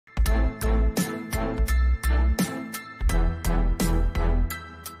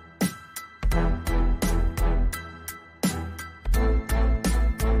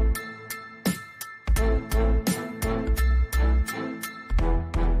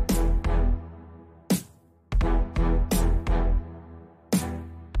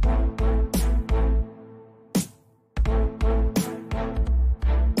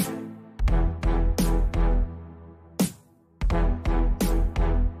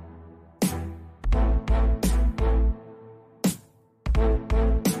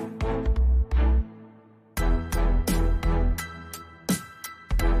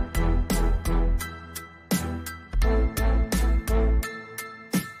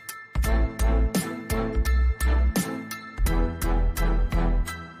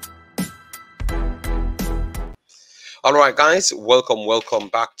All right, guys, welcome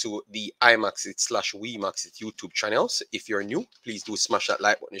back to the Imaxit slash WeMaxit YouTube channels. If you're new, please do smash that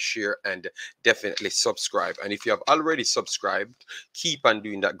like button, share, and definitely subscribe. And if you have already subscribed, keep on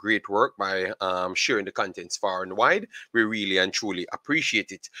doing that great work by sharing the contents far and wide. We really and truly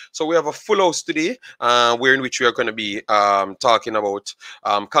appreciate it. So we have a full house today, where in which we are going to be talking about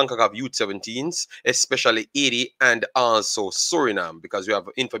Concacaf Youth 17s, especially Haiti and also Suriname, because we have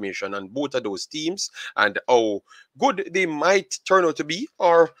information on both of those teams and how good they might turn out to be,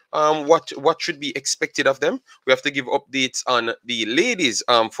 or what should be expected of them. We have to give updates on the ladies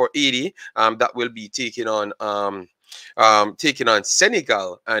for 80 that will be taking on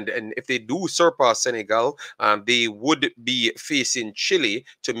Senegal, and if they do surpass Senegal, they would be facing Chile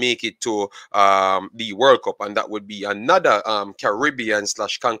to make it to the World Cup, and that would be another Caribbean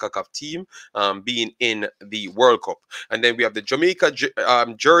slash Concacaf team being in the World Cup. And then we have the Jamaica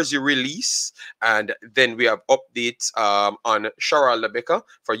jersey release, and then we have updates on Sheraldo Becker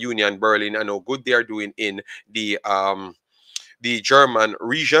for Union Berlin and how good they are doing in the German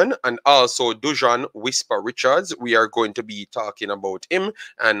region, and also Dujuan Whisper Richards. We are going to be talking about him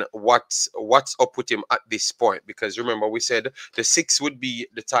and what's up with him at this point, because remember we said the 6th would be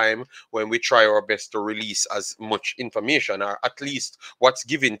the time when we try our best to release as much information, or at least what's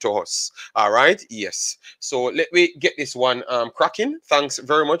given to us. All right, yes. So let me get this one cracking. Thanks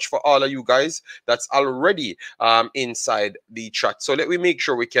very much for all of you guys that's already inside the chat. So let me make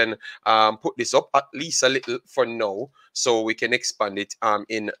sure we can put this up at least a little for now, so we can expand it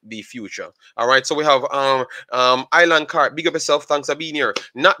in the future. All right, so we have Island Card. Big up yourself. Thanks for being here.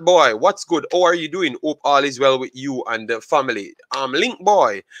 Nut Boy, what's good? How are you doing? Hope all is well with you and the family. Link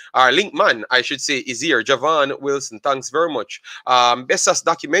Boy, or Link Man, I should say, is here. Javan Wilson, thanks very much. Bessas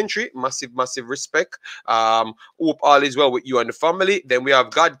Documentary, massive respect. Hope all is well with you and the family. Then we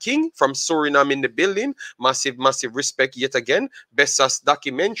have God King from Suriname in the building. Massive respect yet again. Bessas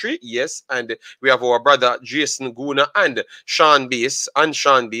Documentary, yes. And we have our brother Jason Guna and Sean Bass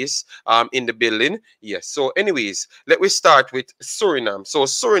in the building. Yes. So anyways, let me start with Suriname. So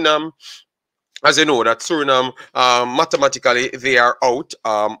Suriname, as you know, that Suriname mathematically they are out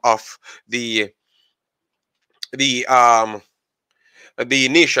of the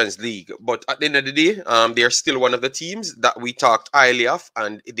Nations League, but at the end of the day, they're still one of the teams that we talked highly of,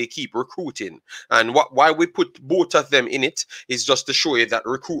 and they keep recruiting. And why we put both of them in it is just to show you that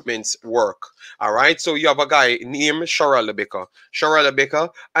recruitments work. All right, so you have a guy named Sheraldo Becker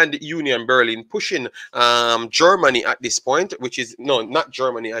and Union Berlin pushing Germany at this point, which is no, not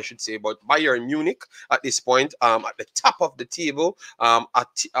Germany, I should say, but Bayern Munich at this point, at the top of the table,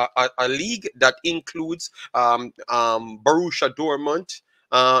 at a league that includes Borussia Dortmund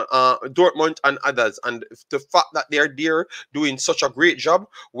and others. And the fact that they're there doing such a great job,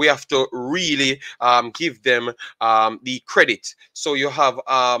 we have to really give them the credit. So you have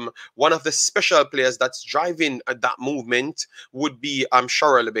one of the special players that's driving that movement would be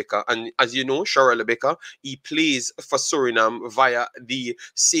Sheraldo Becker. And as you know, Sheraldo Becker, he plays for Suriname via the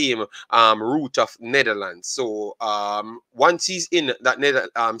same route of Netherlands. So once he's in that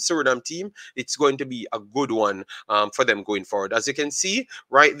Suriname team, it's going to be a good one for them going forward. As you can see,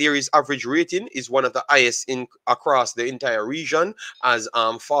 right there, his average rating is one of the highest in across the entire region as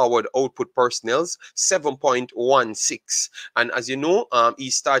forward output personnel's 7.16. And as you know, he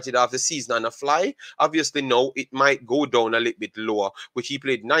started off the season on a fly. Obviously now it might go down a little bit lower, which he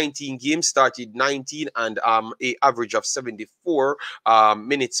played 19 games, started 19, and a average of 74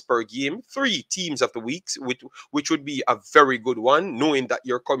 minutes per game, 3 teams of the week, which would be a very good one, knowing that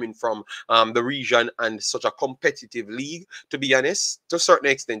you're coming from the region and such a competitive league. To be honest, to a certain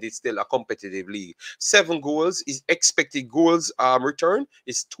extent, it's still a competitive league. 7 goals. Is expected goals return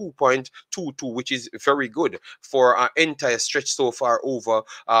is 2.22, which is very good for our entire stretch so far over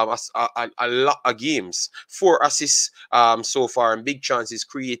a lot of games. 4 assists so far, and big chances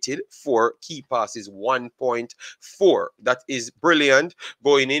created. 4 key passes, 1.4. That is brilliant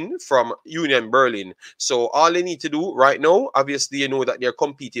going in from Union Berlin. So all they need to do right now, obviously, you know that they're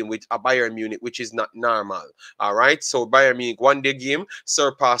competing with a Bayern Munich, which is not normal. All right, so Bayern Munich won their game,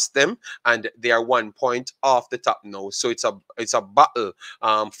 surpassed them, and they are 1 point off the top now. So it's a battle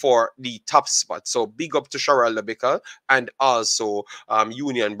for the top spot. So big up to Sheraldo Becker and also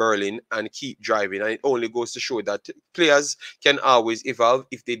Union Berlin, and keep driving. And it only goes to show that players can always evolve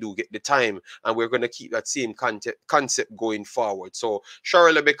if they do get the time, and we're going to keep that same concept going forward. So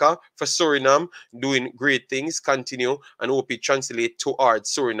Sheraldo Becker for Suriname doing great things, continue, and hope it translates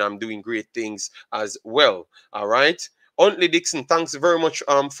towards Suriname doing great things as well. All right. Only Dixon, thanks very much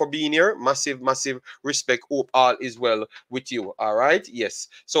for being here. Massive respect. Hope all is well with you. All right. Yes.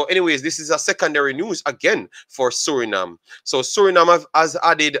 So, anyways, this is a secondary news again for Suriname. So Suriname has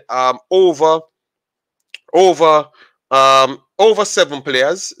added over over seven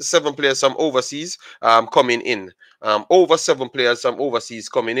players from overseas coming in. Over seven players from overseas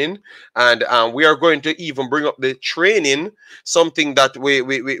coming in, and we are going to even bring up the training, something that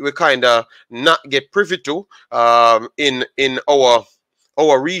we kind of not get privy to in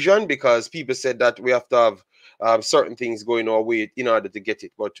our region, because people said that we have to have certain things going our way in order to get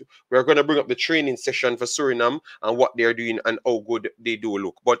it. But we're going to bring up the training session for Suriname and what they're doing and how good they do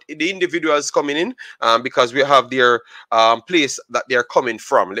look. But the individuals coming in, because we have their place that they're coming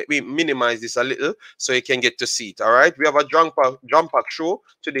from. Let me minimize this a little so you can get to see it. All right. We have a jump pack show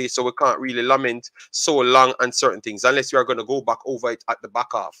today, so we can't really lament so long on certain things unless we are going to go back over it at the back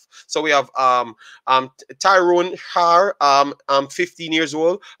half. So we have Tyrone Har, 15 years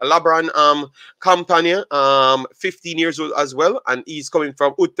old, Labran Campania, 15 years old as well, and he's coming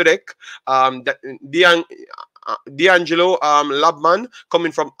from Utrecht. D'Angelo Labman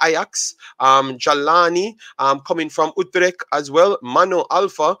coming from Ajax, Jalani coming from Utrecht as well, Mano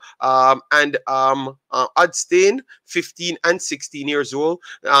Alpha and Adstein, 15 and 16 years old,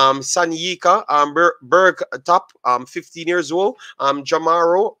 Sanyika Berg Top, 15 years old,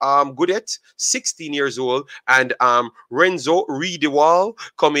 Jamaro Goodet, 16 years old, and Renzo Riedewald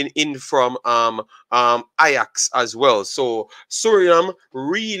coming in from Ajax as well. So Suriname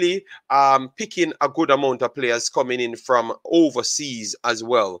really picking a good amount of players coming in from overseas as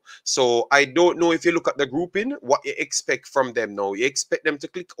well. So I don't know, if you look at the grouping, what you expect from them now. You expect them to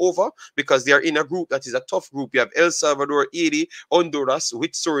click over because they are in a group that is a tough group. You have El Salvador, Haiti, Honduras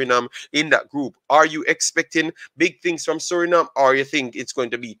with Suriname in that group. Are you expecting big things from Suriname, or you think it's going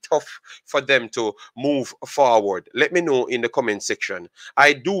to be tough for them to move forward? Let me know in the comment section.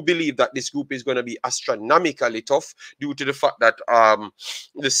 I do believe that this group is going to be astronomically tough due to the fact that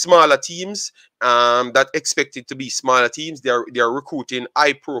the smaller teams that expected to be smaller teams, they are recruiting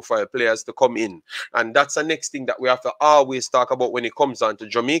high profile players to come in, and that's the next thing that we have to always talk about when it comes on to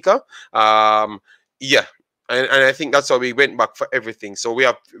Jamaica. Yeah. And I think that's how we went back for everything. So we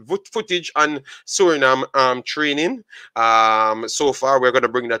have footage on Suriname training. So far, we're going to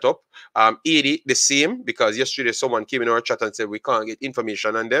bring that up. 80, the same, because yesterday someone came in our chat and said we can't get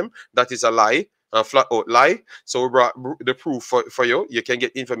information on them. That is a lie. A flat out lie. So we brought the proof for you. You can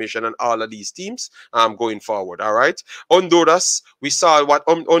get information on all of these teams going forward. All right. Honduras, we saw what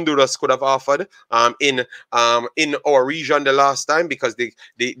Honduras could have offered in our region the last time, because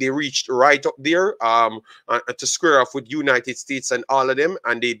they reached right up there to square off with United States and all of them,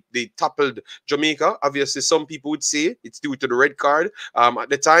 and they toppled Jamaica. Obviously, some people would say it's due to the red card at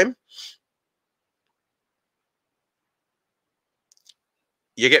the time.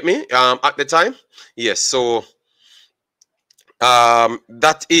 You get me? At the time? Yes. So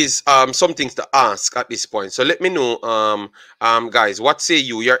that is some things to ask at this point. So let me know, guys, what say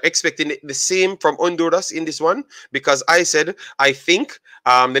you? You're expecting the same from Honduras in this one? Because I said I think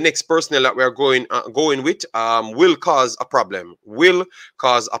the next personnel that we're going with will cause a problem. Will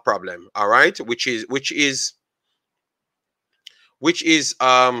cause a problem. All right, which is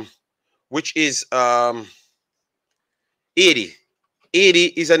 80. 80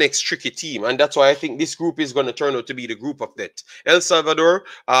 is an next tricky team, and that's why I think this group is going to turn out to be the group of death. El Salvador,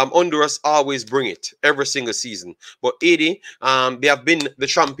 Honduras always bring it every single season, but 80, they have been the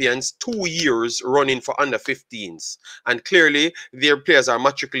champions 2 years running for under 15s, and clearly their players are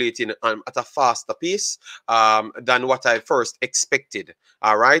matriculating at a faster pace than what I first expected.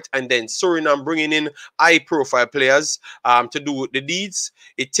 All right, and then Suriname bringing in high-profile players to do the deeds.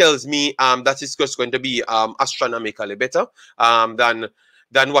 It tells me that it's just going to be astronomically better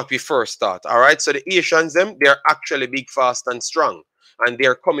than what we first thought. All right, so the Asians, they're actually big, fast, and strong, and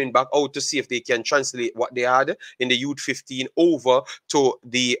they're coming back out to see if they can translate what they had in the youth 15 over to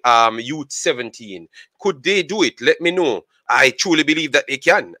the youth 17. Could they do it? Let me know. I truly believe that they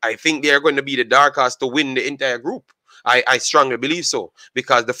can. I think they are going to be the dark horse to win the entire group. I strongly believe so,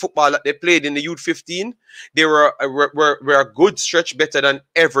 because the football that they played in the youth 15, they were a good stretch better than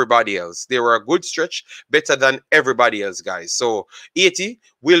everybody else. They were a good stretch better than everybody else, guys. So 80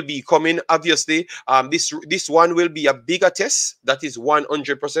 will be coming. Obviously, this one will be a bigger test. That is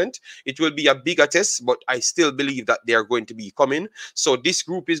 100%. It will be a bigger test, but I still believe that they are going to be coming. So this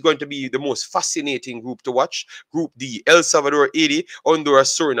group is going to be the most fascinating group to watch. Group D: El Salvador, 80,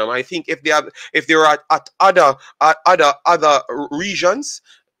 Honduras, Suriname. I think if they are at other regions,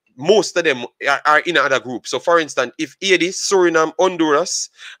 most of them are in another group. So, for instance, if Haiti, Suriname, Honduras,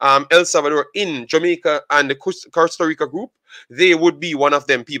 El Salvador in Jamaica and the Costa Rica group, they would be one of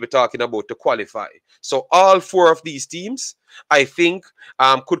them people talking about to qualify. So, all four of these teams, I think,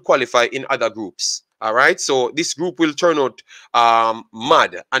 could qualify in other groups. All right, so this group will turn out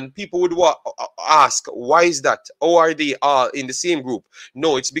mad, and people would ask, why is that? How are they all in the same group?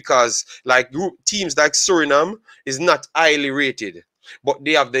 No, it's because like teams like Suriname is not highly rated, but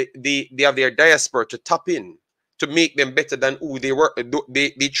they have they have their diaspora to tap in to make them better than who they were.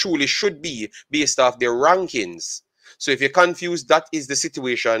 They truly should be based off their rankings. So if you're confused, that is the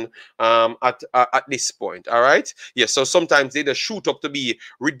situation at this point. All right. Yes. So sometimes they just shoot up to be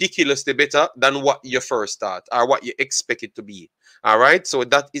ridiculously better than what you first thought or what you expect it to be. All right. So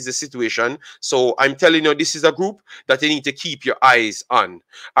that is the situation. So I'm telling you, this is a group that you need to keep your eyes on.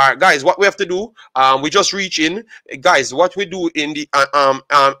 All right, guys. What we have to do, we just reach in, guys. What we do in the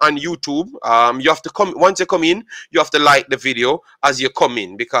on YouTube, you have to come once you come in, you have to like the video as you come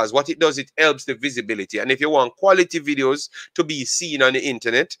in, because what it does, it helps the visibility. And if you want quality videos to be seen on the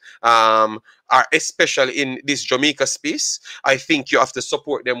internet, especially in this Jamaica space, I think you have to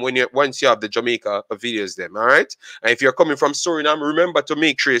support them once you have the Jamaica videos them. All right. And if you're coming from Suriname, remember to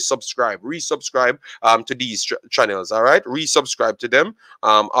make sure you subscribe, resubscribe to these channels. All right, resubscribe to them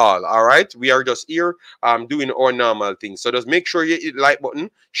all right. We are just here doing our normal thing, so just make sure you hit the like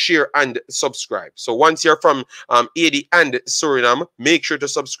button, share and subscribe. So once you're from Haiti and Suriname, make sure to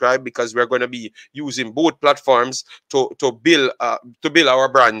subscribe, because we're going to be using both platforms to build our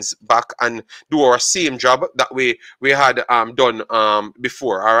brands back and do our same job that we had done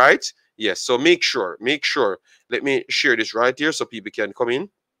before. All right. Yes. So make sure. Let me share this right here so people can come in.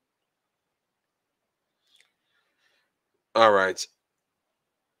 All right.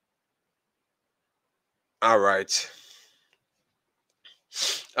 All right.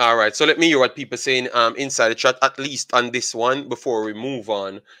 All right, so let me hear what people saying inside the chat, at least on this one, before we move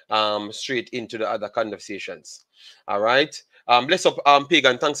on straight into the other conversations. All right. Bless up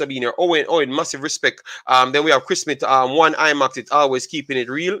Pagan, thanks for being here. Owen, massive respect. Then we have Chris Smith, one Imaxit, always keeping it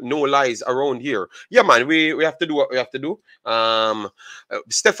real, no lies around here. Yeah, man, we have to do what we have to do.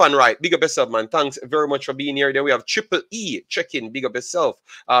 Stefan Wright, big up yourself, man. Thanks very much for being here. Then we have Triple E, check in, big up yourself.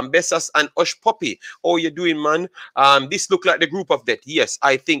 Bessas and Ush Poppy, how you doing, man? This look like the group of death. Yes,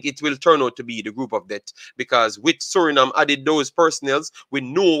 I think it will turn out to be the group of death, because with Suriname added those personnels, we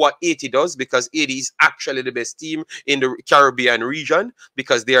know what Haiti does, because Haiti is actually the best team in the Caribbean region,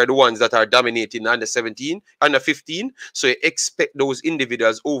 because they are the ones that are dominating under 17, under 15. So you expect those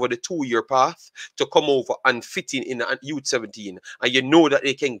individuals over the 2-year path to come over and fit in the youth 17, and you know that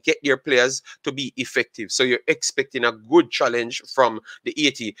they can get their players to be effective. So you're expecting a good challenge from the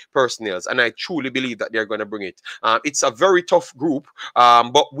 80 personnels, and I truly believe that they're going to bring it. It's a very tough group,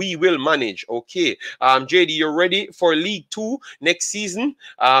 but we will manage. Okay, JD, you're ready for League 2 next season?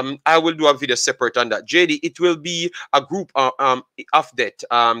 I will do a video separate on that. JD, it will be a group of that.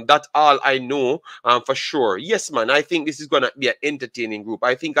 That's all I know for sure. Yes, man, I think this is going to be an entertaining group.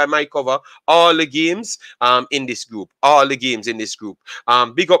 I think I might cover all the games in this group. All the games in this group.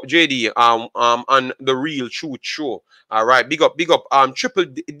 Big up JD on the Real Truth Show. All right, big up Triple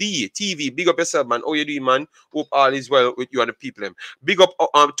D TV. Big up yourself, man. How you doing, man? Hope all is well with you and the people. Big up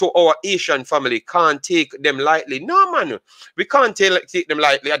to our Asian family. Can't take them lightly. No, man, we can't take them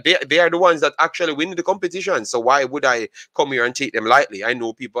lightly. They are the ones that actually win the competition. So why would I come here and take them lightly? I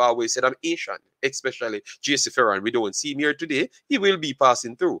know people always said I'm Asian, especially JC Ferran. We don't see him here today. He will be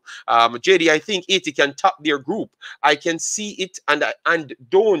passing through. JD, I think Haiti can top their group. I can see it, and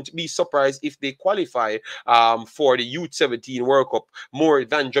don't be surprised if they qualify for the Youth 17 World Cup more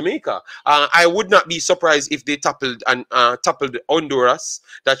than Jamaica. I would not be surprised if they toppled Honduras.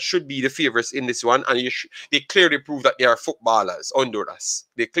 That should be the favorites in this one, and they clearly prove that they are footballers. Honduras,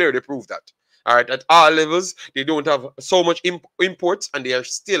 they clearly prove that. All right, at all levels, they don't have so much imports, and they are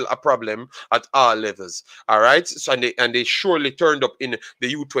still a problem at all levels. All right, so and they surely turned up in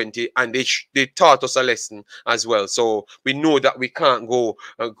the U20, and they taught us a lesson as well. So we know that we can't go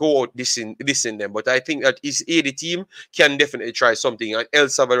out dissing them. But I think that is the team can definitely try something. And El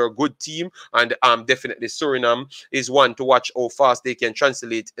Salvador, a good team, and definitely Suriname is one to watch how fast they can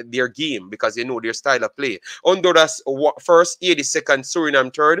translate their game, because they know their style of play. Honduras first, 82nd,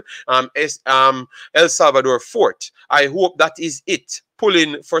 Suriname third. El Salvador fourth. I hope that is it.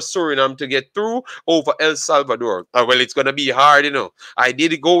 Pulling for Suriname to get through over El Salvador. Well, it's going to be hard, you know. I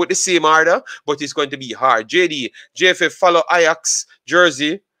did go with the same order, but it's going to be hard. JD, JFF follow Ajax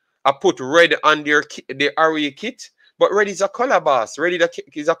jersey. I put red on their RA kit, But Red is a color, boss. Red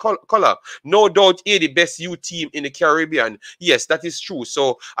is a color. No doubt, the best youth team in the Caribbean. Yes, that is true.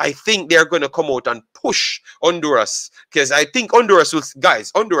 So I think they're going to come out and push Honduras, because I think Honduras will,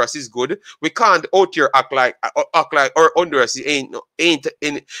 guys, Honduras is good. We can't out here act like or Honduras ain't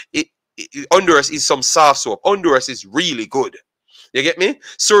in it. Honduras is some soft soap. Honduras is really good. You get me?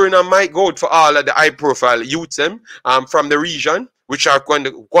 Suriname might go out for all of the high profile youths from the region, which are going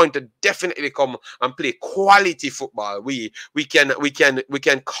to definitely come and play quality football. We can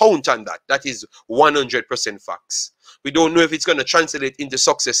count on that. That is 100% facts. We don't know if it's going to translate into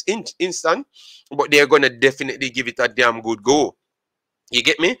success instant, but they're going to definitely give it a damn good go. You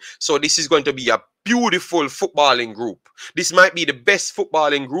get me? So this is going to be a beautiful footballing group. This might be the best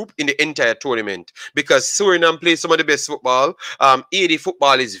footballing group in the entire tournament, because Suriname plays some of the best football. 80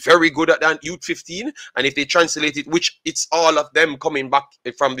 football is very good at that youth 15, and if they translate it, which it's all of them coming back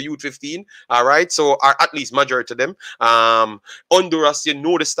from the youth 15, all right, so or at least majority of them. Honduras, you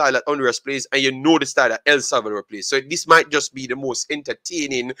know the style that Honduras plays, and you know the style that El Salvador plays. So this might just be the most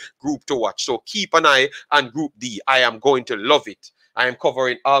entertaining group to watch. So keep an eye on Group D. I am going to love it. I am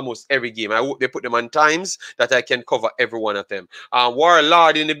covering almost every game. I hope they put them on times that I can cover every one of them.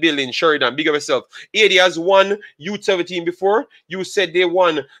 Warlord in the building, Sheridan, big of yourself. 80 has won Youth 17 before. You said they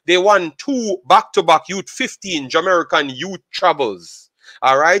won 2 back-to-back Youth 15 Jamaican Youth Travels.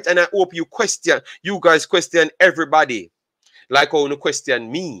 All right, and I hope you guys question everybody like how you question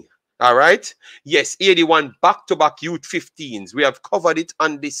me. All right. Yes, 81 back-to-back Youth 15s. We have covered it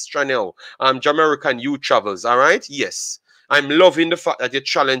on this channel. Jamaican Youth Travels. All right. Yes. I'm loving the fact that you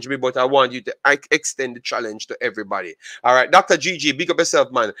challenge me, but I want you to extend the challenge to everybody. All right, Dr. GG, big up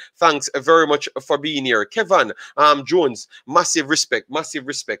yourself, man. Thanks very much for being here. Kevin Jones, massive respect, massive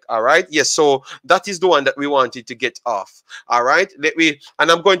respect. All right, yes, so that is the one that we wanted to get off. All right, and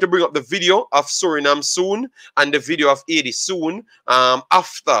I'm going to bring up the video of Suriname soon and the video of Haiti soon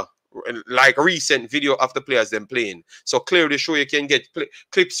after, like, recent video of the players them playing. So clearly show you can get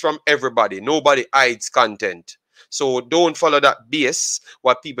clips from everybody. Nobody hides content. So don't follow that BS,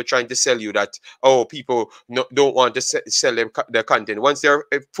 what people trying to sell you, that, oh, people don't want to sell their content. Once they're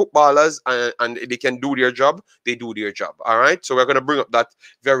footballers and they can do their job, they do their job. All right. So we're going to bring up that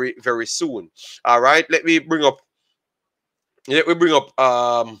very, very soon. All right. Let me bring up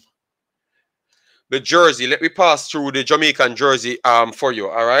the jersey. Let me pass through the Jamaican jersey for you.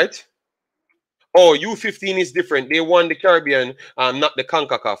 All right. Oh, U15 is different. They won the Caribbean, not the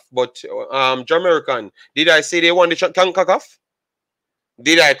Concacaf, but Jamaican. Did I say they won the Concacaf?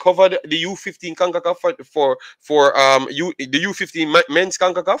 Did I cover the U15 Concacaf for the U15 men's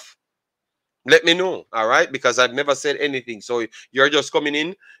Concacaf? Let me know, all right? Because I've never said anything. So you're just coming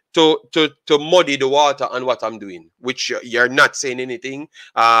in to muddy the water on what I'm doing, which you're not saying anything.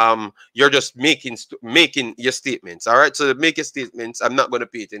 You're just making your statements, all right? So to make your statements, I'm not going to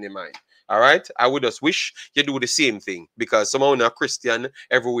pay it any mind. All right, I would just wish you do the same thing, because someone are Christian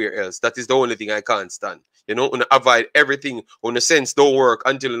everywhere else. That is the only thing I can't stand. You know, on avoid everything on the sense don't work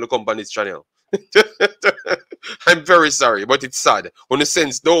until you come on this channel. I'm very sorry, but it's sad. On the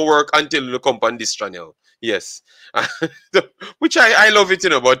sense don't work until you come on this channel. Yes, which I love it,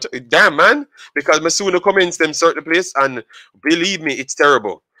 you know. But damn, man, because my sooner comments them certain place, and believe me, it's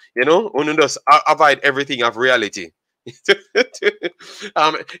terrible. You know, on just avoid everything of reality. In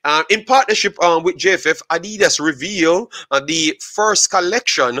partnership with JFF, Adidas revealed the first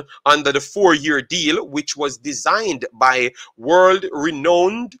collection under the 4-year deal, which was designed by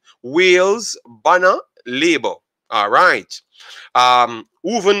world-renowned Wales banner label. All right.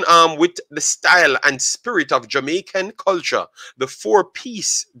 Woven with the style and spirit of Jamaican culture, the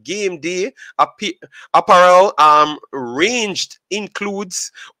 4-piece game day apparel ranged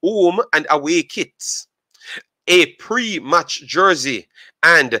includes home and away kits, a pre-match jersey,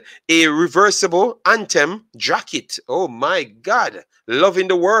 and a reversible anthem jacket. Oh my God, loving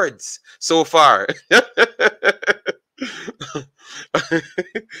the words so far.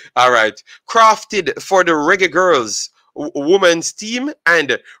 All right, crafted for the Reggae Girlz women's team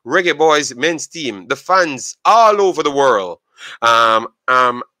and Reggae Boyz men's team, the fans all over the world.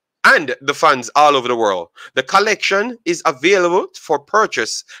 The collection is available for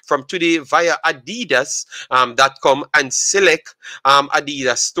purchase from today via Adidas.com and select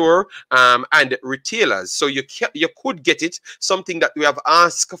Adidas store and retailers. So you could get it, something that we have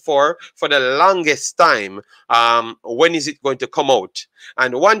asked for the longest time. When is it going to come out?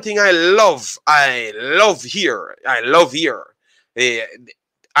 And one thing I love here.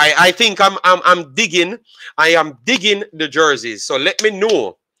 I think I am digging the jerseys. So let me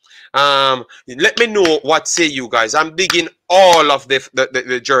know Let me know what say you guys. I'm digging all of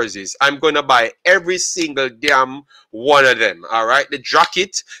the jerseys. I'm gonna buy every single damn one of them. All right, the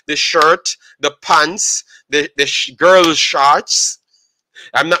jacket, the shirt, the pants, the girl shorts.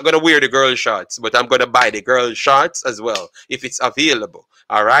 I'm not gonna wear the girl shorts, but I'm gonna buy the girl shorts as well if it's available.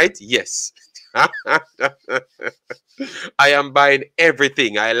 All right, yes. I am buying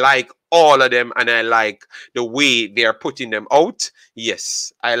everything. I like all of them, and I like the way they are putting them out.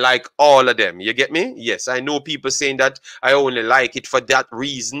 Yes, I like all of them. You get me? Yes, I know people saying that I only like it for that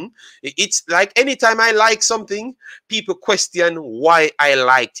reason. It's like anytime I like something, people question why I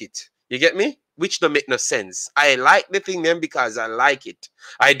liked it. You get me? Which don't make no sense. I like the thing then because I like it.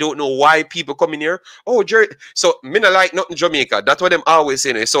 I don't know why people come in here. Oh, Jerry. So, me not like nothing Jamaica. That's what them always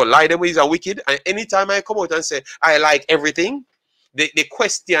saying. So, lie them ways are wicked. And anytime I come out and say, I like everything, they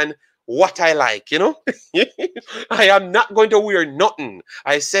question what I like, you know? I am not going to wear nothing.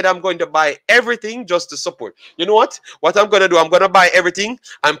 I said I'm going to buy everything just to support. You know what? What I'm going to do, I'm going to buy everything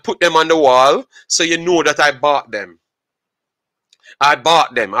and put them on the wall so you know that I bought them. I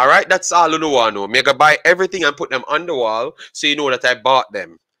bought them. All right, that's all you want to know. Me gonna buy everything and put them on the wall so you know that I bought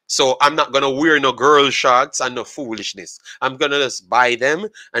them. So I'm not gonna wear no girl shorts and no foolishness. I'm gonna just buy them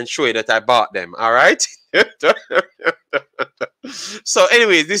and show you that I bought them. All right. So,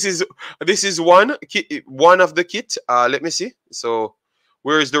 anyways, this is one of the kit. Let me see. So,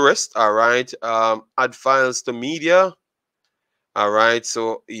 where is the rest? All right. Add files to media. All right.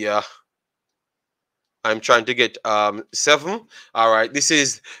 So yeah. I'm trying to get 7. All right, this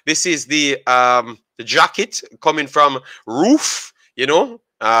is the jacket coming from Roof. You know,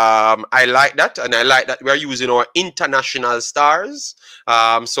 I like that, and I like that we're using our international stars,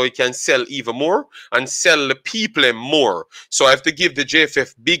 so it can sell even more and sell the people more. So I have to give the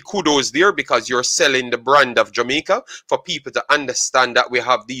JFF big kudos there because you're selling the brand of Jamaica for people to understand that we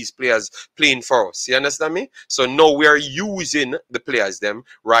have these players playing for us. You understand me? So now we're using the players them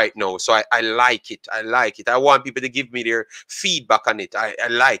right now. So I like it. I like it. I want people to give me their feedback on it. I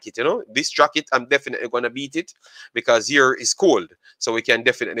like it. You know, this jacket, I'm definitely gonna beat it because here is cold. So we can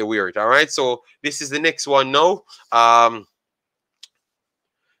definitely wear it. All right. So this is the next one now.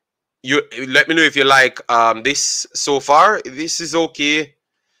 You let me know if you like this so far. This is okay.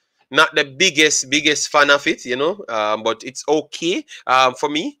 Not the biggest fan of it, you know, but it's okay. For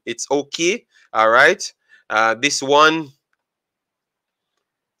me, it's okay. All right. This one,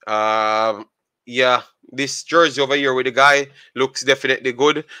 yeah, this jersey over here with the guy looks definitely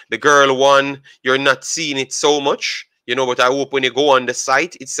good. The girl one, you're not seeing it so much. You know, but I hope when you go on the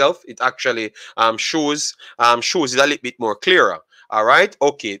site itself, it actually shows it a little bit more clearer. All right,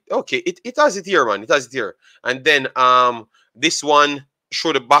 okay, it has it here, man. It has it here, and then this one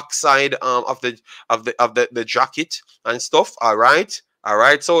show the back side of the jacket and stuff. All right. All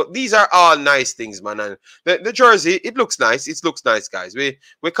right, so these are all nice things, man. And the jersey, it looks nice. It looks nice, guys. We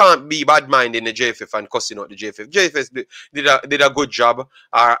can't be bad minding the JFF and cussing out the JFF. JFF did a good job.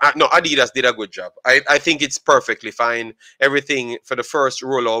 No, Adidas did a good job. I think it's perfectly fine. Everything for the first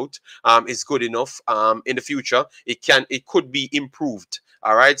rollout is good enough. In the future, it could be improved.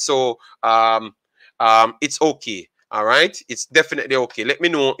 All right, so it's okay. All right, it's definitely okay. Let me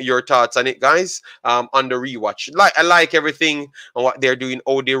know your thoughts on it, guys. On the rewatch, I like everything and what they're doing,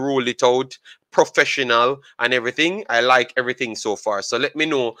 how they roll it out, professional and everything. I like everything so far. So let me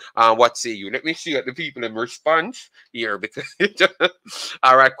know what say you. Let me see what the people in response here because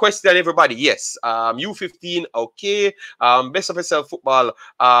all right, question everybody. Yes, U15, okay. Best of yourself football.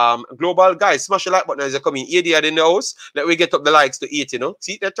 Global guys, smash the like button as you're coming. 80 in the house. Let me get up the likes to 80, you know.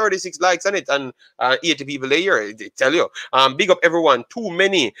 See, there are 36 likes on it and 80 people a year. They tell you. Big up everyone. Too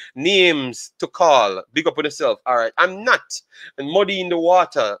many names to call. Big up on yourself. All right. I'm not muddying the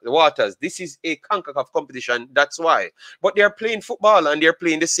waters. This is a Concacaf competition. That's why. But they're playing football and they're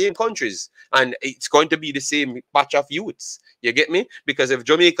playing the same countries. And it's going to be the same batch of youths. You get me? Because if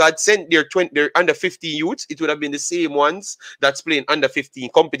Jamaica had sent their under 15 youths, it would have been the same ones that's playing under 15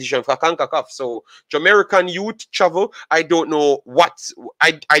 competition for Concacaf. So Jamaican youth travel, I don't know what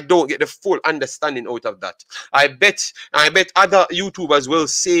I don't get the full understanding out of that. I bet other YouTubers will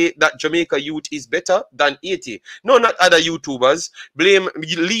say that Jamaica youth is better than 80. No, not other YouTubers. Blame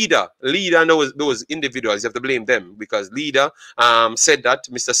leader those individuals. You have to blame them because leader said that,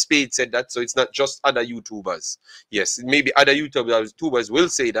 Mr. Spade said that, so it's not just other YouTubers. Yes, maybe other YouTubers will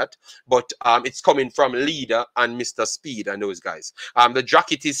say that, but it's coming from leader and Mr. Speed and those guys. The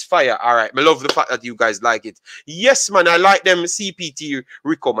jacket is fire. All right, I love the fact that you guys like it. Yes, man, I like them CPT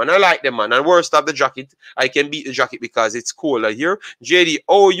Rico, man. I like them, man. And worst of the jacket, I can beat the jacket because it's cooler here. JD,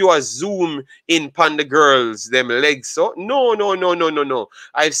 oh, you are zoom in Panda Girls, them legs. So no.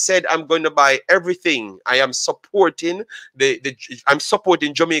 I've said I'm going to buy everything. I am supporting I'm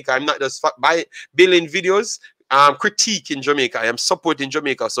supporting Jamaica. I'm not just building videos. Critique in Jamaica. I am supporting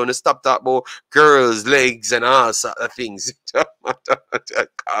Jamaica. So let's stop talking about girls, legs, and all sort of things. Can't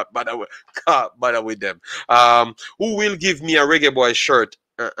bother with them. Who will give me a Reggae Boy shirt?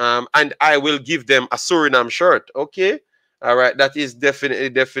 And I will give them a Suriname shirt. Okay. All right. That is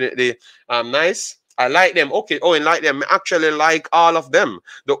definitely nice. I like them. Okay. Oh, and like them. I actually like all of them.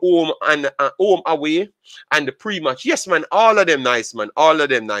 The home and home away and the pre-match. Yes, man. All of them nice, man. All of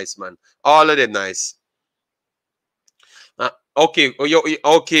them nice, man. All of them nice. Okay,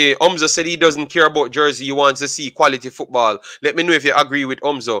 okay. Omzo said he doesn't care about jersey. He wants to see quality football. Let me know if you agree with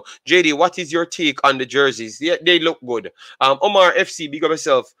Omzo. JD, what is your take on the jerseys? Yeah, they look good. Omar FC, big up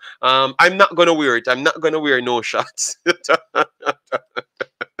yourself. I'm not gonna wear it. I'm not gonna wear no shots.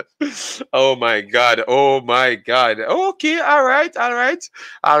 Oh my god. Oh my god. Okay, all right.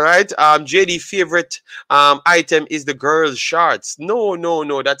 JD favorite item is the girls' shorts.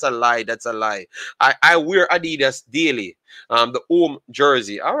 No. That's a lie. That's a lie. I wear Adidas daily. The home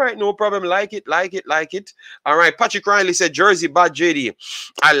jersey. All right, no problem. Like it. All right, Patrick Riley said jersey bad JD.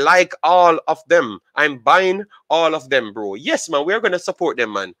 I like all of them. I'm buying all of them, bro. Yes, man, we're gonna support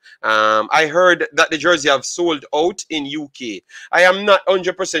them, man. I heard that the jersey have sold out in UK. I am not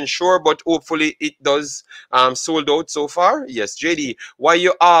 100% sure, but hopefully it does sold out so far. Yes, JD, why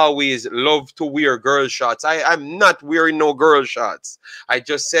you always love to wear girl shorts? I'm not wearing no girl shorts. I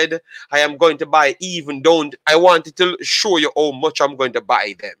just said I am going to buy I wanted to show you how much I'm going to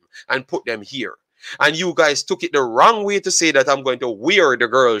buy them and put them here. And you guys took it the wrong way to say that I'm going to wear the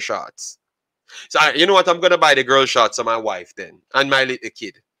girl shorts. So you know what? I'm going to buy the girl shorts for my wife then and my little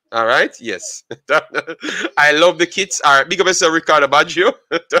kid. All right? Yes. I love the kids. All right. Big up yourself, Ricardo Baggio.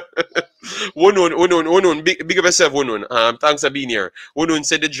 Unun. Big up yourself, Unun. Thanks for being here. Unun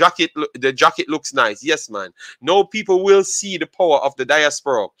said the jacket looks nice. Yes, man. Now people will see the power of the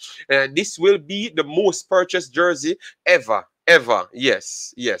diaspora. This will be the most purchased jersey ever.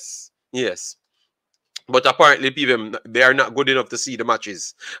 Yes. But apparently, people, they are not good enough to see the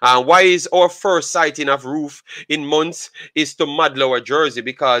matches. Why is our first sighting of Roof in months is to model our jersey?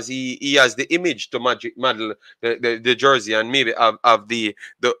 Because he has the image to model the jersey and maybe of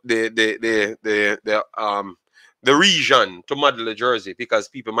the region to model the jersey because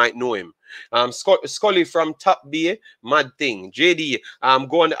people might know him. Scully from Top Bay, mad thing. JD,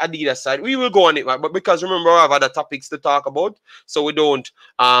 go on the Adidas side. We will go on it, but because remember I have other topics to talk about, so we don't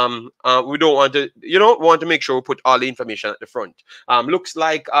want to, want to make sure we put all the information at the front. Looks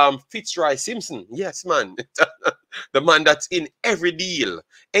like Fitzroy Simpson. Yes, man. The man that's in every deal,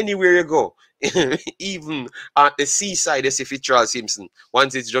 anywhere you go. Even at the seaside, they see Fitzroy Simpson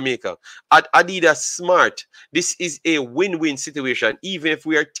once it's Jamaica. At Adidas Smart, this is a win-win situation. Even if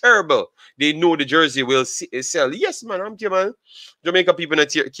we are terrible, they know the jersey will sell. Yes, man, I'm here, man. Jamaica people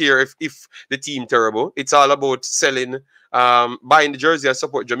not care if the team terrible. It's all about selling, buying the jersey and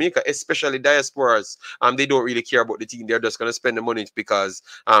support Jamaica, especially diasporas. They don't really care about the team. They're just gonna spend the money because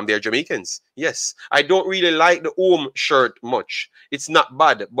they're Jamaicans. Yes, I don't really like the home shirt much. It's not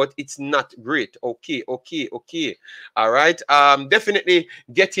bad, but it's not great. Okay. All right. Definitely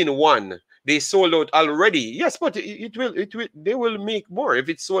getting one. They sold out already. Yes, but they will make more. If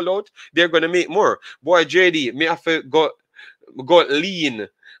it's sold out, they're gonna make more. Boy, JD, me have to go lean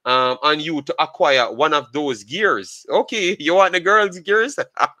on you to acquire one of those gears. Okay, you want the girls' gears?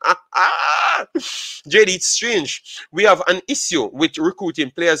 JD, it's strange. We have an issue with recruiting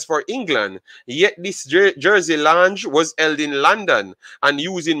players for England, yet this jersey launch was held in London and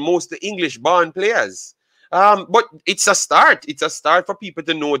using most English-born players. But it's a start. It's a start for people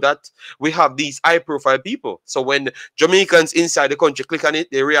to know that we have these high-profile people. So when Jamaicans inside the country click on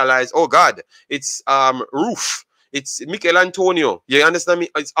it, they realize, oh God, it's Roof. It's Mikel Antonio. You understand me?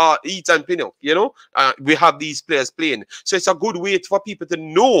 It's Ethan Pino. We have these players playing. So it's a good way for people to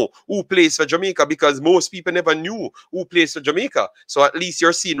know who plays for Jamaica because most people never knew who plays for Jamaica. So at least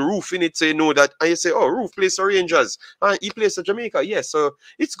you're seeing Roof in it, so you know that. And you say, oh, Roof plays for Rangers. He plays for Jamaica. Yes, so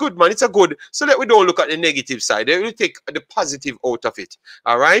it's good, man. It's a good. So that we don't look at the negative side. We take the positive out of it.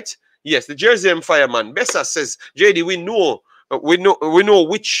 All right? Yes, the Jersey Empire, man. Bessa says, JD, we know We know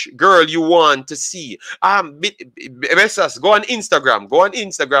which girl you want to see. Bessas, go on Instagram. Go on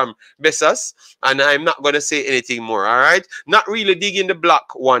Instagram, Bessas. And I'm not gonna say anything more. All right. Not really digging the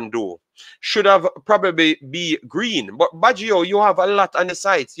black one though. Should have probably be green. But Baggio, you have a lot on the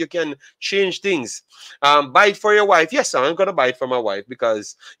sites. You can change things. Buy it for your wife. Yes, I'm gonna buy it for my wife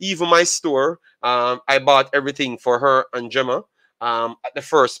because even my store, I bought everything for her and Gemma. At the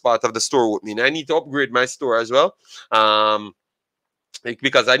first part of the store with me. And I need to upgrade my store as well.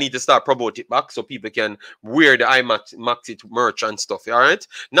 Because I need to start promote it back so people can wear the Imaxit merch and stuff. All right.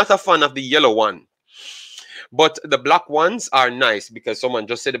 Not a fan of the yellow one. But the black ones are nice because someone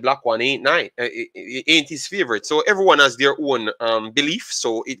just said the black one ain't nice. It ain't his favorite. So everyone has their own belief.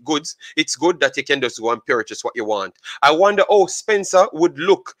 So it's good that you can just go and purchase what you want. I wonder how Spencer would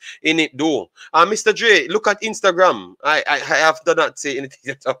look in it though. Mr. J, look at Instagram. I have to not say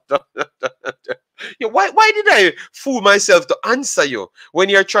anything. Yeah, why did I fool myself to answer you when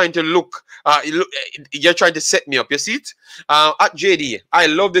you're trying to look, you're trying to set me up, you see it? At JD, I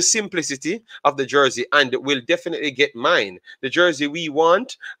love the simplicity of the jersey and will definitely get mine. The jersey we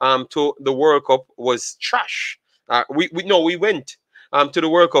want to the World Cup was trash. We went to the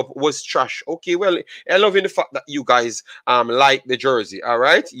World Cup was trash. Okay, well, I love in the fact that you guys like the jersey. All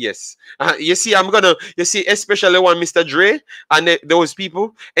right, yes. You see, especially one Mr. Dre and those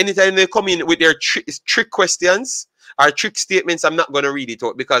people. Anytime they come in with their trick questions or trick statements, I'm not gonna read it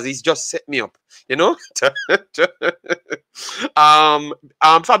out because he's just set me up. You know.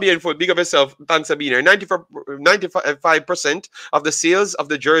 Fabian, for big of yourself, thanks for being here. 95% of the sales of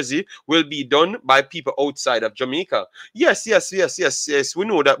the jersey will be done by people outside of Jamaica. Yes. We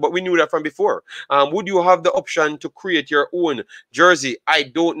know that, but we knew that from before. Would you have the option to create your own jersey? I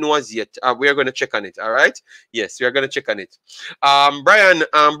don't know as yet. We are going to check on it. All right. Yes, we are going to check on it. Brian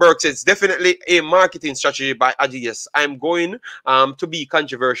Burke says definitely a marketing strategy by Adidas. I'm going to be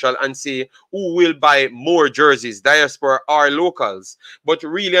controversial and say who will buy more jerseys, diaspora or locals. But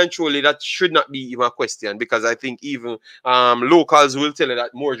really and truly, that should not be even a question because I think even locals will tell you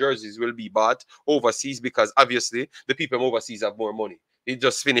that more jerseys will be bought overseas because obviously the people overseas have more money. It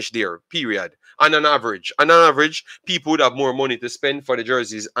just finished there, period. And on average, people would have more money to spend for the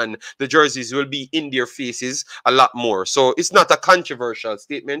jerseys, and the jerseys will be in their faces a lot more. So it's not a controversial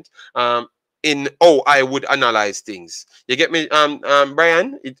statement. In I would analyze things. You get me,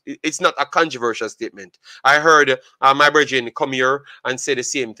 Brian? It's not a controversial statement. I heard my brethren come here and say the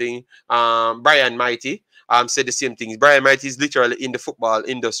same thing. Brian Mighty said the same thing. Brian Mighty is literally in the football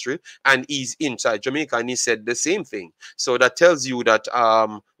industry and he's inside Jamaica and he said the same thing. So that tells you that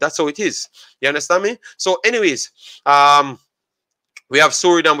that's how it is. You understand me? So anyways, we have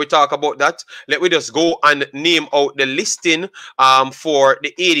Suriname, we talk about that. Let me just go and name out the listing for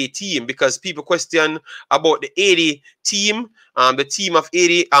the 80 team because people question about the 80 team, the team of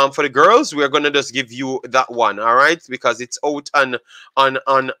 80 for the girls. We're going to just give you that one, all right? Because it's out on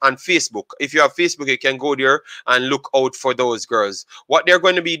Facebook. If you have Facebook, you can go there and look out for those girls. What they're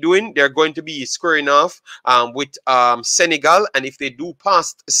going to be doing, they're going to be squaring off with Senegal. And if they do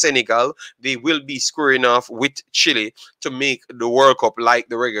past Senegal, they will be squaring off with Chile to make the World Cup like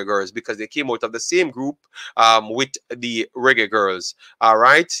the Reggae Girls because they came out of the same group with the Reggae Girls. All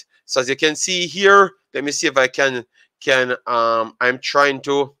right. So as you can see here, let me see if I can I'm trying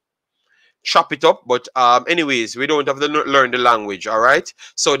to chop it up, but anyways, we don't have to learn the language. All right.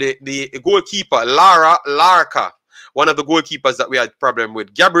 So the goalkeeper Larka, one of the goalkeepers that we had problem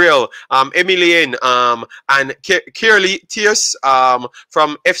with, Gabriel, Emilian, and Kirley Tierce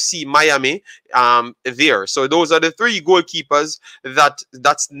from FC Miami there. So those are the three goalkeepers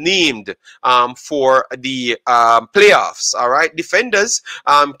that's named for the playoffs. All right, defenders,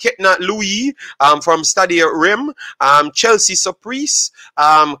 Ketna Louis from Stadia Rim, Chelsea Surprise,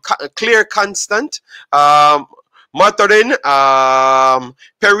 Claire Constant, Martin,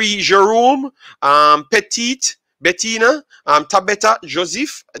 Perry Jerome, Petite, Bettina, Tabeta,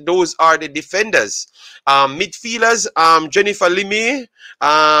 Joseph, those are the defenders. Midfielders, Jennifer Limay,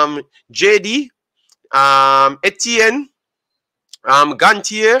 JD, Etienne,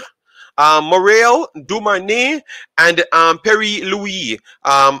 Gantier, Morel, Dumarnay, and Perry Louis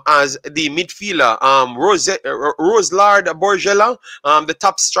as the midfielder. Roselard Borgella, the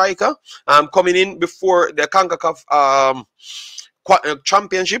top striker, coming in before the Concacaf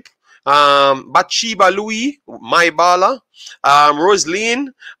Championship. Bathsheba Louis, Maibala,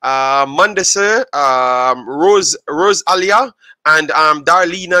 Roseline, Mandese, Rose Alia, and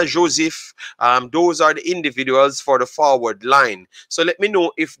Darlena Joseph. Those are the individuals for the forward line. So let me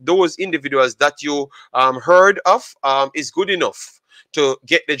know if those individuals that you heard of is good enough to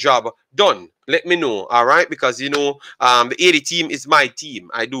get the job done. let me know, all right? Because you know, the 80 team is my team.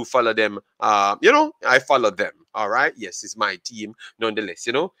 I do follow them. You know, I follow them. All right. Yes, it's my team nonetheless.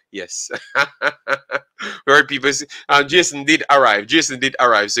 You know. Yes. Where people say, Jason did arrive. Jason did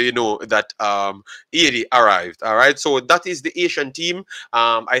arrive. So you know that 80 arrived. All right. So that is the Asian team.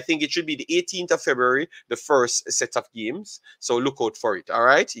 I think it should be the 18th of February, the first set of games. So look out for it. All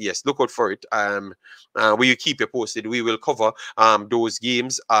right. Yes, look out for it. We will keep you posted. We will cover those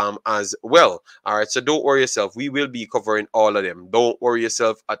games as well. All right. So don't worry yourself. We will be covering all of them. Don't worry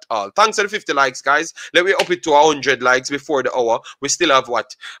yourself at all. Thanks for the 50 likes, guys. Let me up it to 100 likes before the hour. We still have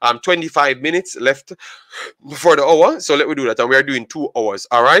what 25 minutes left before the hour. So let me do that. And we are doing 2 hours.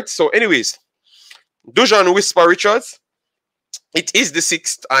 All right. So, anyways, Dujuan Whisper Richards. It is the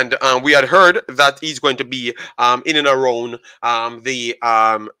 6th, and we had heard that he's going to be in and around the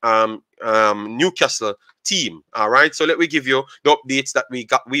Newcastle team. All right, so let me give you the updates that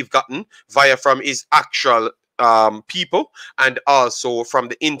we've gotten via from his actual people and also from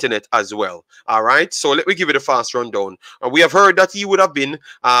the internet as well. All right, so let me give it a fast rundown. We have heard that he would have been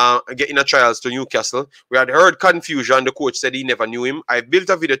getting a trials to Newcastle. We had heard confusion. The coach said he never knew him. I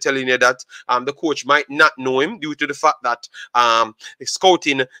built a video telling you that the coach might not know him due to the fact that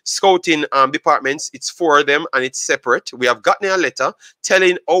scouting departments, it's 4 of them and it's separate. We have gotten a letter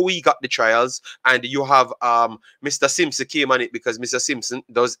telling how we got the trials, and you have Mr. Simpson came on it because Mr. Simpson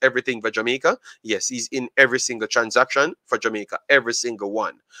does everything for Jamaica. Yes, he's in every single transaction for Jamaica, every single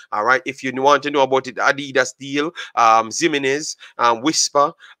one. All right, if you want to know about it, Adidas deal, Zimenez,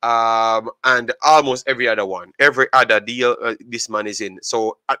 Whisper, and almost every other one, every other deal this man is in.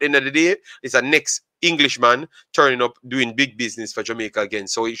 So at the end of the day, it's a next Englishman turning up doing big business for Jamaica again.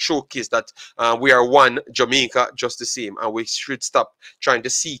 So it showcased that we are one Jamaica just the same, and we should stop trying to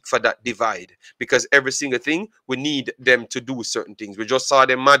seek for that divide, because every single thing we need them to do certain things. We just saw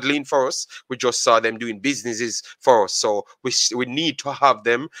them modeling for us. We just saw them doing businesses for us. So we need to have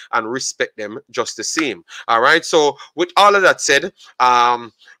them and respect them just the same. All right. So with all of that said,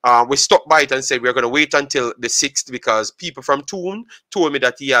 we stopped by it and said we're going to wait until the 6th because people from Toon told me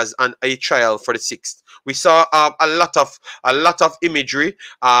that he has a trial for the 6th. We saw a lot of imagery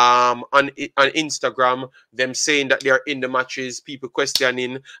on Instagram, them saying that they are in the matches, people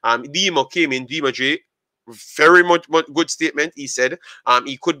questioning. Demo came in, Demo J, very much good statement. He said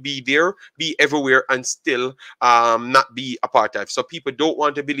he could be there, be everywhere, and still not be a part of. So people don't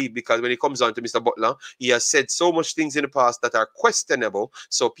want to believe, because when it comes on to Mr. Butler, he has said so much things in the past that are questionable.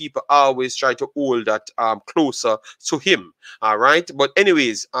 So people always try to hold that closer to him. All right. But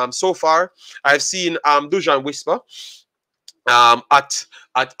anyways, so far I've seen Dujuan Whisper at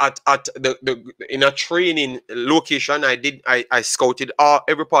the in a training location. I scouted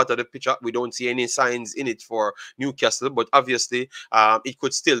every part of the picture. We don't see any signs in it for Newcastle, but obviously it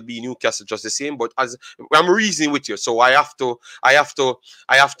could still be Newcastle just the same. But as I'm reasoning with you, so I have to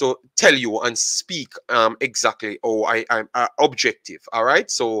tell you and speak exactly. I'm objective. All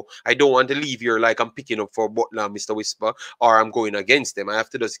right, so I don't want to leave here like I'm picking up for Butler, Mr. Whisper, or I'm going against them. I have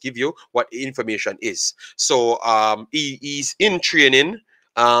to just give you what the information is. So he's in training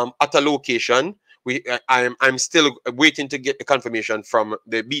at a location. I'm still waiting to get the confirmation from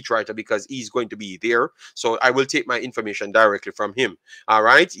the beat writer, because he's going to be there. So I will take my information directly from him. All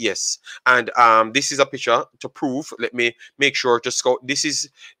right. Yes. And this is a picture to prove. Let me make sure to scout. This is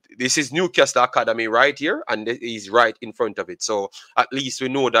Newcastle Academy right here, and he's right in front of it. So at least we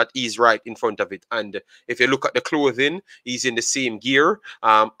know that he's right in front of it. And if you look at the clothing, he's in the same gear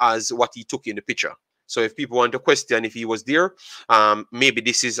as what he took in the picture. So if people want to question if he was there, maybe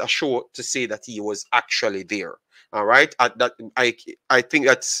this is a show to say that he was actually there. All right. I think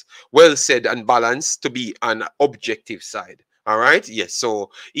that's well said and balanced to be an objective side. All right. Yes.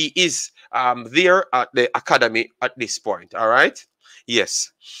 So he is there at the academy at this point. All right.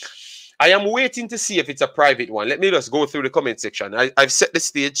 Yes. I am waiting to see if it's a private one. Let me just go through the comment section. I've set the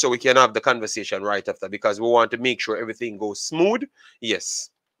stage so we can have the conversation right after, because we want to make sure everything goes smooth. Yes.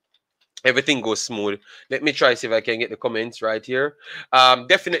 Everything goes smooth. Let me try see if I can get the comments right here.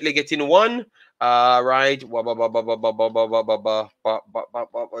 Definitely getting one. Right.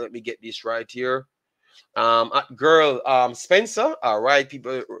 Let me get this right here. Girl, Spencer. All right,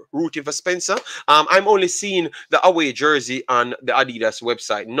 people rooting for Spencer. I'm only seeing the away jersey on the Adidas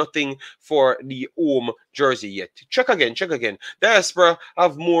website. Nothing for the home jersey yet. Check again. Check again. Diaspora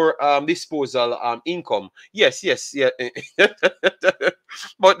have more disposal income. Yes. Yeah.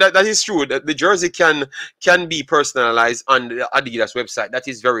 But that is true. That the jersey can be personalized on the Adidas website. That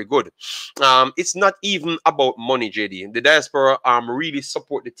is very good. It's not even about money, JD. The diaspora really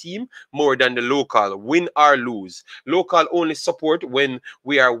support the team more than the local. Win or lose. Local only support when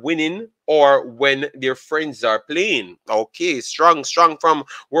we are winning or when their friends are playing. Okay, strong from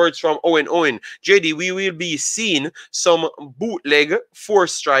words from Owen. JD, we will be seeing some bootleg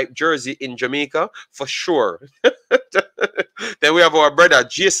 4-stripe jersey in Jamaica for sure. Then we have our brother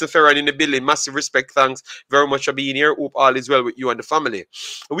Jason Ferran in the building. Massive respect, thanks very much for being here. Hope all is well with you and the family.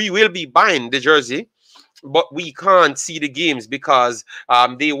 We will be buying the jersey, but we can't see the games because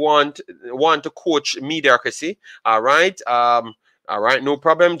they want to coach mediocrity. All right. All right, no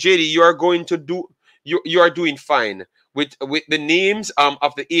problem. JD, you are going to do you are doing fine with the names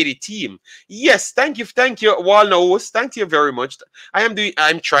of the 80 team. Yes, thank you, Walnose. Thank you very much. I'm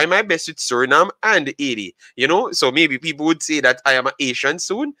trying my best with Suriname and 80. You know, so maybe people would say that I am an Asian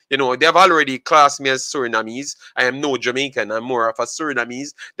soon. You know, they have already classed me as Surinamese. I am no Jamaican. I'm more of a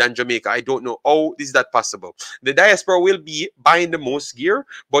Surinamese than Jamaica. I don't know how is that possible. The diaspora will be buying the most gear,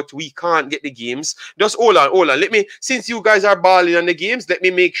 but we can't get the games. Just hold on. Let me, since you guys are balling on the games, let me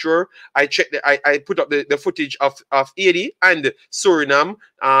make sure I check I put up the footage of 80 and Suriname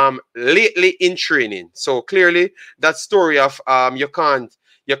lately in training. So clearly that story of you can't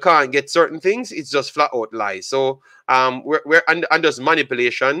get certain things, it's just flat out lies. So we're under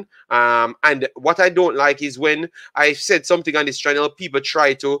manipulation. And what I don't like is when I said something on this channel, people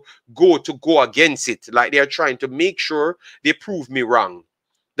try to go against it. Like they're trying to make sure they prove me wrong.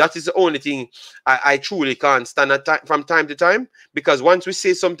 That is the only thing I truly can't stand from time to time, because once we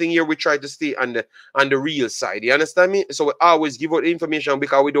say something here, we try to stay on the real side. You understand me? So we always give out information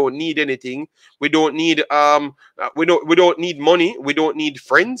because we don't need anything. We don't need we don't need money. We don't need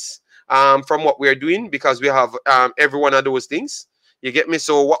friends from what we're doing, because we have every one of those things. You get me?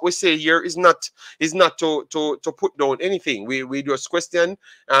 So what we say here is not to put down anything. We just question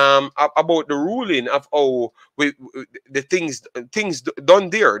about the ruling of how the things done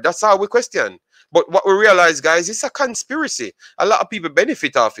there. That's how we question. But what we realize, guys, it's a conspiracy. A lot of people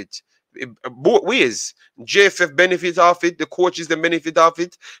benefit off it. Both ways. JFF benefit off it, the coaches they benefit off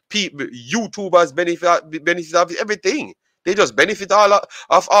it, people, YouTubers benefit off it, everything. They just benefit all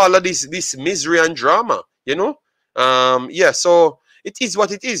of this misery and drama, you know? Yeah, so it is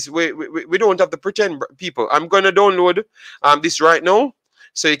what it is. We don't have to pretend, people. I'm gonna download this right now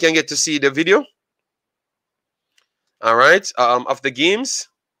so you can get to see the video. All right, of the games.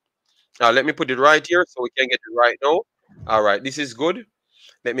 Let me put it right here so we can get it right now. All right, this is good.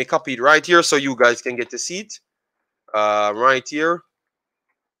 Let me copy it right here so you guys can get to see it. Right here.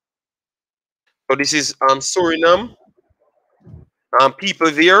 So this is Suriname.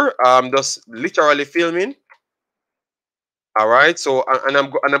 People there just literally filming. All right. So and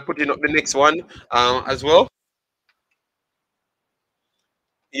I'm putting up the next one as well.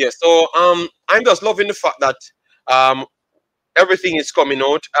 Yeah. So I'm just loving the fact that um everything is coming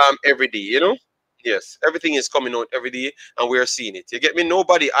out every day, you know. Yes, everything is coming out every day and we're seeing it. You get me?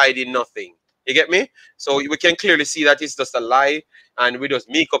 Nobody hiding nothing. You get me? So we can clearly see that it's just a lie, and we just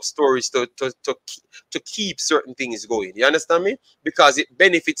make up stories to keep certain things going. You understand me? Because it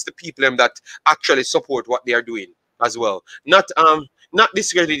benefits the people that actually support what they are doing as well. Not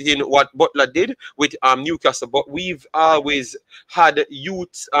discrediting what Butler did with Newcastle, but we've always had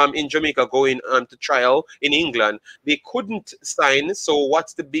youths in Jamaica going to trial in England. They couldn't sign, so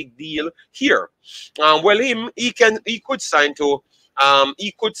what's the big deal here? Well, he could sign to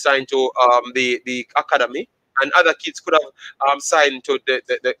the academy, and other kids could have signed to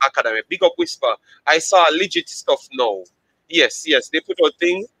the academy. Big up Whisper. I saw legit stuff now. Yes, they put out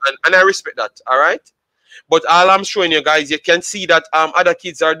things, and I respect that. All right. But all I'm showing you guys, you can see that other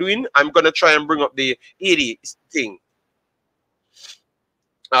kids are doing. I'm gonna try and bring up the 80 thing.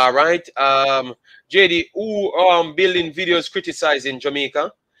 All right. JD, who building videos criticizing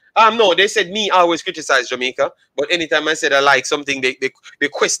Jamaica? No, they said me always criticize Jamaica, but anytime I said I like something, they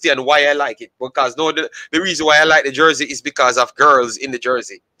question why I like it. Because no, the reason why I like the jersey is because of girls in the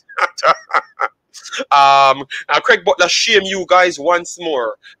jersey. Craig Butler, shame you guys once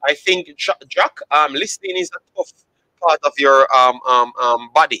more. I think Jack, listening is a tough part of your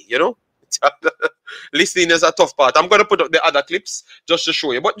body, you know. Listening is a tough part. I'm gonna put up the other clips just to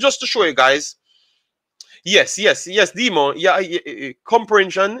show you, but just to show you guys. Yes, Demo. Yeah,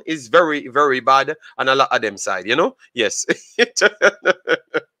 comprehension is very, very bad on a lot of them side, you know. Yes.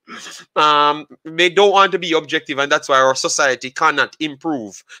 They don't want to be objective, and that's why our society cannot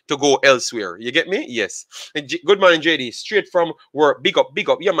improve to go elsewhere. You get me? Yes. And good morning, JD. Straight from work. Big up.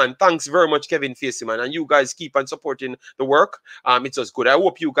 Yeah, man. Thanks very much, Kevin Facey, man. And you guys keep on supporting the work. It's just good. I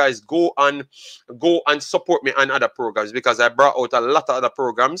hope you guys go and support me on other programs, because I brought out a lot of other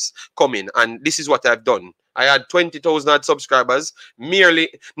programs coming, and this is what I've done. I had 20,000 odd subscribers, merely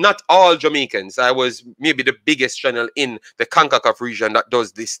not all Jamaicans. I was maybe the biggest channel in the Concacaf region that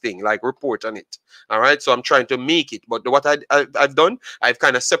does this thing, like report on it. All right, so I'm trying to make it. But what I've done, I've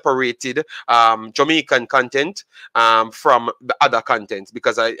kind of separated Jamaican content from the other content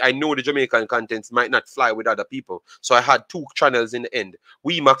because I know the Jamaican contents might not fly with other people. So I had two channels in the end.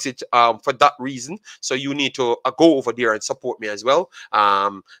 We max it for that reason. So you need to go over there and support me as well.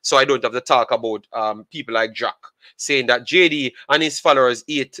 So I don't have to talk about people like Jack saying that JD and his followers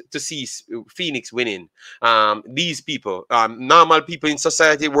hate to see Phoenix winning. These people, normal people in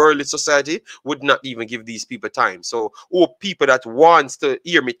society, worldly society, would not even give these people time. So, people that wants to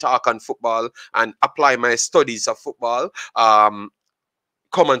hear me talk on football and apply my studies of football,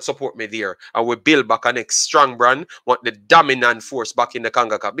 come and support me there. And we build back a next strong brand, want the dominant force back in the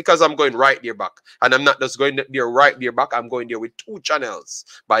Concacaf. Because I'm going right there back. And I'm not just going there right there back. I'm going there with 2 channels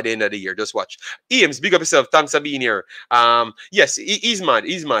by the end of the year. Just watch. Eames, big up yourself. Thanks for being here. Yes, he's mad.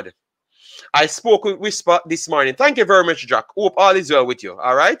 He's mad. I spoke with Whisper this morning. Thank you very much, Jack. Hope all is well with you.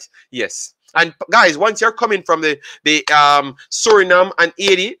 All right? Yes. And guys, once you're coming from the Suriname and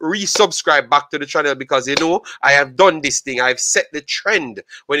Haiti, resubscribe back to the channel because you know I have done this thing. I've set the trend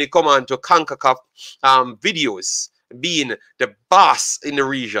when it comes on to Concacaf videos, being the boss in the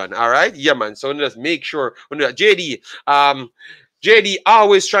region. All right? Yeah, man. So just make sure. JD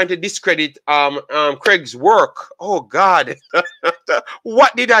always trying to discredit Craig's work. Oh God.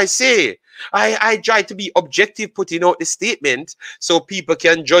 What did I say? I try to be objective putting out the statement so people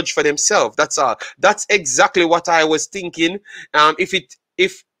can judge for themselves. That's all. That's exactly what I was thinking. If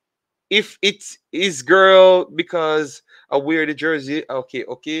it is girl because I wear the jersey. Okay.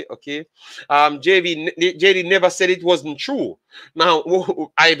 JD never said it wasn't true. Now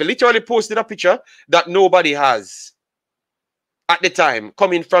I've literally posted a picture that nobody has at the time,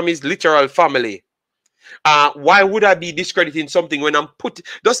 coming from his literal family. Why would I be discrediting something when I'm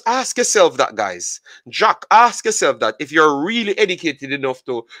just ask yourself that, guys. Jack, ask yourself that if you're really educated enough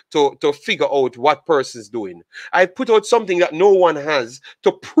to figure out what person's doing. I put out something that no one has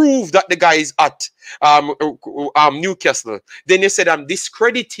to prove that the guy is at Newcastle. Then you said I'm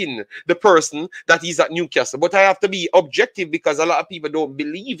discrediting the person that is at Newcastle. But I have to be objective because a lot of people don't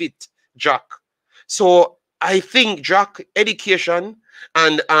believe it, Jack. So I think, Jack, education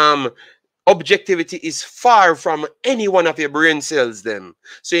and objectivity is far from any one of your brain cells then.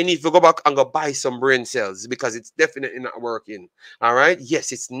 So you need to go back and go buy some brain cells because it's definitely not working. All right?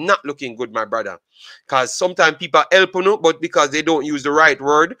 Yes, it's not looking good, my brother. Because sometimes people help you, but because they don't use the right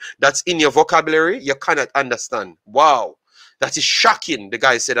word that's in your vocabulary, you cannot understand. Wow. That is shocking. The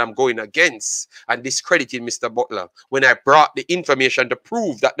guy said I'm going against and discrediting Mr. Butler when I brought the information to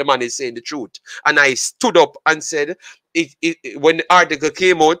prove that the man is saying the truth. And I stood up and said, when the article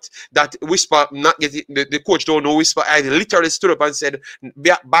came out that Whisper not getting the coach don't know Whisper, I literally stood up and said,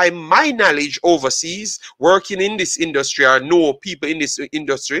 by my knowledge overseas, working in this industry, or know people in this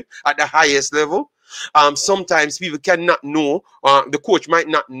industry at the highest level, sometimes people cannot know, the coach might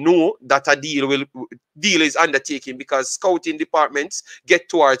not know that a deal is undertaken because scouting departments get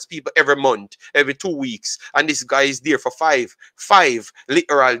towards people every month, every 2 weeks, and this guy is there for five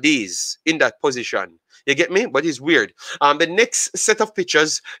literal days in that position. You get me? But it's weird. The next set of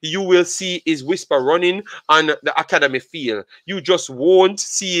pictures you will see is Whisper running on the academy field. You just won't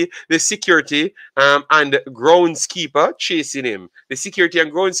see the security and groundskeeper chasing him. The security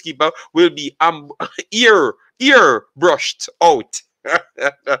and groundskeeper will be ear brushed out.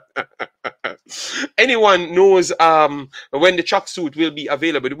 Anyone knows when the tracksuit will be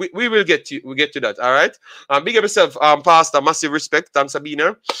available? We will get to that. All right. Big up yourself, Pastor. Massive respect. Thanks,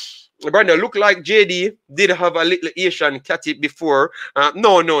 Sabina. Brother, look like JD did have a little Asian catty before.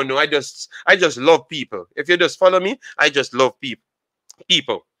 No. I just love people. If you just follow me, I just love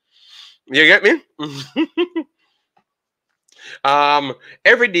people. You get me?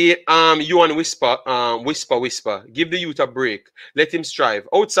 Every day, you and whisper. Give the youth a break. Let him strive.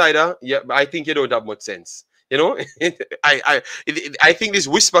 Outsider, yeah, I think you don't have much sense. You know, I think this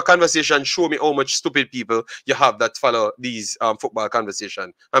whisper conversation show me how much stupid people you have that follow these football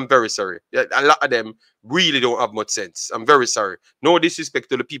conversation. I'm very sorry. A lot of them really don't have much sense. I'm very sorry. No disrespect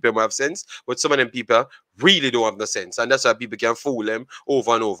to the people who have sense, but some of them people really don't have the sense, and that's why people can fool them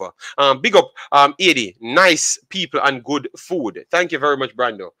over and over. Big up, 80 nice people and good food. Thank you very much,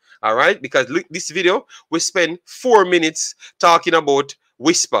 Brando. All right, because look, this video we spend 4 minutes talking about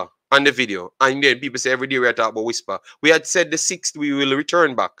whisper on the video, and then people say every day we are talking about whisper. We had said the 6th we will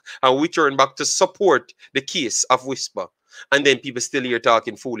return back, and we turn back to support the case of whisper, and then people still here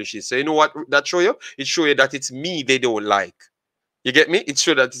talking foolishness. So you know what that show you? It show you that it's me they don't like. You get me? It's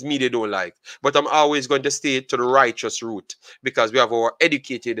true that it's me they don't like. But I'm always going to stay to the righteous route because we have our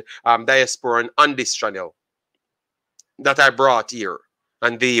educated diaspora on this channel that I brought here.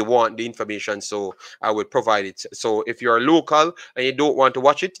 And they want the information, so I would provide it. So if you're local and you don't want to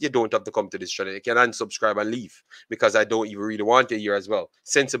watch it, you don't have to come to this channel. You can unsubscribe and leave because I don't even really want it here as well.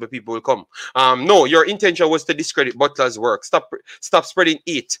 Sensible people will come. No, your intention was to discredit Butler's work. Stop spreading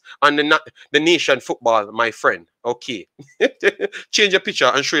hate on the nation football, my friend. Okay. Change your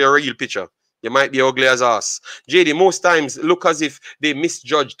picture and show your real picture. You might be ugly as ass. JD, most times look as if they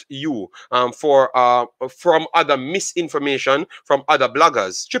misjudged you from other misinformation from other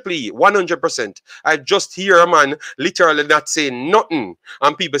bloggers. Triple E, 100%. I just hear a man literally not saying nothing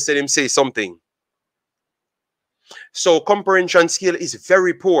and people said him say something. So comprehension skill is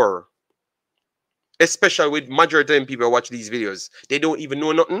very poor. Especially with majority of people who watch these videos. They don't even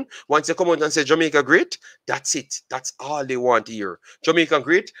know nothing. Once they come out and say Jamaica great, that's it. That's all they want to hear. Jamaica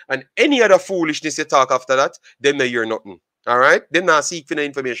great, and any other foolishness you talk after that, then they hear nothing. All right? They not seek for the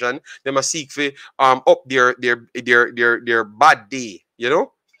information. They must seek for up their bad day. You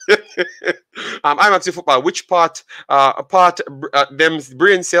know? I'm actually football. Which part them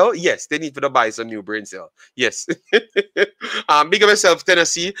brain cell? Yes, they need to buy some new brain cell. Yes. Big up yourself,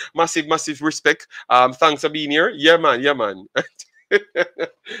 Tennessee. Massive respect. Thanks for being here. Yeah, man. Yeah, man.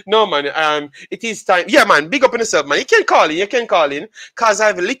 No, man. It is time. Yeah, man. Big up on yourself, man. You can call in. You can call in. Because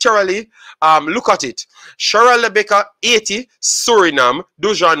I've literally look at it. Sheraldo Becker, Haiti, Suriname,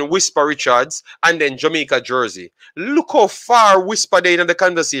 Dujuan, Whisper Richards, and then Jamaica, Jersey. Look how far Whisper they in the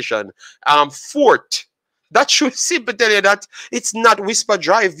conversation. Fourth. That should simply tell you that it's not Whisper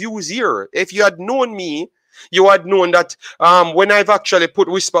Drive views here. If you had known me, you had known that when I've actually put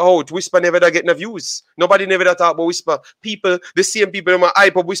Whisper out, Whisper never da get no views. Nobody never da talk about Whisper. People, the same people who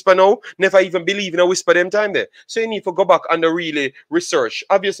hype up Whisper now, never even believe in a Whisper them time there. So you need to go back and really research.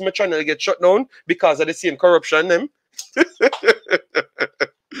 Obviously, my channel get shut down because of the same corruption them.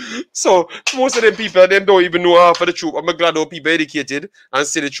 So most of them people, them don't even know half of the truth. I'm glad how people educated and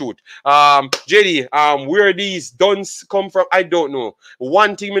say the truth. JD, where these duns come from, I don't know.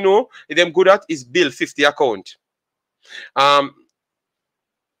 One thing we know them good at is build 50 account.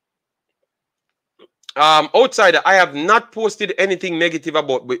 Outside, I have not posted anything negative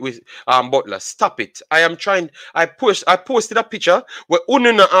about with Butler. Stop it. I am trying. I posted a picture where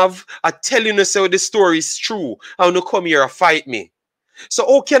Ununa have telling us how the story is true. I want to come here and fight me. So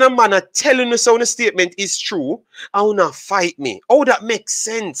how can a man telling us how the statement is true? I want to fight me. How that makes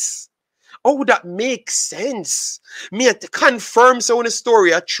sense? How that makes sense? Me to confirm so the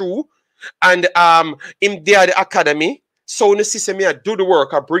story are true, and in there the academy. So the system me do the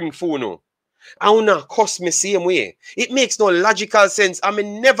work. I bring food now. I wanna cost me same way. It makes no logical sense. I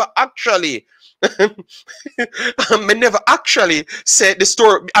mean, never actually. I never actually said the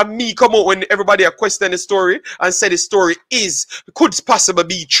story. And me come out when everybody question the story and say the story could possibly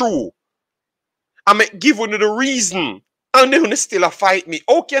be true. I mean, give one the reason. And then still fight me.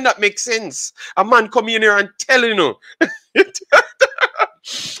 How can that make sense? A man come in here and tell you.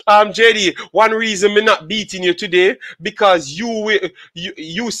 JD, one reason me not beating you today because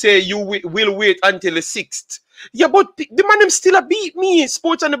you say you will wait until the 6th. Yeah, but the man them still beat me.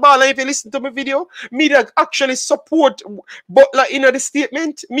 Sports on the ball. And if you listen to my video, me that actually support Butler in the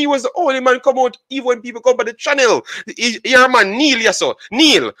statement. Me was the only man come out even when people come by the channel. Yeah, man, Neil, yes, sir.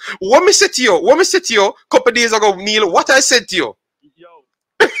 Neil, what me said to you? A couple days ago, Neil, what I said to you? Yo.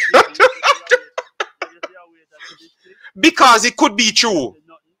 Because it could be true.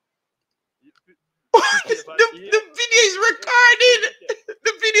 the video is recorded.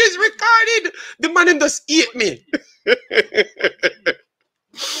 The video is recorded. The man him just eat me. A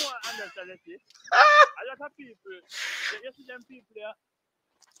lot of people, you see them people there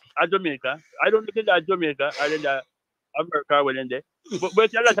at Jamaica. I don't think that Jamaica or in America when in there.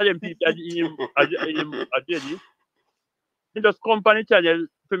 But a lot of them people at JD, they just come on the channel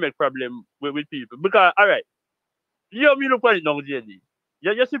to make problem with people. Because, all right, you look at it now, JD.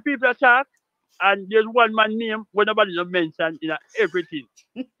 You see people attack, and there's one man name where nobody don't mention in everything.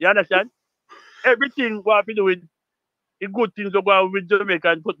 You understand? Everything what we do with the good things to go on with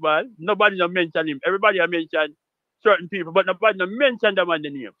Jamaican football, nobody don't mention him. Everybody have mentioned certain people, but nobody don't mention them on the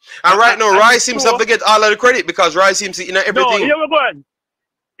name. And right now, Rice seems to get all of the credit because Rice seems to everything. No, here we go on.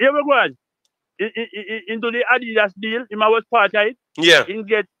 Here we go on. Into the Adidas deal, he was part of it. Yeah. He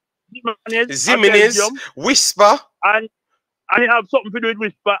get Zimenez, Whisper. And he have something to do with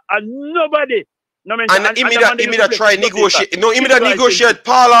Whisper, and nobody No mention. And immediate try negotiate. No, immediate negotiate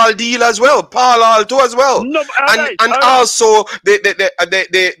Paul Hall deal as well. Paul Hall too as well. No, and also they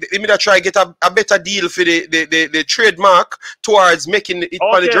immediate try get a better deal for the trademark towards making it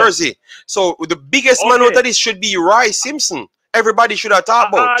on the jersey. So the biggest man out of this should be Rice Simpson. Everybody should have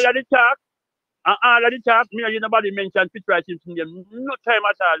talked about. All of the talk, me and you nobody mentioned Rice Simpson. No time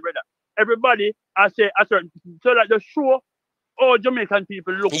at all, brother. Everybody I say a certain so that the show. Oh, Jamaican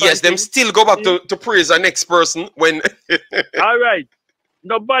people look. Yes, them still go back to praise the next person when. All right.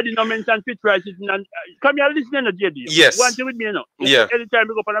 Nobody no mention Rice and come here listening to JD. Yes. One thing with me, you know. Yeah. Anytime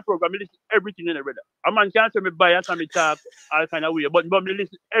we go on a program, I listen everything in the brother. A man can't say me bias and me talk all kind of way, but me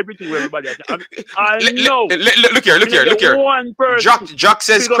listen everything with everybody. I know. Look here. One person. Jack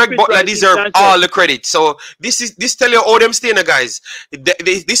says Craig Butler deserve all the credit. So this tell you how them stay, guys.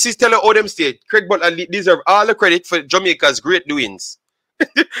 This is tell you how them stay. Craig Butler deserve all the credit for Jamaica's great doings.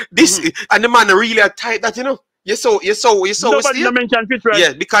 And the man really are tight that, you know. You saw. Nobody no mention Rice.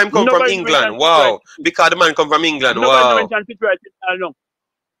 Yeah, because him come from England. Wow. Because the man come from England. Wow. Nobody mention Rice. No.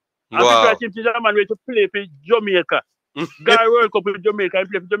 And Rice is a man way to play for Jamaica. Guy World Cup with Jamaica and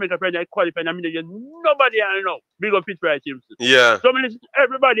play for Jamaica for the qualifying. I mean, nobody I know. Big up Rice Simpson. Yeah. So listen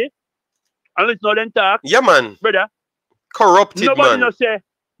everybody. And listen to them talk. Yeah, man. Brother. Corrupted, nobody man. Nobody say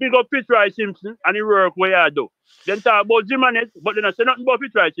big up Rice Simpson and he work where I do. Then talk about Jimenez, but they don't say nothing about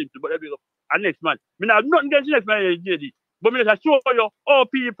Rice Simpson, but they big up. And next man. I have nothing against the next man, JD. But I show you how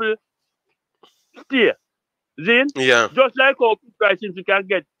people stay. Zin? Yeah. Just like how Rice Simpson can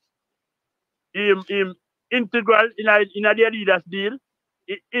get him integral in their leaders deal,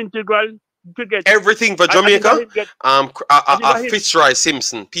 integral to get everything for Jamaica. Fitzroy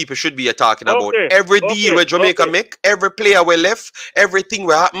Simpson, people should be talking about every deal where Jamaica make, every player we left, everything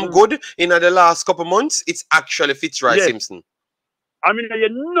will happen good in the last couple months. It's actually Fitzroy Simpson. I mean,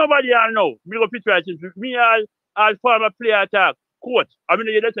 nobody I know. Me go Fitzroy Simpson. Me all former player attack coach. I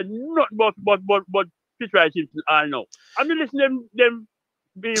mean, that's nothing but Fitzroy Simpson. I know. I mean, listen them.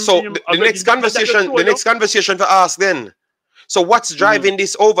 The next conversation to ask then. So what's driving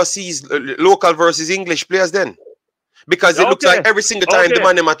this overseas local versus English players then? Because it looks like every single time the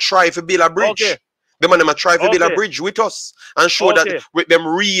man them try to build a bridge. The man them try to build a bridge with us and show that with them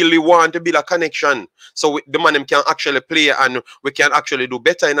really want to build a connection. So the man them can actually play and we can actually do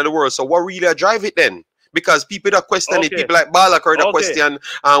better in the world. So what really drive it then? Because people that question it, people like Balak or that question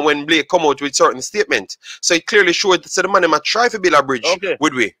when Blake come out with certain statement. So it clearly showed that the man them try to build a bridge,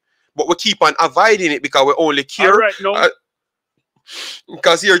 would we? But we keep on avoiding it because we only care.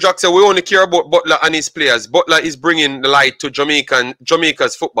 Because here Jack said we only care about Butler and his players. Butler is bringing the light to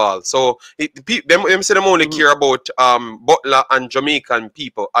Jamaica's football. So them say them only care about Butler and Jamaican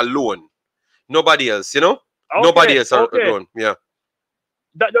people alone. Nobody else, you know? Nobody else alone. Yeah.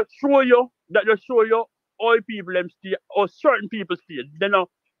 That just show you all people them stay or certain people stay. They know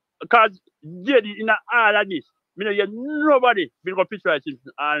because JD in all of this, me know nobody will go Fitzroy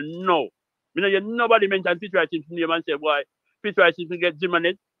Simpson and no. Me know nobody mention Fitzroy Simpson name and say why Fitzroy Simpson get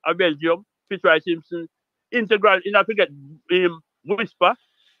Jimenez a Belgium, Fitzroy Simpson integral in I forget Whisper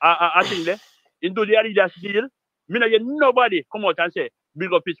I think there into the Adidas deal. Me know nobody come out and say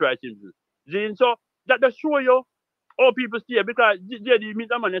big up Fitzroy Simpson. So that just show you how people stay because JD meet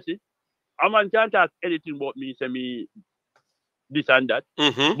a man you see. A man can't talk anything about me, say me this and that.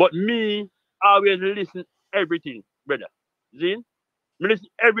 But me always listen everything, brother. Zin? Me listen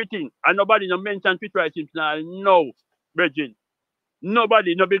everything. And nobody no mention Fitzroy Simpson. No, Virgin.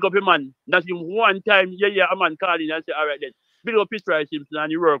 Nobody no big up a man. That's him one time, a man calling and say, all right then. Big up Fitzroy Simpson and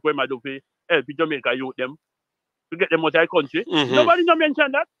he work when I do for help Jamaica youth them to get them out of the country. Nobody no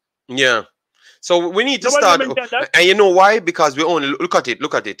mention that. Yeah. So we need to start, and you know why? Because we only look at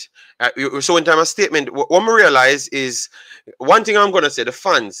it. So in time of statement, what we realize is one thing I'm gonna say: the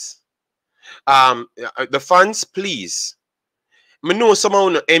fans, please. I know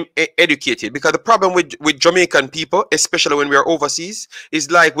someone educated because the problem with Jamaican people, especially when we are overseas,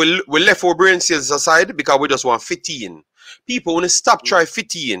 is like we left our brain cells aside because we just want fit in. People want to stop try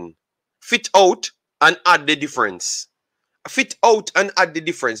fit in, fit out, and add the difference. Fit out and add the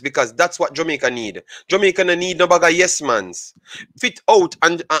difference because that's what Jamaica need. Jamaica need no bag of yes mans. Fit out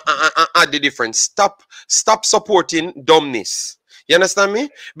and add the difference. Stop supporting dumbness. You understand me?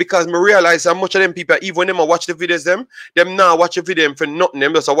 Because I realize how much of them people, even when them watch the videos, them now watch a video for nothing.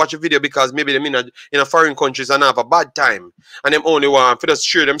 Them just watch a video because maybe them in a foreign countries and have a bad time. And them only want to just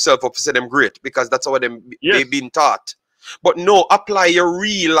cheer themselves up to say them great because that's how they've been taught. But no, apply your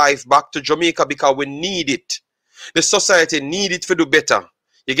real life back to Jamaica because we need it. The society need it to do better.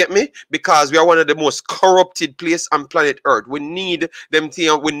 You get me? Because we are one of the most corrupted place on planet Earth. We need them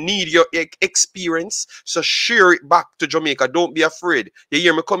thing. We need your experience. So share it back to Jamaica. Don't be afraid. You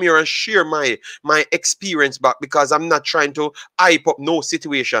hear me? Come here and share my experience back, because I'm not trying to hype up no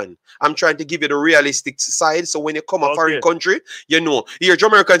situation. I'm trying to give you the realistic side. So when you come a foreign country, you know. Here,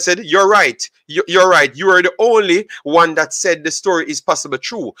 Jamaican said, "You're right. You're right. You are the only one that said the story is possible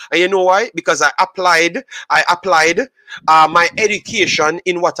true." And you know why? Because I applied my education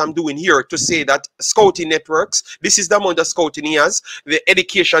in what I'm doing here to say that scouting networks, this is the amount of scouting he has, the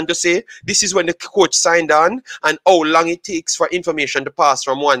education to say this is when the coach signed on and how long it takes for information to pass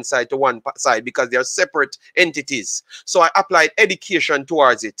from one side to one side, because they are separate entities. So I applied education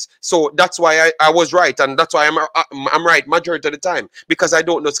towards it. So that's why I was right, and that's why I'm right majority of the time, because I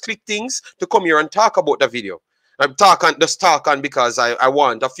don't just click things to come here and talk about the video. I'm just talking because I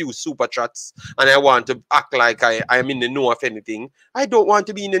want a few super chats and I want to act like I am in the know of anything. I don't want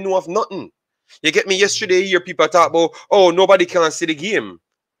to be in the know of nothing. You get me? Yesterday, you hear people talk about, oh, nobody can see the game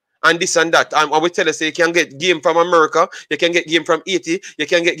and this and that. I will tell you, say you can get game from America, you can get game from Haiti, you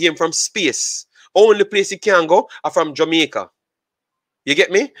can get game from space. Only place you can go are from Jamaica. You get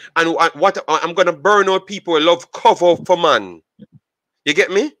me? And what I'm going to burn out people who love cover for man. You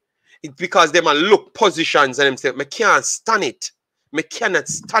get me? It's because they might look positions and them say, I can't stand it. I cannot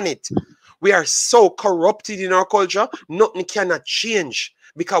stand it. We are so corrupted in our culture, nothing cannot change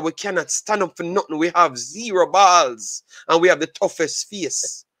because we cannot stand up for nothing. We have 0 balls and we have the toughest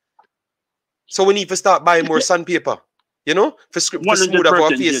face. So we need to start buying more sandpaper, you know, for smooth up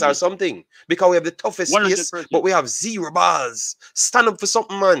our face or something. Because we have the toughest 100%. Face, but we have 0 balls. Stand up for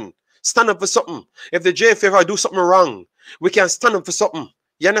something, man. Stand up for something. If the JFF do something wrong, we can stand up for something.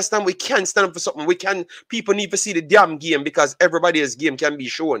 You understand? We can't stand up for something. People need to see the damn game because everybody's game can be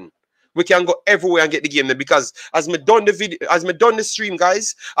shown. We can go everywhere and get the game there because as me done the stream,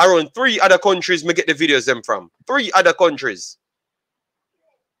 guys, around 3 other countries me get the videos them from. 3 other countries.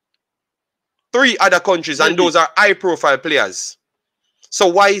 3 other countries, and those are high-profile players. So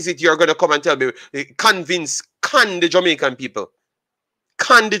why is it you're gonna come and tell me, can the Jamaican people?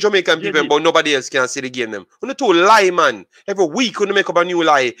 Can the Jamaican people, but nobody else can see the game them. On the two lie, man. Every week when they make up a new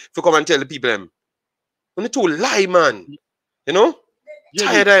lie to come and tell the people them. On the two lie, man. You know?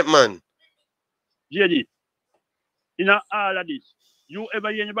 Tired of it, man. JD, in all of this, you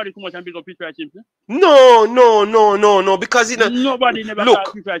ever hear anybody come out and pick up Qualifiers Championship? No. Because nobody never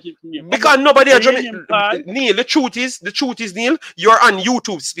look, because nobody Neil, the truth is, Neil, you're on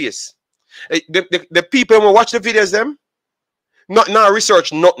YouTube space. The people who watch the videos them, not now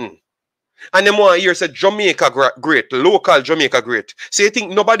research nothing. And them one here said Jamaica great, local Jamaica great. So you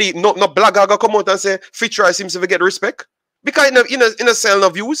think nobody, no blogger go come out and say Qualifiers seems to get respect? Because in a sell no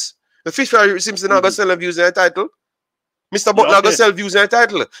views. The Qualifiers seems to not go sell no views in a title. Mr. Butler go sell views in a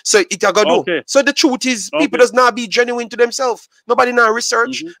title. So it a go do. So the truth is people does not be genuine to themselves. Nobody now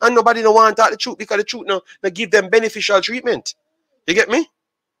research and nobody no want to talk the truth because the truth no give them beneficial treatment. You get me?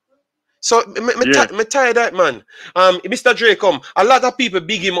 So, me tired of that, man. Mr. Dre come. A lot of people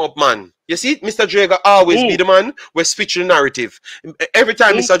big him up, man. You see, Mr. Dre always be the man who switch the narrative. Every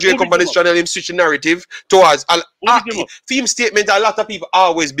time Mr. Dre come on his channel, him switch the narrative towards theme statement. A lot of people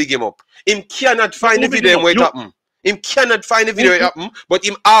always big him up. Him cannot find the video where it happen. Him cannot find the video where it happen, but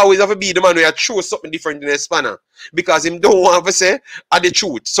him always have to be the man who show something different in the spanner. Because him don't want to say the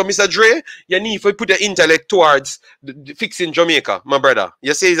truth. So, Mr. Dre, you need to put your intellect towards fixing Jamaica, my brother.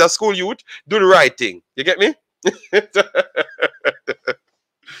 You say he's a school youth, do the right thing. You get me?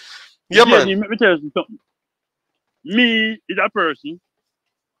 Yeah, man. Let me tell you something. Me is a person,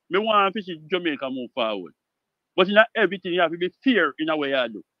 me want to see Jamaica move forward. But in everything, you have to be fair in a way I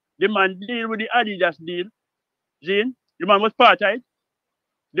do. The man deal with the Adidas deal. Zane, the man was part of it.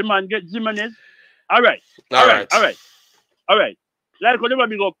 The man get Jimenez. All right. Like whenever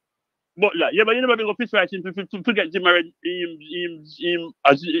we go Butler, yeah, but you never go Qualifiers to get Jimenez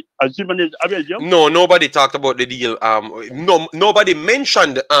as Jimenez. No, nobody talked about the deal. Nobody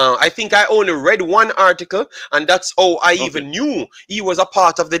mentioned. I think I only read one article, and that's how I even knew he was a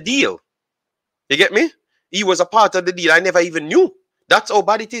part of the deal. You get me? He was a part of the deal. I never even knew. That's how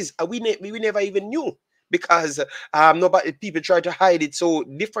bad it is. We never even knew. Because people try to hide it so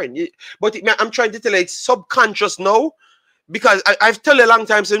different. But I'm trying to tell you, it's subconscious now. Because I've told you a long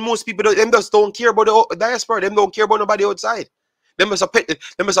time, so most people them just don't care about the diaspora. Them don't care about nobody outside. Them must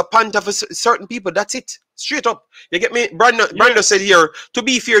a panther for certain people. That's it. Straight up. You get me? Brando said here, to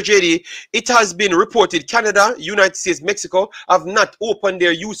be fair, JD, it has been reported Canada, United States, Mexico have not opened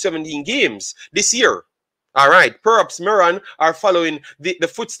their U17 games this year. All right, perhaps Miran are following the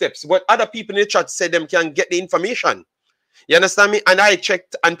footsteps. But other people in the chat said them can get the information. You understand me? And I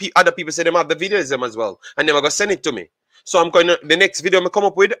checked, and other people say them have the videos them as well, and they are gonna send it to me. So I'm going to, the next video I come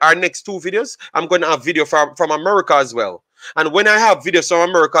up with, our next 2 videos, I'm going to have video from America as well. And when I have videos from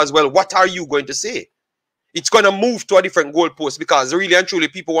America as well, what are you going to say? It's going to move to a different goalpost because really and truly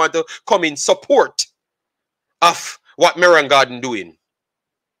people want to come in support of what Marion Garden doing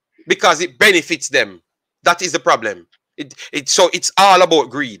because it benefits them. That is the problem. So it's all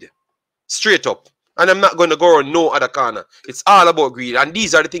about greed, straight up. And I'm not going to go on no other corner. It's all about greed. And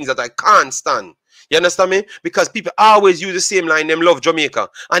these are the things that I can't stand. You understand me? Because people always use the same line, them love Jamaica.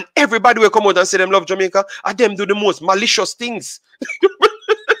 And everybody will come out and say them love Jamaica, and them do the most malicious things.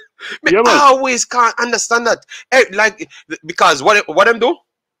 Yeah, I always can't understand that. Like, because what them do?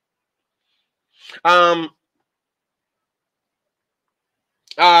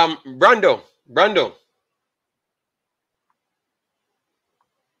 Brando.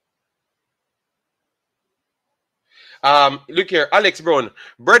 Look here, Alex Brown.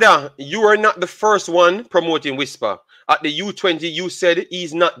 Brother, you are not the first one promoting Whisper. At the U20, you said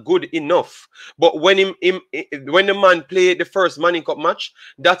he's not good enough. But when when the man played the first Manning Cup match,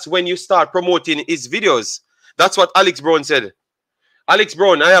 that's when you start promoting his videos. That's what Alex Brown said. Alex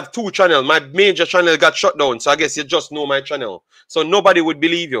Brown, I have 2 channels. My major channel got shut down, so I guess you just know my channel. So nobody would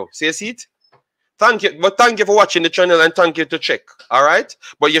believe you. See, see it? Thank you, but thank you for watching the channel and thank you to check. All right,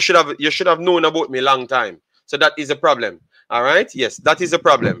 but you should have known about me long time. So that is a problem. All right, yes, that is a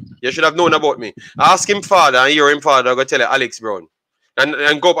problem. You should have known about me. Ask him father and hear him father. Go tell Alex Brown,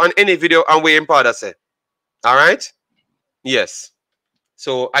 and go up on any video and where him father say. All right, yes.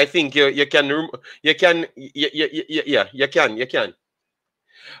 So I think you can.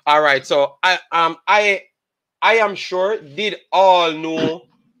 All right. So I am sure did all know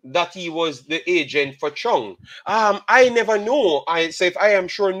that he was the agent for Chung. I never know. So if I am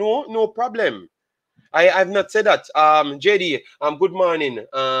sure, no problem. I've not said that. JD, good morning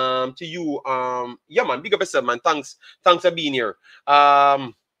to you. Yeah, man, big up yourself, man. Thanks for being here.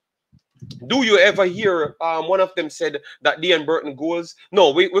 Do you ever hear one of them said that Dean Burton goals?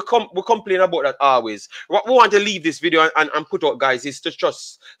 No, we complain about that always. What we want to leave this video and put out, guys, is to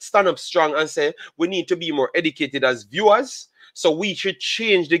just stand up strong and say we need to be more educated as viewers. So we should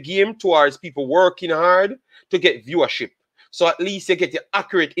change the game towards people working hard to get viewership. So at least you get the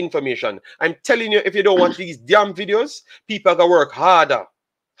accurate information. I'm telling you, if you don't watch these damn videos, people are going to work harder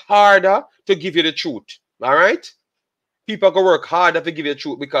to give you the truth. All right? People are going to work harder to give you the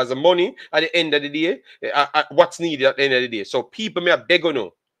truth because the money at the end of the day, what's needed at the end of the day. So people may have beg on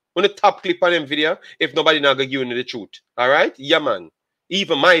you. On the top clip on them video, if nobody not going to give you the truth. All right? Yeah, man.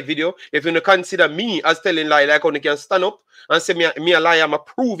 Even my video, if you don't consider me as telling lie, like I can stand up and say me a lie, I'm going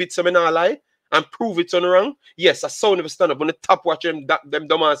to prove it so me not lie. And prove it's on wrong. Yes, I saw never stand up on the top watching them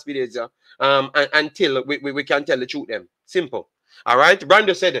dumbass videos, yeah. Until we can tell the truth them. Simple. All right.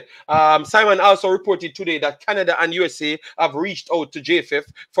 Brando said, Simon also reported today that Canada and USA have reached out to JFF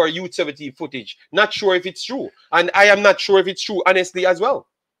for Youth 17 footage. Not sure if it's true. And I am not sure if it's true, honestly, as well.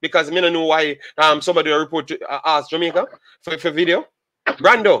 Because I don't know why somebody asked Jamaica for video.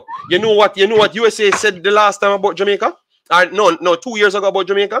 Brando, you know what USA said the last time about Jamaica? No, 2 years ago about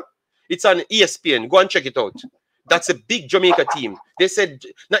Jamaica? It's on ESPN. Go and check it out. That's a big Jamaica team. They said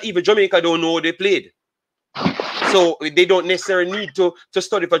not even Jamaica don't know they played. So they don't necessarily need to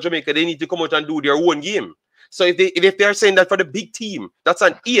study for Jamaica. They need to come out and do their own game. So if they're saying that for the big team, that's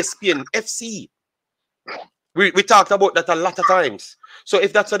on ESPN FC. We talked about that a lot of times. So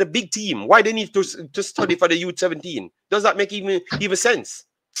if that's for the big team, why they need to study for the Youth 17? Does that make even sense?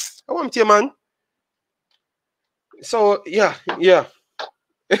 I want you, man. So yeah.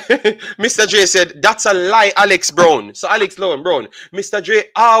 Mr. J said, that's a lie, Alex Brown. So Alex Brown. Mr. J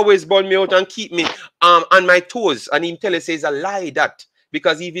always burn me out and keep me on my toes. And him tell us says a lie that.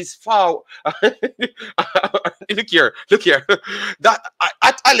 Because if he's foul, look here. That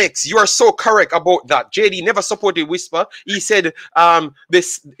at Alex, you are so correct about that. JD never supported Whisper. He said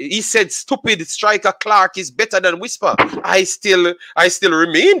he said stupid striker Clark is better than Whisper. I still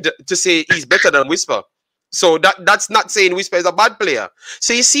remained to say he's better than Whisper. So that's not saying Whisper is a bad player.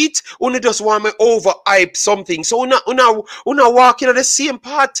 So you see it, only just want me overhype something. So una walking on the same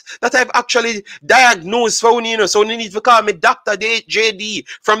path that I've actually diagnosed for you know. So you need to call me Dr. JD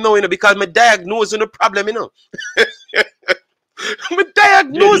from now, you know, because me diagnose the problem, you know. Me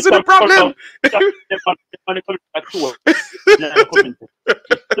diagnose the problem. Because we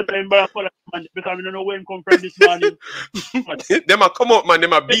don't know where him come from this morning. Them a come up, man.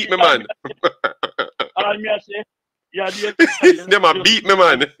 Them a beat me, man. Them a beat me,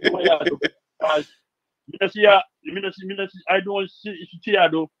 man. I don't see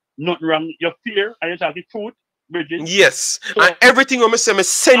nothing wrong. Your fear and you talk the truth. Bridges. Yes. So, And everything I'm saying, I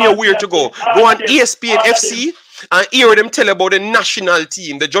send you where to go. Go on ESPN FC and hear them tell about the national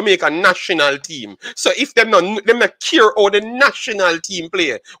team, the Jamaican national team. So if them not care how the national team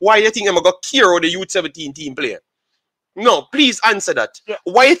play, why you think I'm gonna care how the Youth 17 team play? No, please answer that. yeah.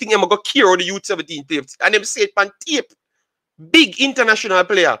 Why you think I'm gonna care how the Youth 17 play? And them say it on tape. Big international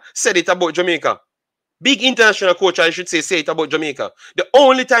player said it about Jamaica. Big international coach, I should say it about Jamaica. The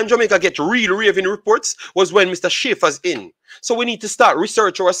only time Jamaica get real raving reports was when Mr. Schaefer's in. So we need to start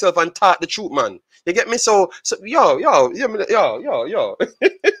research ourselves and talk the truth, man. You get me? So yo.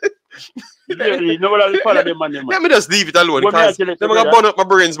 Really, nobody follow them man. Let me just leave it alone because I'm gonna burn up my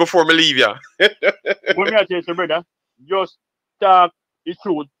brains before I leave ya. When I tell you, brother, just talk the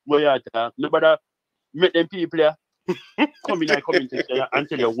truth where you talk. Nobody make them people come in and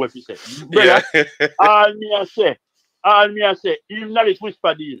tell you what you say. Brother, Yeah. all me I say, even that is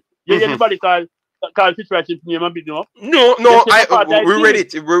whisper deal. You hear anybody call situation name and big up? No, we read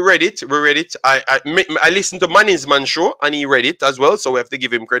it. I listened to Manny's Man show and he read it as well, so we have to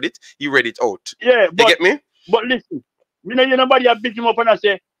give him credit. He read it out. Yeah, you get me? But listen, me know nobody have big him up and I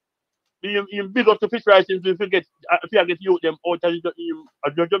say you big up to fish rice if you get you them out of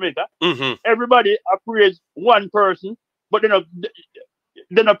Jamaica. Everybody praise one person, but then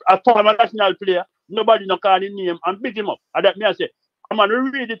a former national player, nobody no call his name and big him up. And that me I say, come on,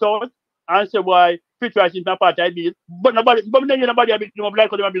 read it out and say why fish rice is not part of it. But nobody have big him up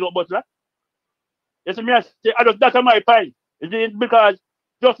like them big up Butler. You see me I say, that's my point. Is because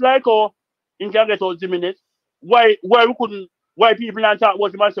just like how in can get out 2 minutes, why we couldn't. Why people don't talk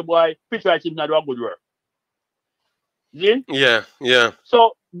about the master boy, fish rice is not a good work. See? Yeah.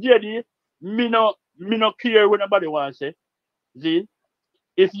 So, JD, me no care what nobody wants to say. See?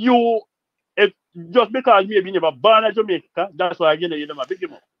 If just because maybe never born in Jamaica, that's why you never big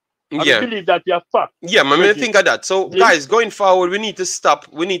him up. I believe that you are fact. Yeah, man, I think of that. So, guys, going forward, we need to stop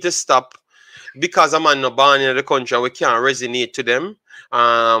because a man not born in the country and we can't resonate to them.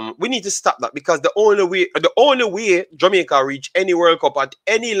 We need to stop that because the only way Jamaica reach any World Cup at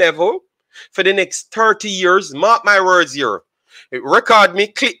any level for the next 30 years, mark my words here, record me,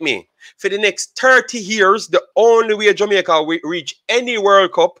 click me. For the next 30 years, the only way Jamaica will reach any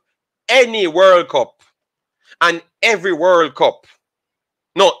World Cup, and every World Cup.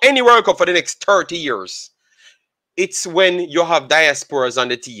 No, any World Cup for the next 30 years. It's when you have diasporas on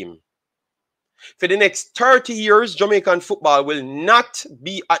the team. For the next 30 years, Jamaican football will not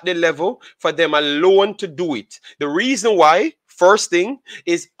be at the level for them alone to do it. The reason why, first thing,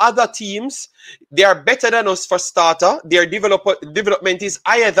 is other teams, they are better than us for starter. Their development is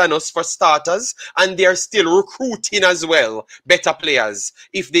higher than us for starters. And they are still recruiting as well, better players.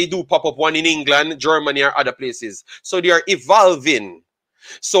 If they do pop up one in England, Germany, or other places. So they are evolving.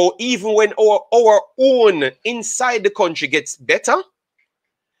 So even when our own inside the country gets better,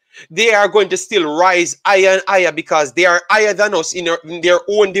 they are going to still rise higher and higher because they are higher than us in their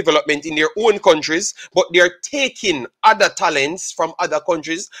own development, in their own countries, but they are taking other talents from other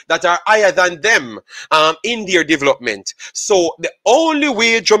countries that are higher than them in their development. So the only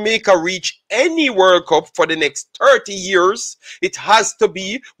way Jamaica reach any World Cup for the next 30 years, it has to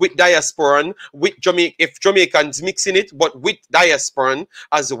be with diasporan, with Jamaica, if Jamaicans mixing it, but with diasporan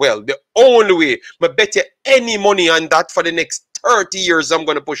as well. The only way. But bet you any money on that for the next 30 years, I'm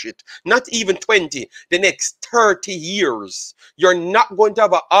going to push it. Not even 20. The next 30 years. You're not going to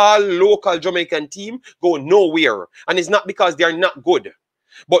have an all-local Jamaican team go nowhere. And it's not because they are not good.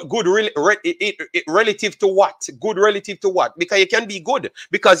 But good relative to what? Good relative to what? Because you can be good.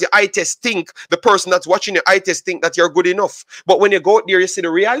 Because your eye test think, the person that's watching your eye test think that you're good enough. But when you go out there, you see the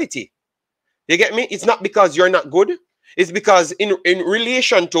reality. You get me? It's not because you're not good. It's because in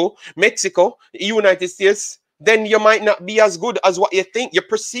relation to Mexico, United States, then you might not be as good as what you think you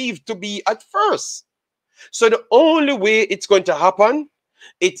perceive to be at first. So the only way it's going to happen,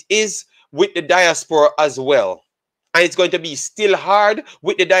 it is with the diaspora as well. And it's going to be still hard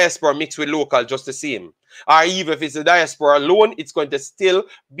with the diaspora mixed with local just the same. Or even if it's the diaspora alone, it's going to still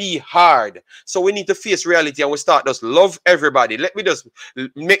be hard. So we need to face reality and we start just love everybody. Let me just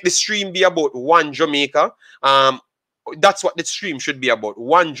make the stream be about one Jamaica. That's what the stream should be about.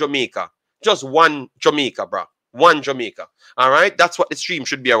 One Jamaica. Just one Jamaica, bro. One Jamaica. All right? That's what the stream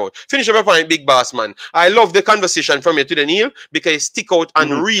should be about. Finish up your point, big boss, man. I love the conversation from you to the Neil because you stick out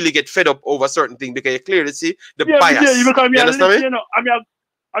and really get fed up over certain things because you clearly see the bias. Yeah, you understand me? You know, I'm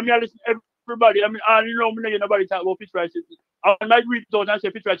here listening to everybody. I mean, I know nobody talk about fish prices. I might read those and say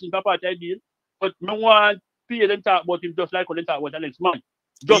fish prices is not part of the deal, but no one pay them talk about him just like how they talk about the next man.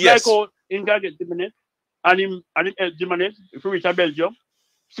 Just like how in can get the minute and him help the minute if we reach a Belgium.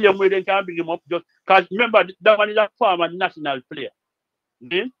 same way they can bring him up. Just because remember that one is a former national player.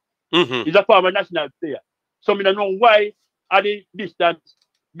 He's a former national player. So I don't know why at the distance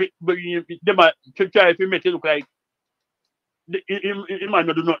them to try to make it look like he might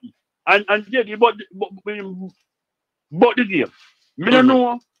not do nothing. And yeah, but the game. I don't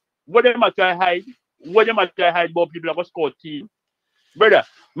know what they might try hide. What they might try hide about people that score team. Brother,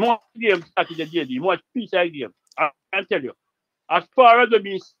 more games started the JD, more piece of game. I can tell you. As far as the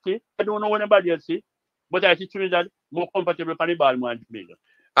beast, I don't know what anybody else say, but I see Trinidad more comfortable for the ball more than Jamaica.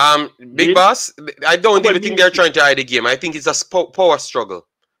 Big Boss, I don't even think they're trying to hide the game. I think it's a power struggle.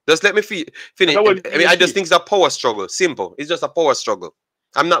 Just let me finish. I mean, I just think it's a power struggle. Simple. It's just a power struggle.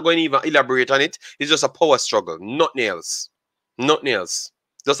 I'm not going to even elaborate on it. It's just a power struggle. Nothing else. Nothing else.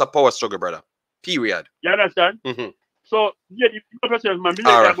 Just a power struggle, brother. Period. You understand? So, yeah, you yourself, man.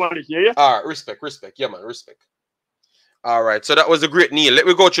 All right. Respect. Yeah, man. Respect. All right, so that was a great Neil. Let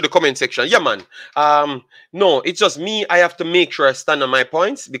me go to the comment section. Yeah, man. No, it's just me. I have to make sure I stand on my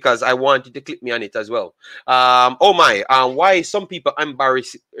points because I wanted to click me on it as well. Oh my. Why some people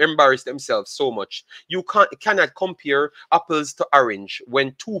embarrass themselves so much? You cannot compare apples to orange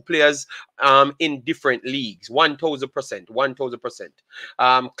when two players in different leagues. 1,000%.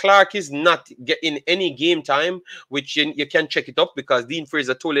 1,000%. Clark is not getting any game time, which you can check it up because Dean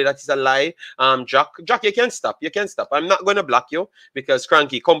Fraser told you that is a lie. Jack, you can stop. I'm not going to block you because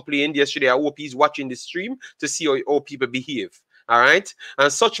Cranky complained yesterday. I hope he's watching the stream to see how people behave. All right. And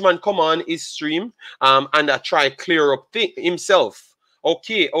such man come on his stream and try clear up himself.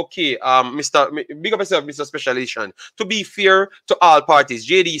 Okay. Big up yourself, Mr. Specialization. To be fair to all parties,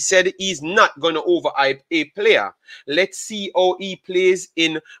 JD said he's not going to overhype a player. Let's see how he plays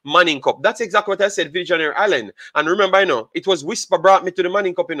in Manning Cup. That's exactly what I said, Visionary Allen. And remember, it was Whisper brought me to the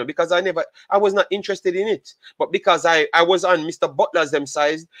Manning Cup, because I was not interested in it. But because I was on Mr. Butler's them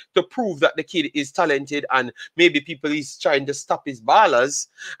side to prove that the kid is talented and maybe people is trying to stop his ballers.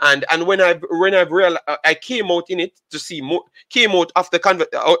 And when I've realized, I came out in it to see more, came out after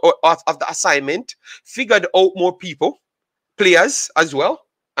the assignment, figured out more players as well,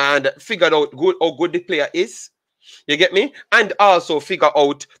 and figured out how good the player is. You get me? And also figure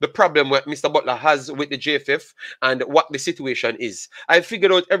out the problem what Mr. Butler has with the JFF and what the situation is. I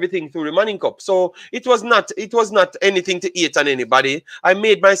figured out everything through the Manning Cup. So it was not anything to eat on anybody. I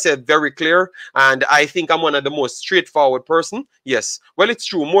made myself very clear, and I think I'm one of the most straightforward person. Yes. Well, it's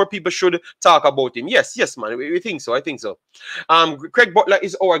true. More people should talk about him. Yes, man. We think so. I think so. Craig Butler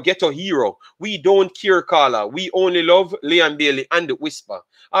is our ghetto hero. We don't care, Carla. We only love Liam Bailey and the Whisper.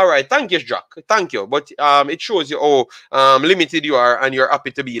 All right. Thank you, Jack. Thank you. But it shows you how limited you are, and you're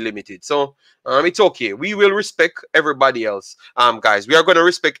happy to be limited. So it's okay. We will respect everybody else. Guys, we are going to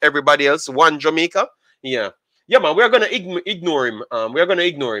respect everybody else. One Jamaica. Yeah, man. We are going to ignore him. We are going to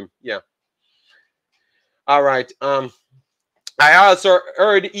ignore him. Yeah. All right. I also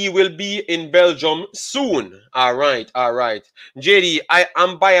heard he will be in Belgium soon. All right. JD, I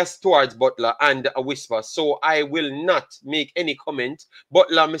am biased towards Butler and a Whisper, so I will not make any comment.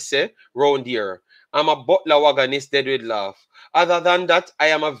 Butler, me say, round here. I'm a Butler wagonist, dead with laugh. Other than that, I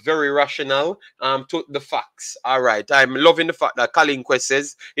am a very rational to the facts. All right. I'm loving the fact that Colin Quest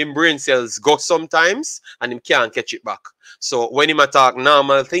says him brain cells go sometimes and him can't catch it back. So when him attack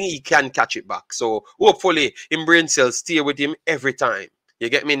normal thing, he can catch it back. So hopefully him brain cells stay with him every time. You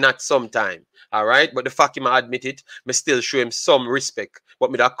get me? Not sometime. All right. But the fact him admit it, me still show him some respect.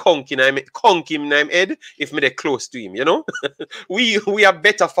 But me that conk him in him head if me they close to him, we are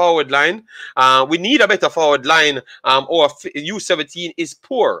better forward line. We need a better forward line. Or U17 is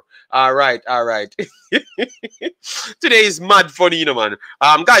poor. All right. Today is mad funny, man.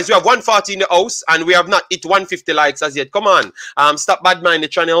 Guys, we have 140 in the house and we have not hit 150 likes as yet. Come on. Stop bad mind the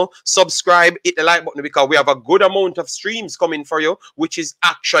channel, subscribe, hit the like button because we have a good amount of streams coming for you, which is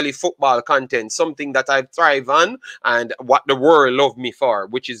actually football content, something that I thrive on and what the world love me for,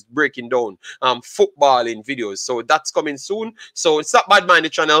 which is breaking down footballing videos. So that's coming soon. So stop bad mind the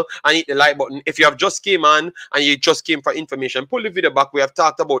channel and hit the like button. If you have just came on and you just came for information, pull the video back. We have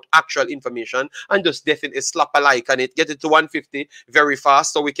talked about actual information and just definitely slap a like on it. Get it to 150 very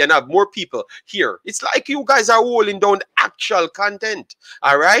fast so we can have more people here. It's like you guys are holding down the actual content.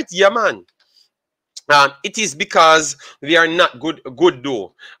 All right? Yeah, man. It is because we are not good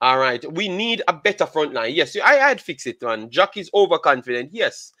though. All right. We need a better front line. Yes, I had fixed it, man. Jack is overconfident.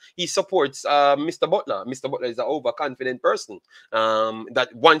 Yes, he supports Mr. Butler. Mr. Butler is an overconfident person. That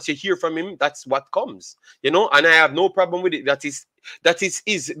once you hear from him, that's what comes. And I have no problem with it. That is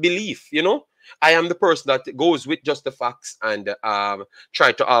his belief, I am the person that goes with just the facts and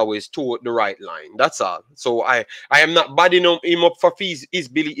try to always toe the right line. That's all. So I am not badding him up for his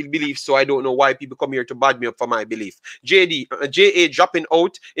belief. So I don't know why people come here to bad me up for my belief. JA dropping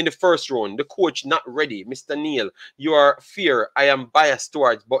out in the first round. The coach not ready. Mr. Neil, you are fear. I am biased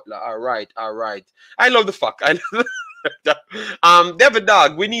towards Butler. All right. I love the fuck. I love David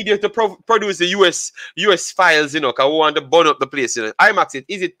Dog, we need you to produce the US files, you know, because we want to burn up the place. You know. Imaxit,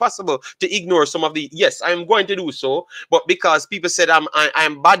 is it possible to ignore some of the? Yes, I'm going to do so, but because people said I'm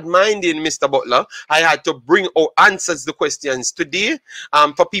bad-minding Mr. Butler, I had to bring out answers the questions today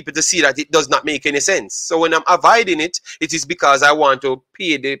for people to see that it does not make any sense. So when I'm avoiding it, it is because I want to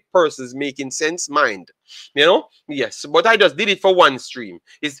pay the person's making sense mind. You know, yes, but I just did it for one stream.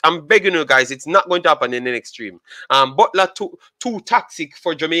 I'm begging you guys, it's not going to happen in the next stream. Butler too toxic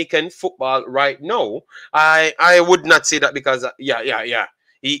for Jamaican football right now. I would not say that because yeah.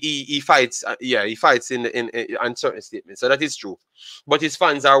 He fights, he fights in uncertain statements. So that is true. But his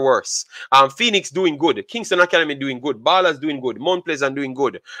fans are worse. Phoenix doing good. Kingston Academy doing good. Ballers doing good. Mount Pleasant doing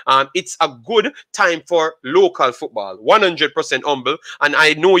good. It's a good time for local football. 100% humble. And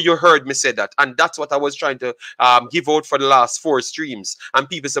I know you heard me say that. And that's what I was trying to give out for the last 4 streams. And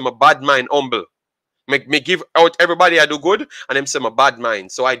people say my bad mind humble. Me give out everybody I do good, and them say my bad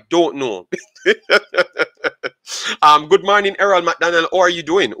mind. So I don't know. Good morning, Errol McDonald. How are you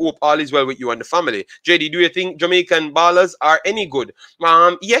doing? Hope all is well with you and the family. JD, do you think Jamaican ballers are any good?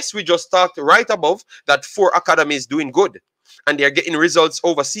 Yes, we just talked right above that 4 academies doing good. And they're getting results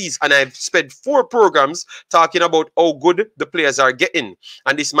overseas. And I've spent 4 programs talking about how good the players are getting.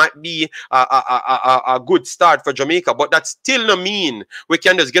 And this might be a good start for Jamaica. But that still not mean we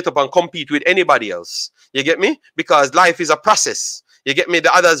can just get up and compete with anybody else. You get me? Because life is a process. You get me?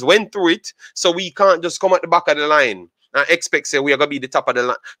 The others went through it. So we can't just come at the back of the line and expect, say, we are going to be the top of the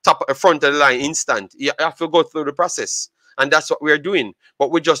line, front of the line instant. You have to go through the process. And that's what we're doing. But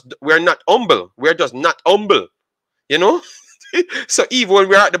we're not humble. We're just not humble. You know? So even when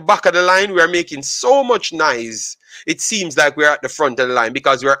we're at the back of the line, we're making so much noise. It seems like we're at the front of the line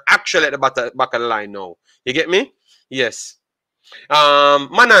because we're actually at the back of the line now. You get me? Yes.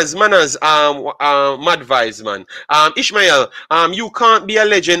 Manners, mad vibes, man. Ishmael, you can't be a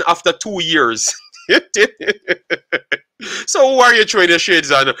legend after 2 years. So who are you throwing your shades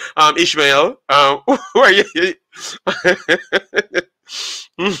on, Ishmael? Who are you?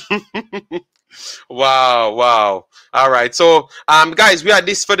 Wow. All right. So, guys, we had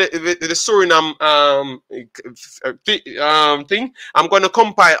this for the Suriname thing. I'm going to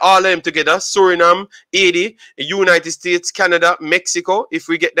compile all of them together. Suriname, Haiti, United States, Canada, Mexico, if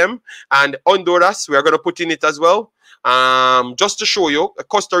we get them. And Honduras, we are going to put in it as well. Just to show you,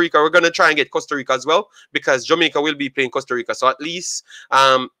 Costa Rica, we're going to try and get Costa Rica as well. Because Jamaica will be playing Costa Rica. So at least,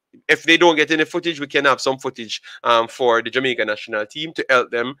 if they don't get any footage, we can have some footage for the Jamaican national team to help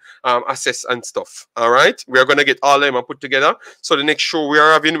them assess and stuff. All right, we are gonna get all of them and put together. So the next show we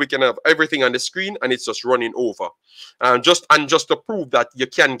are having, we can have everything on the screen and it's just running over. Just to prove that you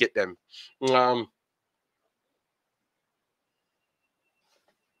can get them.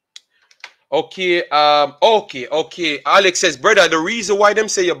 Okay. Alex says, brother, the reason why them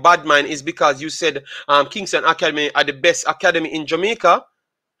say you're bad man is because you said Kingston Academy are the best academy in Jamaica.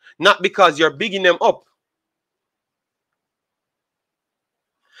 Not because you're bigging them up.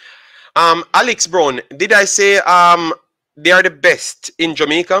 Alex Brown, did I say they are the best in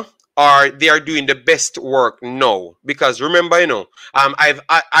Jamaica or they are doing the best work? No, because remember, you know, I've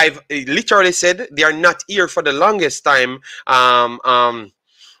literally said they are not here for the longest time.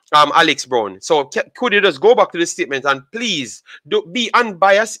 Alex Brown. So could you just go back to the statement and please be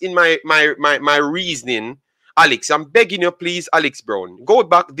unbiased in my reasoning. Alex, I'm begging you, please, Alex Brown, go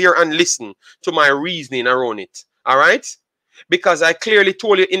back there and listen to my reasoning around it. All right? Because I clearly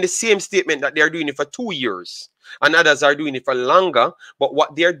told you in the same statement that they're doing it for 2 years and others are doing it for longer. But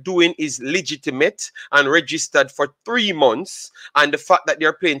what they're doing is legitimate and registered for 3 months. And the fact that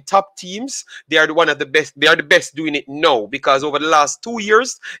they're playing top teams, they are one of the best. They are the best doing it now because over the last 2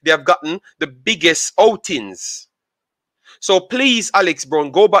 years, they have gotten the biggest outings. So please, Alex Brown,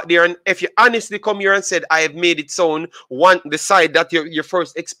 go back there and if you honestly come here and said, I have made it sound the side that you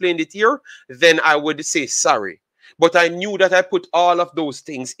first explained it here, then I would say sorry. But I knew that I put all of those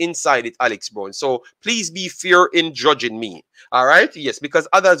things inside it, Alex Brown. So please be fair in judging me. All right? Yes, because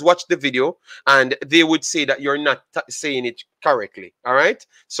others watch the video and they would say that you're not saying it correctly. All right?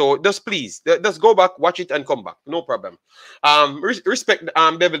 So just please, just go back, watch it and come back. No problem. Respect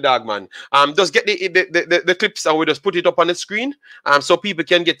Devil Dog, man. Just get the clips and we'll just put it up on the screen so people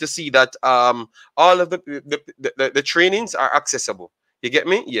can get to see that all of the trainings are accessible. You get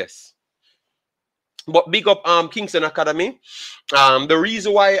me? Yes. But big up Kingston Academy. The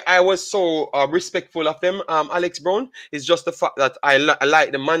reason why I was so respectful of them, Alex Brown, is just the fact that I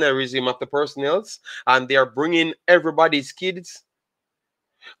like the mannerism of the personnels, and they are bringing everybody's kids.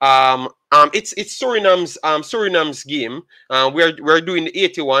 It's Suriname's game. We're doing the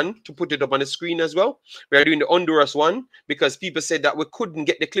 81 to put it up on the screen as well. We are doing the Honduras one because people said that we couldn't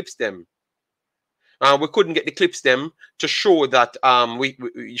get the clips them. We couldn't get the clips them to show that we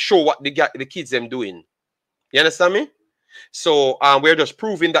show what the kids them doing. You understand me? So we're just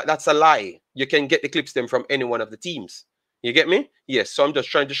proving that that's a lie. You can get the clips them from any one of the teams. You get me? Yes. So I'm just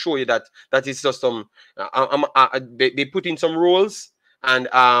trying to show you that is just some. They put in some rules, and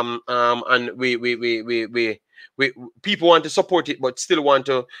we people want to support it, but still want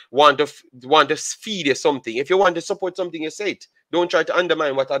to feed you something. If you want to support something, you say it. Don't try to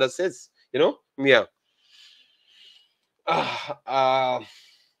undermine what others says. You know? Yeah.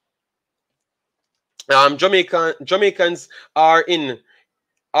 Jamaicans are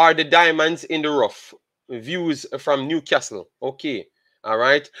the diamonds in the rough. Views from Newcastle. Okay. All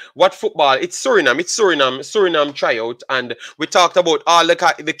right. What football? It's Suriname. Suriname tryout. And we talked about all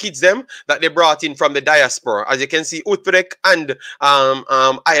the kids them that they brought in from the diaspora. As you can see, Utrecht and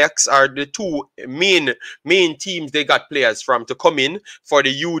Ajax are the two main teams they got players from to come in for the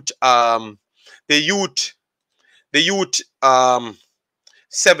youth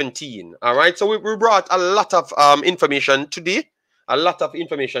 17. All right. So we brought a lot of information today.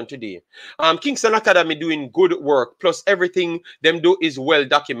 Kingston Academy doing good work, plus everything them do is well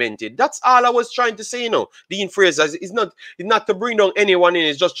documented. That's all I was trying to say, Dean Fraser is not to bring down anyone in,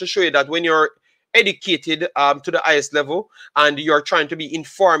 it's just to show you that when you're educated to the highest level and you're trying to be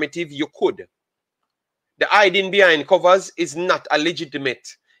informative, you could. The hiding behind covers is not a legitimate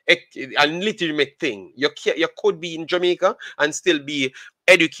thing. You could be in Jamaica and still be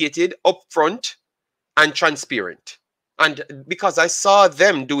educated, upfront, and transparent. And because I saw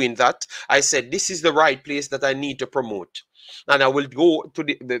them doing that, I said, this is the right place that I need to promote. And I will go to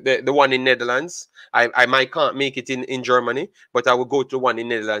the one in Netherlands. I might can't make it in Germany, but I will go to the one in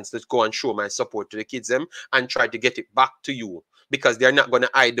Netherlands to go and show my support to the kids them and try to get it back to you. Because they're not going to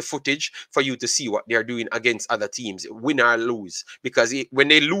hide the footage for you to see what they're doing against other teams, win or lose. Because when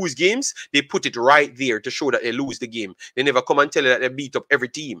they lose games, they put it right there to show that they lose the game. They never come and tell you that they beat up every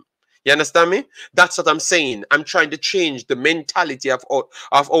team. You understand me? That's what I'm saying. I'm trying to change the mentality of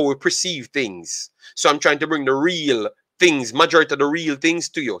how we perceive things. So I'm trying to bring the real things, majority of the real things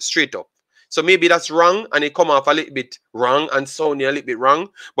to you, straight up. So maybe that's wrong and it come off a little bit wrong and sounding a little bit wrong.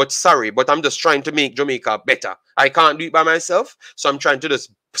 But sorry, but I'm just trying to make Jamaica better. I can't do it by myself. So I'm trying to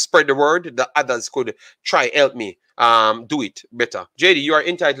just spread the word that others could try help me do it better. JD, you are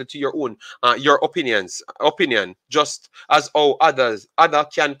entitled to your own your opinion, just as how others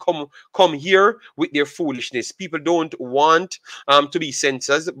can come here with their foolishness. People don't want to be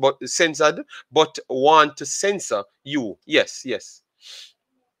censored, but want to censor you. Yes.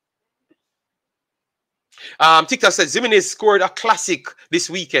 TikTok says Jimenez scored a classic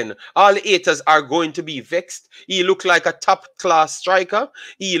this weekend. All the haters are going to be vexed. He looked like a top-class striker.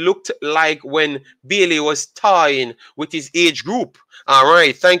 He looked like when Bailey was tying with his age group. All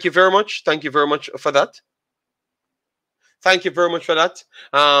right. Thank you very much. Thank you very much for that. Thank you very much for that.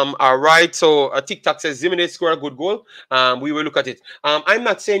 All right. So TikTok says Jimenez scored a good goal. We will look at it. I'm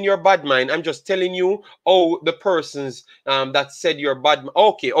not saying you're bad, man. I'm just telling you the persons that said you're bad.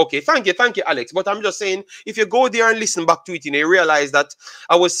 Okay. Thank you, Alex. But I'm just saying, if you go there and listen back to it, and you realize that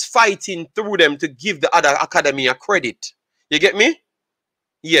I was fighting through them to give the other academy a credit. You get me?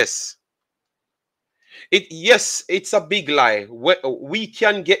 Yes. Yes, it's a big lie. We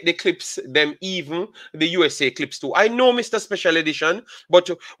can get the clips, them even the USA clips too. I know Mr. Special Edition, but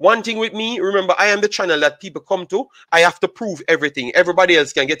one thing with me, remember, I am the channel that people come to. I have to prove everything. Everybody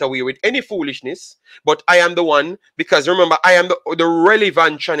else can get away with any foolishness, but I am the one, because remember, I am the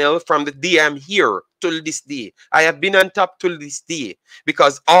relevant channel from the day I'm here till this day. I have been on top till this day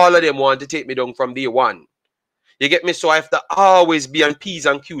because all of them want to take me down from day one. You get me? So I have to always be on P's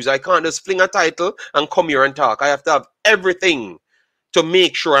and Q's. I can't just fling a title and come here and talk. I have to have everything to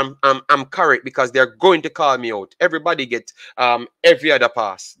make sure I'm correct, because they're going to call me out. Everybody get every other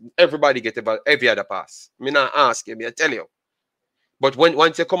pass. Everybody get every other pass. Me not ask you, I tell you. But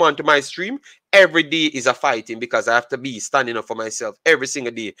once you come onto my stream, every day is a fighting, because I have to be standing up for myself every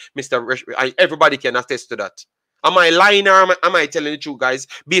single day. Everybody can attest to that. Am I lying, or am I telling the truth, guys,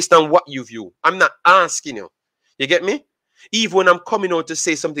 based on what you view? I'm not asking you. You get me? Even when I'm coming out to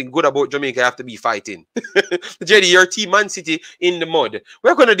say something good about Jamaica, I have to be fighting. JD, your team Man City in the mud.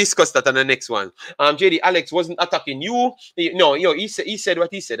 We're going to discuss that on the next one. JD, Alex wasn't attacking you. No, he said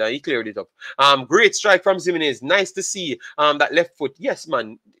what he said. He cleared it up. Great strike from Jimenez. Nice to see that left foot. Yes,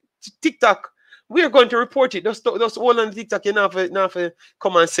 man. TikTok. We are going to report it. Just all on TikTok. You know,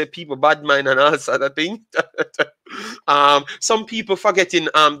 come and say people bad mind and all sort of thing. Some people forgetting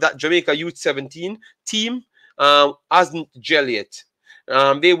that Jamaica Youth 17 team hasn't gel yet.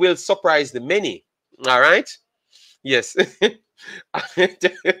 They will surprise the many. All right. Yes.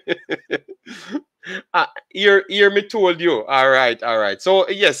 Hear me told you. All right. So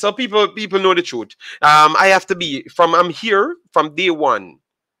yes, so people know the truth. I have to be I'm here from day one.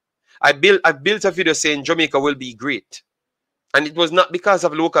 I built a video saying Jamaica will be great. And it was not because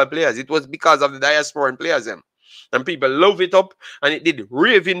of local players. It was because of the diasporan players. And people love it up. And it did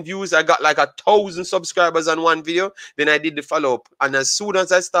raving views. I got like 1,000 subscribers on one video. Then I did the follow-up. And as soon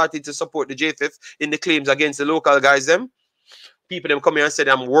as I started to support the JFF in the claims against the local guys, people them come here and said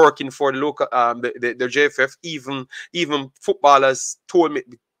I'm working for the local the JFF. Even footballers told me,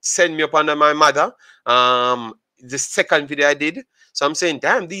 send me up under my mother. The second video I did. So I'm saying,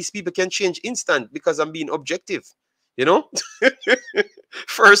 damn, these people can change instant because I'm being objective. You know?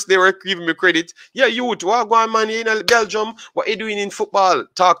 First, they were giving me credit. Yeah, youth, what go on, man, in Belgium? What you doing in football?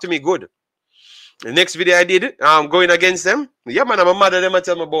 Talk to me good. The next video I did, going against them. Yeah, man, I'm a mother, them I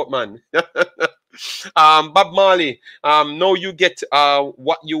tell me about, man. Bob Marley, now you get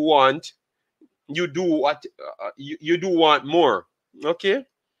what you want. You do what you do want more. Okay?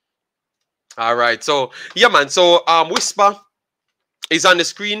 All right. So, yeah, man. So, Whisper is on the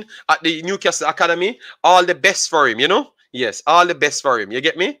screen at the Newcastle Academy. All the best for him, you know? Yes, all the best for him. You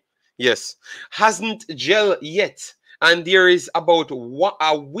get me? Yes. Hasn't gel yet. And there is about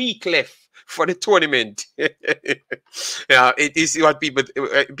a week left for the tournament. Yeah, it is what people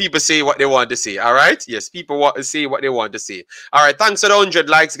say what they want to say. All right? Yes, people want to say what they want to say. All right, thanks for the 100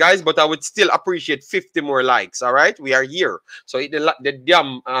 likes, guys, but I would still appreciate 50 more likes. All right? We are here. So hit the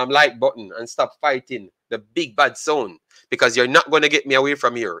damn like button and stop fighting the big bad zone. Because you're not going to get me away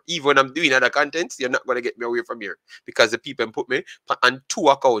from here. Even when I'm doing other contents, you're not going to get me away from here. Because the people put me on 2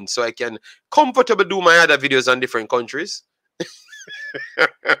 accounts so I can comfortably do my other videos on different countries.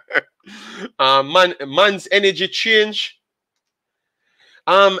 Man's energy change.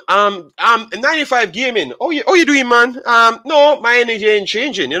 95 gaming. Oh, you doing, man? No, my energy ain't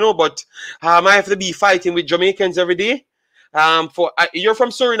changing, you know, but I have to be fighting with Jamaicans every day. You're from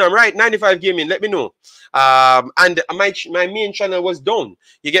Suriname, right? 95 gaming. Let me know. And my main channel was down.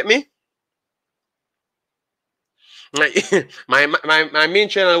 You get me? my main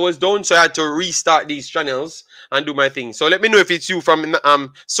channel was down, so I had to restart these channels and do my thing. So let me know if it's you from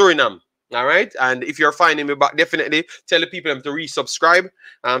Suriname. All right, and if you're finding me back, definitely tell the people to resubscribe.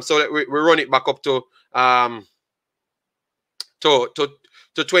 So that we run it back up to 20K.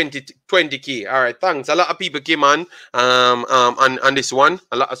 All right, thanks. A lot of people came on this one.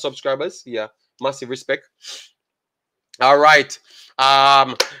 A lot of subscribers. Yeah, massive respect. All right.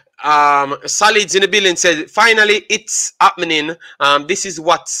 Solids in the building said, finally it's happening. This is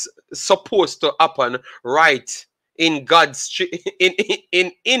what's supposed to happen, right? In God's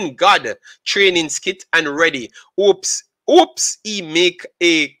in God training skit and ready. Oops, he make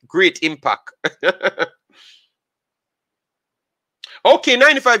a great impact. Okay,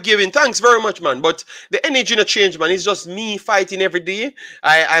 95 giving. Thanks very much, man. But the energy no change, man. It's just me fighting every day.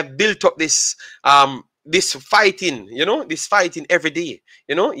 I've built up this this fighting, you know, this fighting every day.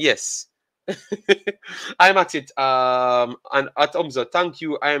 You know, yes. Imaxit and at Umza, thank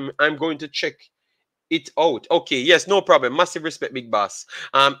you. I'm going to check it out. Okay, yes, no problem. Massive respect, big boss.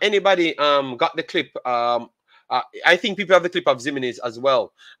 Anybody got the clip? I think people have the clip of Jimenez as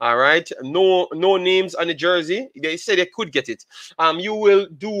well. All right. No names on the jersey. They said they could get it. You will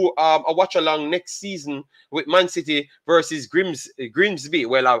do a watch along next season with Man City versus Grimsby.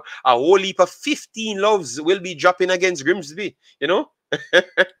 Well, a whole heap of 15 loves will be dropping against Grimsby. You know.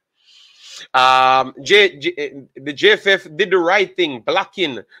 The JFF did the right thing,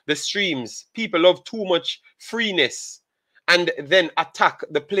 blocking the streams. People love too much freeness and then attack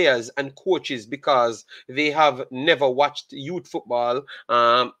the players and coaches because they have never watched youth football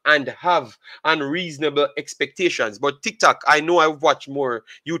and have unreasonable expectations. But TikTok, I know I've watched more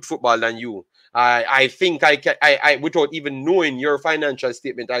youth football than you. I think I without even knowing your financial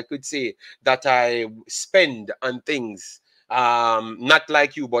statement, I could say that I spend on things. Not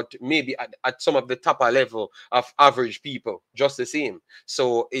like you, but maybe at some of the upper level of average people, just the same.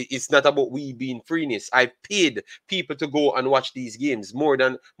 So it's not about we being freeness. I paid people to go and watch these games more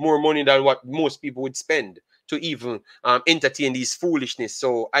money than what most people would spend to even entertain these foolishness.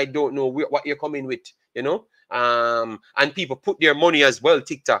 So I don't know what you're coming with, you know. And people put their money as well,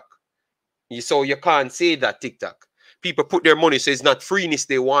 TikTok. So you can't say that, TikTok. People put their money, so it's not freeness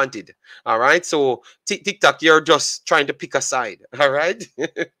they wanted. All right. So TikTok, you're just trying to pick a side. All right.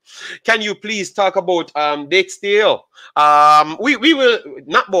 Can you please talk about Dextale? We will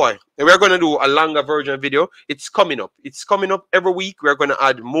not boy. We're gonna do a longer version video. It's coming up. It's coming up every week. We're gonna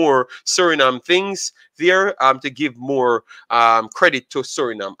add more Suriname things there to give more credit to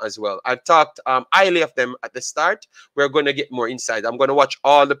Suriname as well. I've talked highly of them at the start. We're gonna get more insight. I'm gonna watch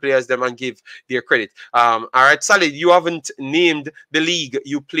all the players them and give their credit. All right, Salid, you haven't named the league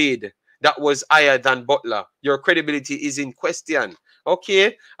you played that was higher than Butler. Your credibility is in question.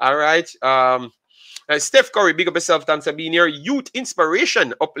 Okay, all right. Steph Curry, big up yourself, thanks for being here. Youth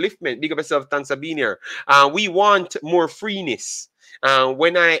inspiration, upliftment, big up yourself, thanks for being here. We want more freeness.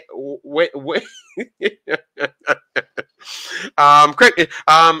 When correct.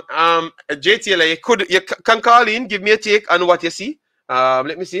 JTLA, you can call in, give me a take on what you see.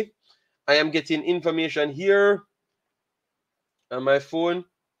 Let me see. I am getting information here on my phone.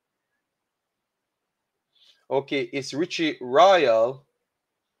 Okay, it's Richie Royal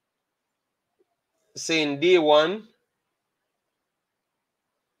saying day one.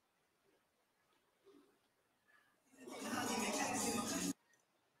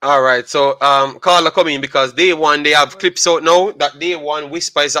 All right, so caller coming because day one they have clips out now that day one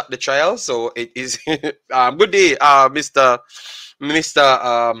Whisper is at the trial, so it is good day, Mr.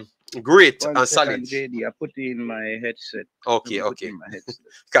 Great and Solid. JD, I put in my headset. Okay.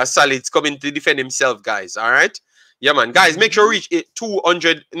 Because Solid's coming to defend himself, guys. All right. Yeah, man. Guys, make sure reach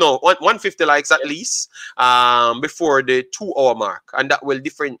 200, no, 150 likes at least before the 2-hour mark. And that will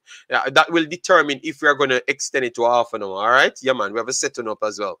determine if we are going to extend it to half an hour. All right? Yeah, man. We have a setting up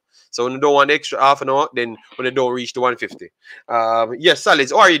as well. So when you don't want extra half an hour, then when you don't reach the 150. Yes,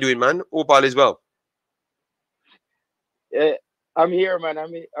 Solids, how are you doing, man? Hope all is well. Yeah, I'm here, man.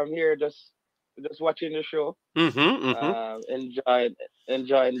 I'm here just watching the show.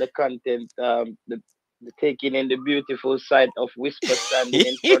 Enjoying the content. The taking in the beautiful sight of Whisper standing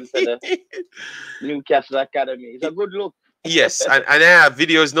in front of the Newcastle Academy. It's a good look. Yes, and I have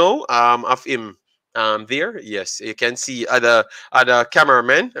videos now of him there. Yes, you can see other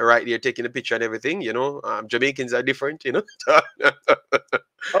cameramen right there taking the picture and everything. You know, Jamaicans are different. You know.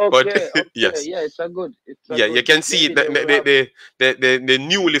 Okay. Yes. Yeah, it's a good. You can see the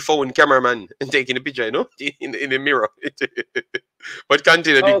newly found cameraman taking the picture. You know, in the mirror. But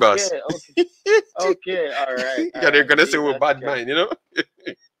continue, big boss. Okay, all right. They're gonna say we're bad mind, you know.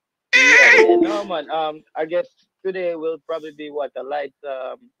 Yeah, no, man. I guess today will probably be a light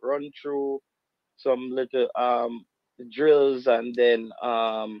run through some little drills, and then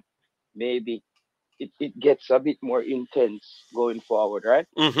maybe it gets a bit more intense going forward, right?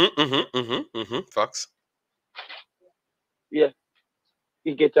 Facts. Yeah,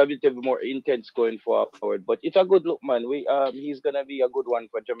 it gets a bit more intense going forward, but it's a good look, man. He's gonna be a good one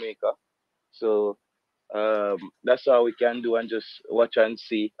for Jamaica, so that's all we can do and just watch and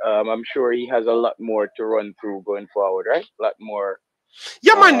see. I'm sure he has a lot more to run through going forward, right? A lot more.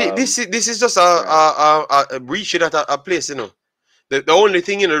 Yeah, man. This is just a reach it at a place, you know. The only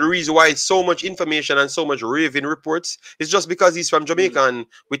thing, you know, the reason why it's so much information and so much raving reports is just because he's from Jamaica and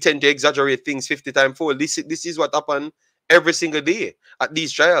we tend to exaggerate things 50 times fold. This is what happened every single day at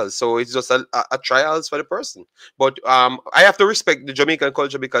these trials. So it's just a trials for the person. But I have to respect the Jamaican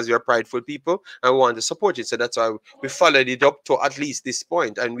culture because we are prideful people and we want to support it. So that's why we followed it up to at least this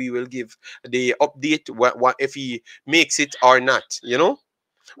point, and we will give the update what if he makes it or not, you know.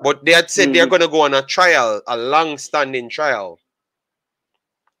 But they had said they're going to go on a trial, a long-standing trial.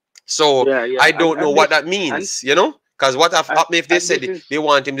 So I don't know what that means, you know, because what happened if they said they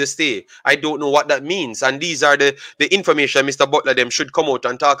want him to stay? I don't know what that means. And these are the information Mr. Butler them should come out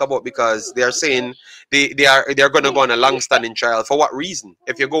and talk about, because they are saying they're going to go on a long-standing trial. For what reason?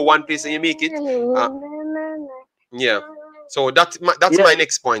 If you go one place and you make it, yeah. So that's my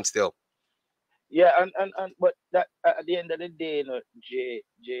next point still. Yeah, and but that at the end of the day, you know,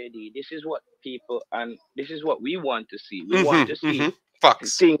 JD, this is what people and this is what we want to see. We want to see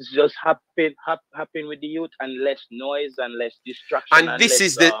facts. Things just happen with the youth, and less noise and less distraction. And this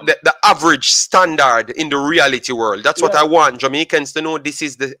is the average standard in the reality world. That's what I want Jamaicans to know. This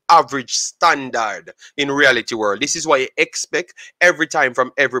is the average standard in reality world. This is what you expect every time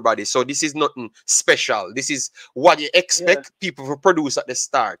from everybody. So this is nothing special. This is what you expect people to produce at the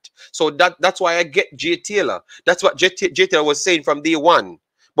start. So that's why I get Jay Taylor. That's what Jay Taylor was saying from day one.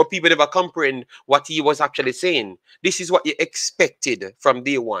 But people never comprehend what he was actually saying. This is what you expected from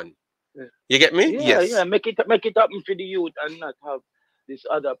day one. You get me? Yeah. Yes. Make it happen for the youth and not have this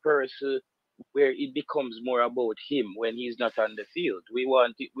other person where it becomes more about him when he's not on the field. We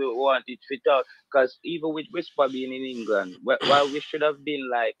want it fit out because even with Whisper being in England, while we should have been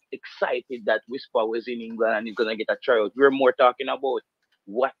like excited that Whisper was in England and he's gonna get a tryout, we're more talking about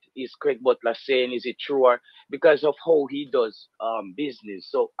what is Craig Butler saying? Is it true? Or because of how he does business.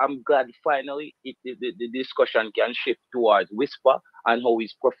 So I'm glad finally the discussion can shift towards Whisper and how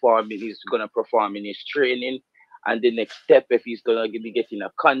he's performing. He's gonna perform in his training, and the next step if he's gonna be getting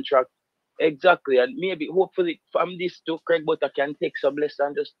a contract. Exactly, and maybe hopefully from this too, Craig Butter can take some lesson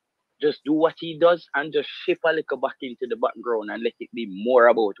and just do what he does and just shift a little back into the background and let it be more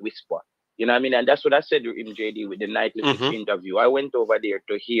about Whisper. You know what I mean? And that's what I said to him, JD, with the Nightly Fix Mm-hmm. interview. I went over there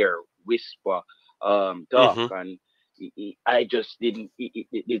to hear Whisper talk, Mm-hmm. and I just didn't.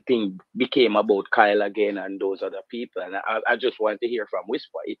 The thing became about Kyle again and those other people, and I just want to hear from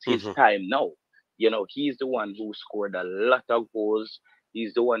Whisper. It's his Mm-hmm. time now. You know, he's the one who scored a lot of goals.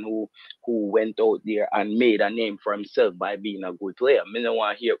 He's the one who went out there and made a name for himself by being a good player. I don't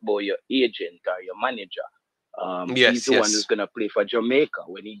want to hear about your agent or your manager. He's Yes, the one who's yes. gonna play for Jamaica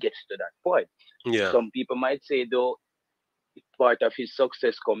when he gets to that point. Yeah. Some people might say though part of his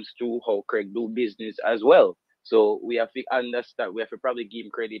success comes through how Craig do business as well. So we have to understand. We have to probably give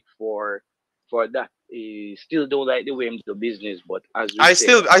him credit for that. He still don't like the way him do business, but as we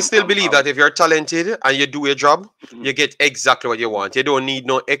said, I still believe that if you're talented and you do your job, you get exactly what you mm, want. You don't need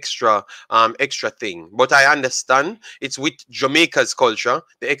no extra thing. But I understand it's with Jamaica's culture,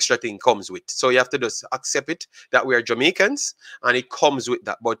 the extra thing comes with. So you have to just accept it that we are Jamaicans and it comes with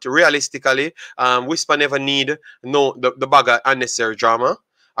that. But realistically, Whisper never need the bag of unnecessary drama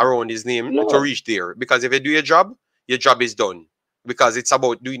around his name to no, reach there. Because if you do your job is done. Because it's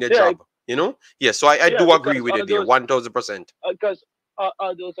about doing a yeah, job. You know? Yeah, so I yeah, do agree because with you there, 1000%. because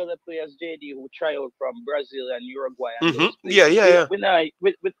all those other players, JD, who try out from Brazil and Uruguay and Mm-hmm. those Yeah, places, yeah, yeah. we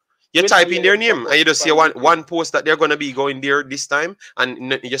You not type in hear their them talk name and about you them just see positive. one post that they're gonna be going there this time,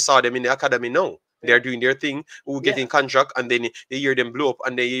 and you saw them in the academy now. They're Yeah, doing their thing, who yeah, getting contract, and then you hear them blow up,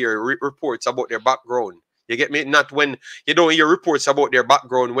 and then you hear reports about their background. You get me? Not when you don't hear reports about their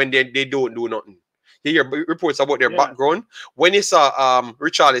background when they don't do nothing. You hear reports about their yeah, background. When you saw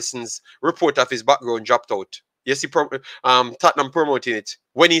Richarlison's report of his background dropped out, you see Tottenham promoting it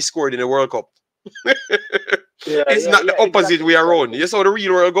when he scored in the World Cup. It's not the opposite exactly, way around. exactly. You saw the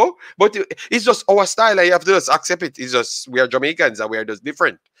real world go, but it's just our style. And you have to just accept it. It's just we are Jamaicans and we are just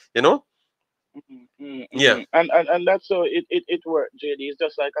different. You know? Yeah. And that's so it worked, JD. It's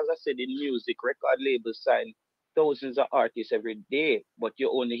just like as I said in music, record labels sign thousands of artists every day, but you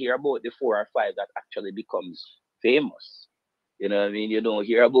only hear about the 4 or 5 that actually becomes famous. You know what I mean? You don't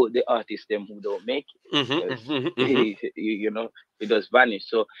hear about the artists them who don't make it Mm-hmm, because mm-hmm, mm-hmm. it does vanish.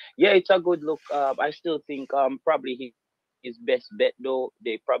 So yeah, it's a good look. I still think probably his best bet though,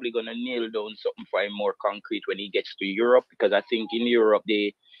 they probably gonna nail down something for him more concrete when he gets to Europe, because I think in Europe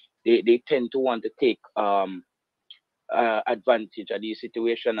they tend to want to take advantage of the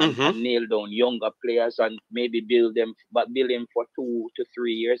situation Mm-hmm. and nail down younger players and maybe build them for 2 to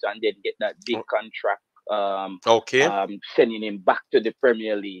 3 years and then get that big contract, Okay. sending him back to the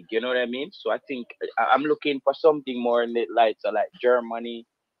Premier League. You know what I mean? So I think I'm looking for something more in the likes of like Germany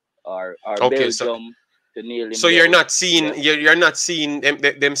or Okay. So Belgium to nail so him you're down. not seeing Yeah. you're not seeing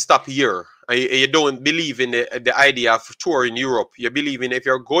them stop here. You don't believe in the idea of tour in Europe. You believe in if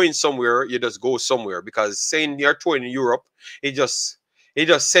you're going somewhere, you just go somewhere because saying you're touring in Europe, it just it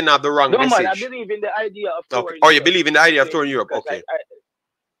just send out the wrong No man, I message. believe in the idea of Okay. touring Or you Europe, believe in the idea of touring JD, Europe. because Okay.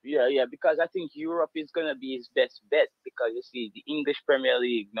 yeah, because I think Europe is gonna be his best bet, because you see the English Premier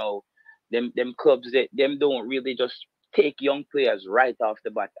League now, them clubs that them don't really just take young players right off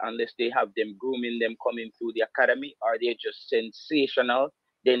the bat unless they have them grooming them coming through the academy, or they're just sensational.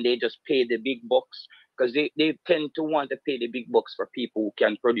 Then they just pay the big bucks because they tend to want to pay the big bucks for people who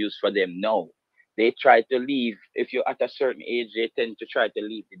can produce for them now. They try to leave if you're at a certain age. They tend to try to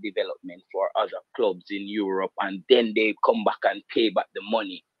leave the development for other clubs in Europe, and then they come back and pay back the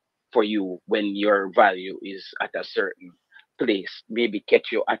money for you when your value is at a certain place. Maybe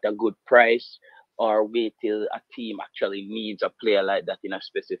catch you at a good price, or wait till a team actually needs a player like that in a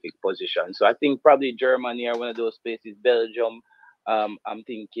specific position. So I think probably Germany are one of those places. Belgium, I'm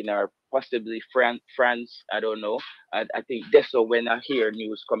thinking, or possibly France. I don't know. I think that's so when I hear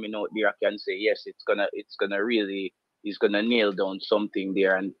news coming out there, I can say yes, it's gonna really he's gonna nail down something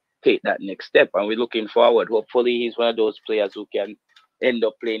there and take that next step. And we're looking forward. Hopefully, he's one of those players who can end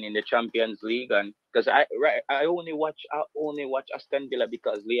up playing in the Champions League. And because I only watch Aston Villa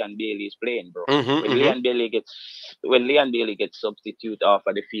because Leon Bailey is playing, bro. When Mm-hmm. Leon Bailey gets substitute off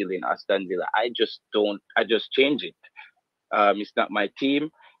of the field in Aston Villa, I just change it. It's not my team.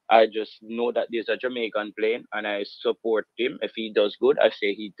 I just know that there's a Jamaican playing, and I support him. If he does good, I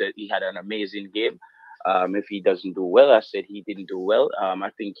say he had an amazing game. If he doesn't do well, I said he didn't do well. I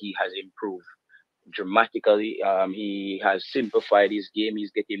think he has improved dramatically. He has simplified his game.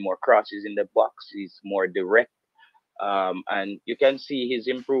 He's getting more crosses in the box. He's more direct. And you can see his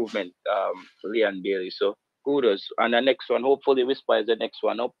improvement, Leon Bailey. So kudos. And the next one, hopefully Whisper is the next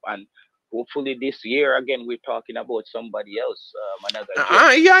one up. And hopefully this year again we're talking about somebody else, another gem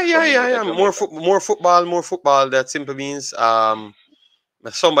coming out of Yeah. Jamaica. More football. That simply means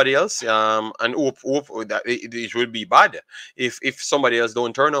somebody else. And hope that it will be bad if somebody else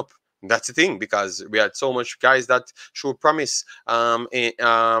don't turn up. That's the thing, because we had so much guys that should promise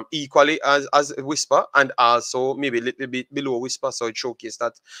equally as Whisper, and also maybe a little bit below Whisper, so it showcases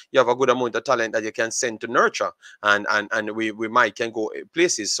that you have a good amount of talent that you can send to nurture, and we might can go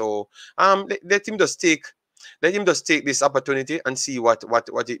places. So let him just take this opportunity and see what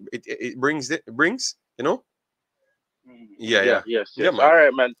it brings, you know. Yeah, yes, Yeah, yes. man. All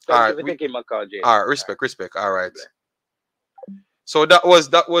right, man. All Thank you right, for taking my call, Jay. all right, respect. All right. So that was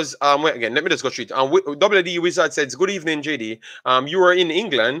wait, again, let me just go straight. WD Wizard says, good evening, JD. You are in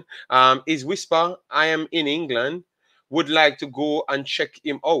England. Is Whisper, I am in England. Would like to go and check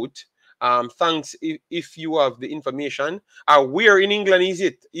him out. Thanks if you have the information. Where in England is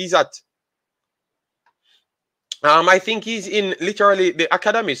it? Is that? I think he's in literally the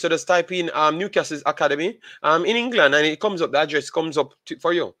academy. So just type in Newcastle's academy in England, and it comes up. The address comes up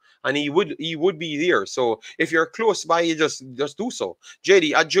for you, and he would be there. So if you're close by, you just do so.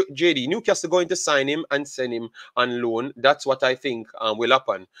 JD Newcastle going to sign him and send him on loan. That's what I think will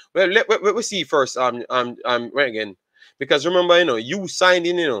happen. Well, let me see first. Right again, because remember, you signed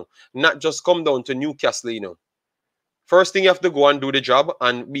in, not just come down to Newcastle, First thing, you have to go and do the job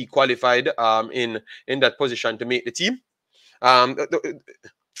and be qualified in that position to make the team. Um,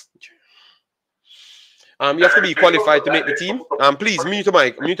 you have to be qualified to make the team. Please mute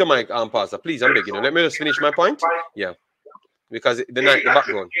your mic, Pastor. Please, I'm begging you. Let me just finish my point. Yeah, because the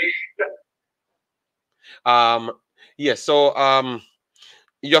background. Yes. So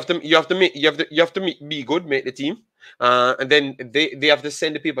be good, make the team. And then they have to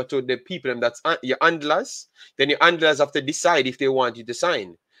send the paper to the people, and that's your handlers. Then your handlers have to decide if they want you to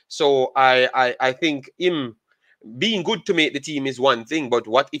sign. So I think him being good to make the team is one thing, but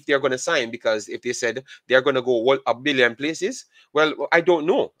what if they're going to sign? Because if they said they're going to go a billion places, well, I don't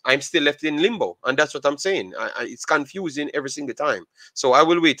know. I'm still left in limbo, and that's what I'm saying. It's confusing every single time. So I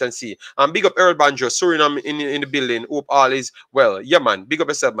will wait and see. Big up Earl Banjo, Suriname in the building. Hope all is well. Yeah, man. Big up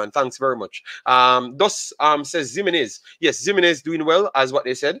yourself, man. Thanks very much. Says Zimenez. Yes, Zimenez doing well, as what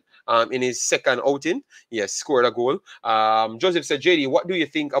they said. In his second outing, yes, scored a goal. Joseph said, JD, what do you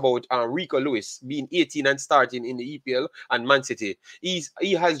think about Rico Lewis being 18 and starting in the EPL and Man City? He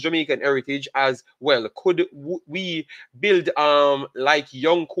has Jamaican heritage as well. Could we build like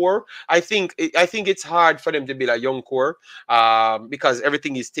young core? I think it's hard for them to build a young core because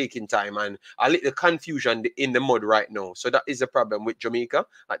everything is taking time and a little confusion in the mud right now. So that is the problem with Jamaica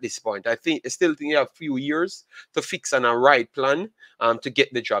at this point. I still think you have a few years to fix on a right plan to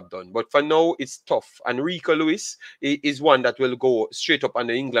get the job done. But for now, it's tough. And Rico Lewis is one that will go straight up on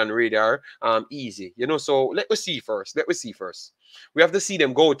the England radar easy. So let us see first. We have to see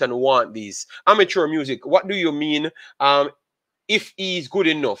them go out and want these. Amateur music, what do you mean if he's good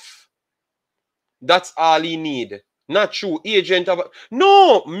enough? That's all he need. Not true. Agent of...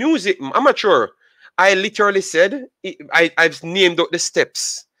 No, music, amateur. I literally said, I've named out the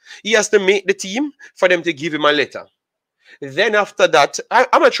steps. He has to make the team for them to give him a letter. Then after that,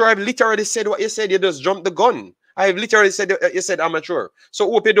 amateur, I've literally said what you said. You just jumped the gun. I've literally said you said amateur.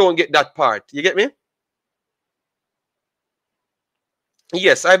 So hope you don't get that part. You get me?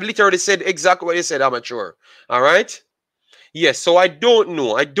 Yes, I've literally said exactly what you said, amateur. All right? Yes, so I don't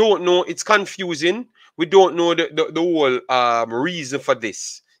know. It's confusing. We don't know the whole reason for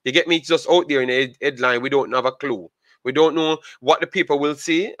this. You get me? It's just out there in the headline. We don't have a clue. We don't know what the people will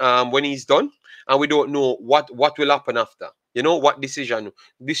say when he's done. And we don't know what will happen after. What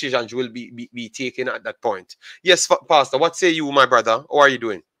decisions will be taken at that point. Yes, Pastor, what say you, my brother? How are you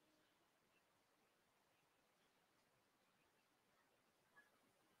doing?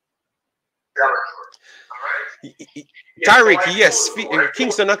 Tariq, yes,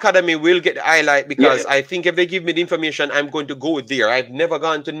 Kingston Academy will get the highlight because I think if they give me the information, I'm going to go there. I've never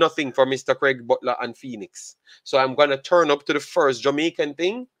gone to nothing for Mr. Craig Butler and Phoenix. So I'm going to turn up to the first Jamaican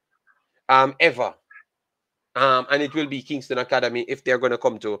thing ever. And it will be Kingston Academy if they're going to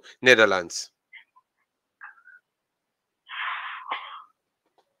come to Netherlands.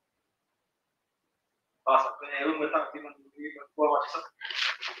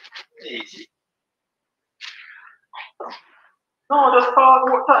 No, just call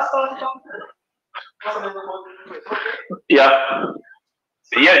Yeah.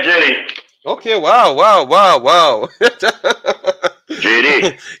 Yeah, Jenny. Okay, wow.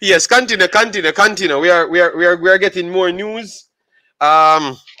 JD. Yes, continue. We are getting more news. We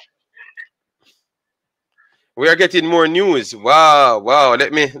are getting more news. Wow.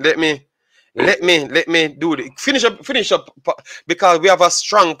 Let me do it. Finish up because we have a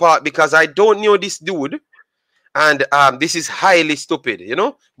strong part because I don't know this dude. And this is highly stupid, you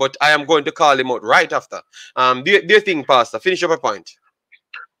know. But I am going to call him out right after. Do you think, Pastor? Finish up a point.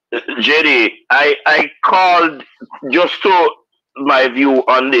 JD, I called just to my view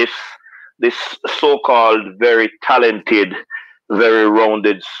on this so-called very talented, very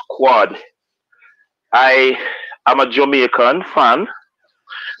rounded squad. I am a Jamaican fan,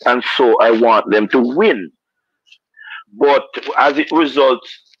 and so I want them to win. But as it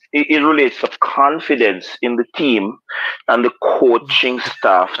results, it relates to confidence in the team and the coaching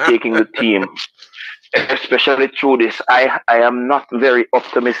staff taking the team, especially through this. I am not very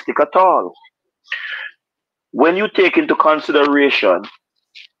optimistic at all. When you take into consideration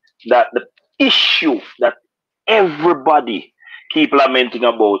that the issue that everybody keep lamenting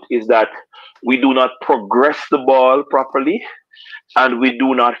about is that we do not progress the ball properly and we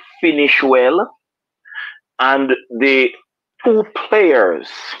do not finish well, and the 2 players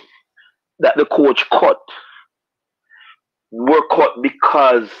that the coach cut were cut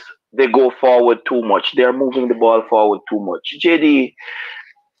because they go forward too much. They're moving the ball forward too much. JD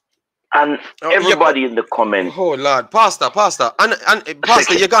and everybody in the comments. Oh Lord, Pastor, and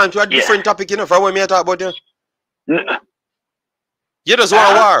Pastor, you're going to a different topic, you know, from when we talk about you. You just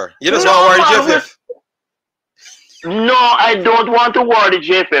want war. You just want war, JFF. No, I don't want to war the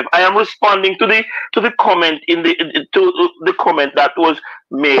JFF. I am responding to the comment in the comment that was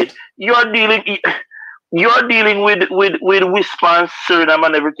made. You're dealing with Wispan, Suriname,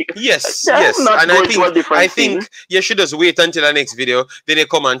 and everything. Yes. And I think you should just wait until the next video. Then you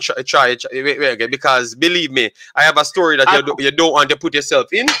come and try it. Because believe me, I have a story that you don't want to put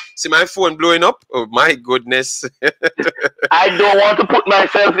yourself in. See my phone blowing up? Oh my goodness. I don't want to put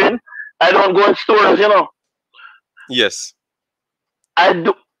myself in. I don't go in stores, you know. Yes. I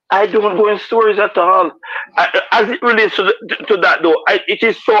don't go in stores at all. As it relates to that, though, it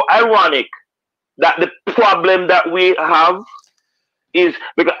is so ironic that the problem that we have is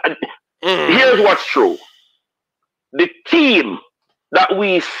because here's what's true. The team that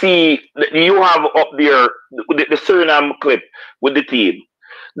we see that you have up there, the Suriname clip with the team.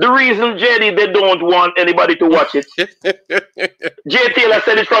 The reason, JD, they don't want anybody to watch it. Jay Taylor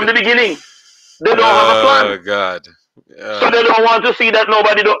said it from the beginning. They don't have a plan. Oh God. So they don't want to see that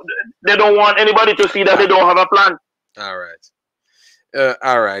they don't want anybody to see that they don't have a plan.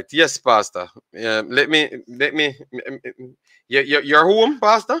 All right. Yes, Pastor. Let me. You're home,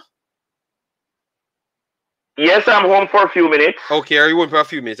 Pastor? Yes, I'm home for a few minutes. Okay, are you home for a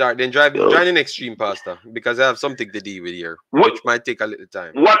few minutes? All right, then join the next stream, Pastor, because I have something to deal with here, which might take a little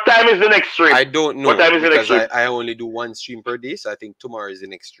time. What time is the next stream? I don't know. What time is the next stream? I only do 1 stream per day, so I think tomorrow is the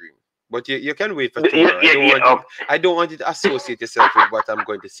next stream. But you can wait for tomorrow. I don't want you to associate yourself with what I'm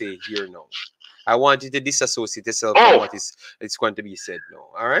going to say here now. I want you to disassociate yourself from what it's going to be said now.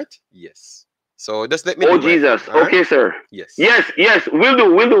 All right? Yes. So just let me know. Oh, Jesus. Okay, right? Sir. Yes. Yes. We'll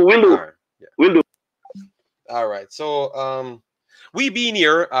do. All right. Yeah. We'll do. All right. So we been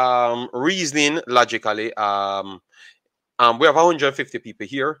here reasoning logically. We have 150 people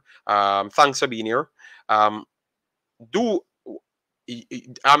here. Thanks for being here. I'm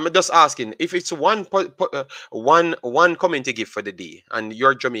just asking if it's one comment to give for the day and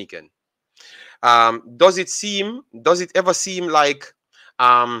you're Jamaican. Does it ever seem like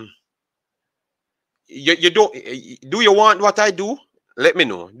you don't, do you want what I do? Let me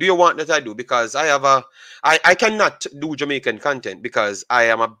know. Do you want that I do? Because I cannot do Jamaican content because I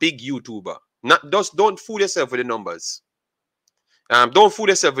am a big YouTuber. Don't fool yourself with the numbers. Don't fool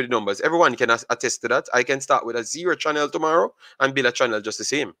yourself with the numbers. Everyone can attest to that. I can start with a 0 channel tomorrow and build a channel just the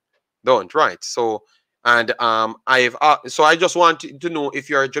same. Don't, right? So, and so I just want to know if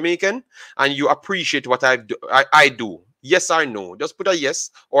you're a Jamaican and you appreciate what I do. Yes or no. Just put a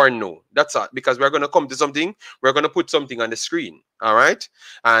yes or no. That's all. Because we're gonna come to something. We're gonna put something on the screen. All right.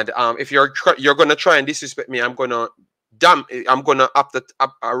 And if you're gonna try and disrespect me, I'm gonna up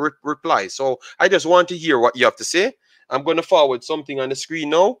reply. So I just want to hear what you have to say. I'm gonna forward something on the screen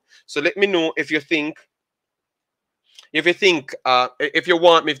now. So let me know if you think if you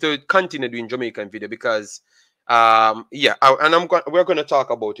want me to continue doing Jamaican video, because yeah, and we're gonna talk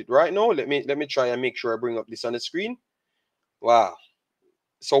about it right now. Let me try and make sure I bring up this on the screen. Wow.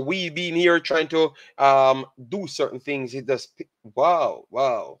 So we've been here trying to do certain things. It does. Wow.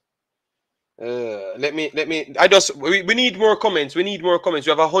 We need more comments. We need more comments.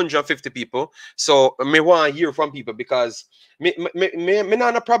 We have 150 people. So me want to hear from people, because me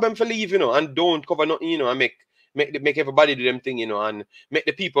not a problem for leave, and don't cover nothing, and make everybody do them thing, and make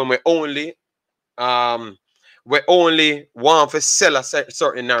the people we only want to sell a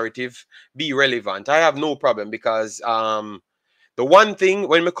certain narrative be relevant. I have no problem, because the one thing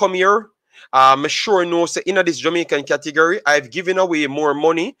when we come here, I sure know, say, in this Jamaican category, I've given away more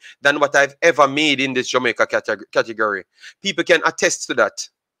money than what I've ever made in this Jamaica category. People can attest to that.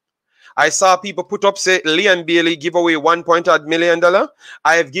 I saw people put up, say, Leon Bailey give away $1.8 million.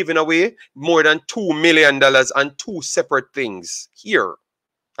 I have given away more than $2 million on two separate things here.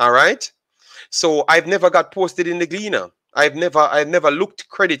 All right. So I've never got posted in the Gleaner. I've never looked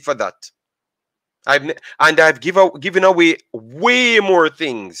credit for that. I've given away way more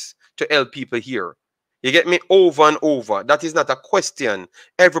things to help people here. You get me? Over and over. That is not a question.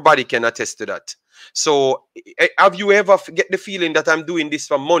 Everybody can attest to that. So have you ever get the feeling that I'm doing this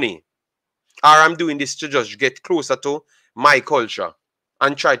for money, or I'm doing this to just get closer to my culture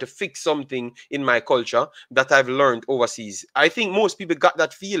and try to fix something in my culture that I've learned overseas? I think most people got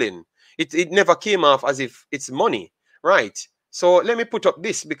that feeling. It never came off as if it's money, right? So let me put up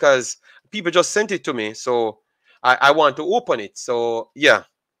this, because people just sent it to me, so I want to open it. So yeah.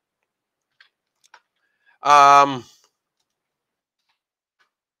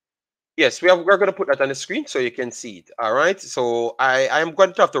 Yes, we're going to put that on the screen so you can see it. All right. So I'm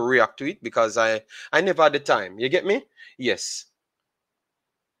going to have to react to it, because I never had the time. You get me? Yes.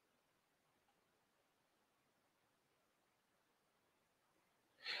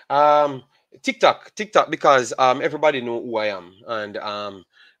 TikTok, because everybody know who I am, and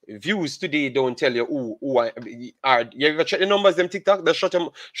views today don't tell you who I are. You ever check the numbers them TikTok? They shut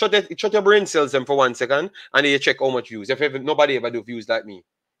your brain cells them for 1 second, and then you check how much views. Nobody ever do views like me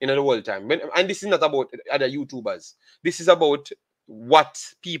in the whole time. And this is not about other YouTubers. This is about what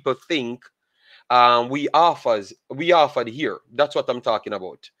people think we offered here. That's what I'm talking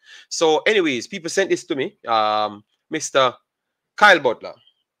about. So anyways, people sent this to me. Mr. Kyle Butler.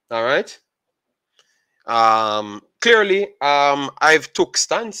 All right. Clearly, I've took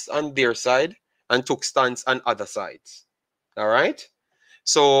stance on their side and took stance on other sides. All right.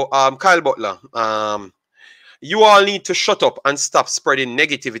 So, Kyle Butler, you all need to shut up and stop spreading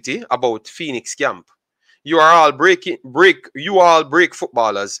negativity about Phoenix camp. You are all break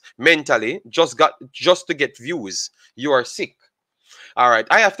footballers mentally just to get views. You are sick. All right.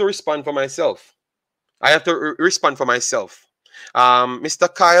 I have to respond for myself. Mr.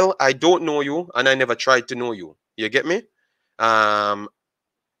 Kyle, I don't know you, and I never tried to know you. You get me? I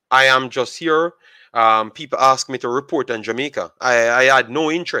am just here. People ask me to report on Jamaica. I had no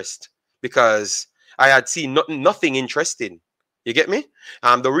interest, because I had seen nothing interesting. You get me?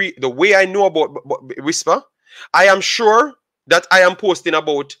 The way I know about Whisper, I am sure that I am posting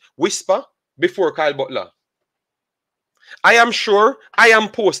about Whisper before Kyle Butler. I am sure I am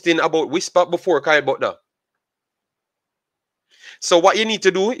posting about Whisper before Kyle Butler. So what you need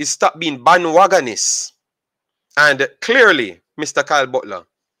to do is stop being bandwagonist. And clearly, Mr. Kyle Butler,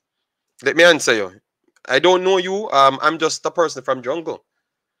 let me answer you. I don't know you. I'm just a person from jungle.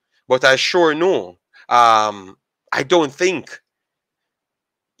 But I sure know. I don't think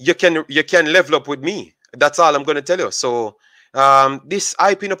you can level up with me. That's all I'm going to tell you. So this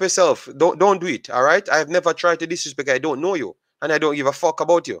hyping up yourself, don't do it. All right? I've never tried to disrespect. I don't know you. And I don't give a fuck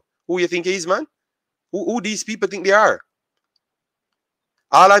about you. Who you think he is, man? Who these people think they are?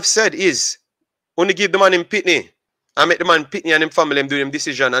 All I've said is, only give the man in Pitney and make the man Pitney and him family them do them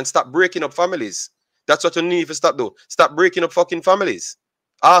decision, and stop breaking up families. That's what you need to stop do. Stop breaking up fucking families.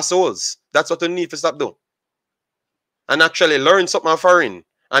 Assholes. That's what you need to stop do. And actually learn something foreign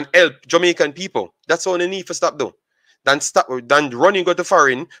and help Jamaican people. That's what you need to stop do. Than running go to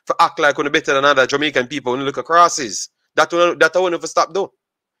foreign for act like you're better than other Jamaican people and look at crosses. That's what you need to stop do.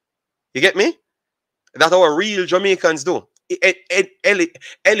 You get me? That's what real Jamaicans do.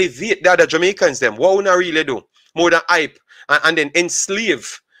 Elevate the other Jamaicans them. What would I really do? More than hype and then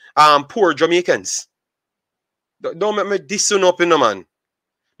enslave poor Jamaicans. Don't make me diss up, you know, man.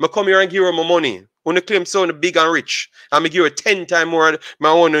 I come here and give you my money. When you claim so big and rich, and me give you 10 times more my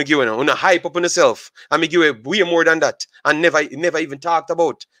own give you. When you hype up on yourself, and me give you way more than that, and never even talked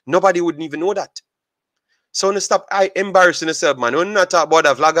about. Nobody wouldn't even know that. So when you stop embarrassing yourself, man. When you not talk about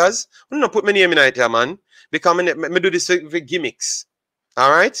the vloggers, when you not put my name in it here, man. Because me do this for gimmicks.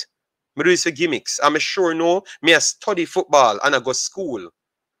 Alright? Me do this for gimmicks. I'm sure no, me I study football and I go school.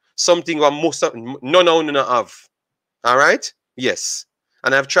 Something that none of you have. Alright? Yes.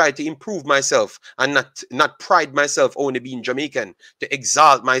 And I've tried to improve myself and not pride myself only being Jamaican, to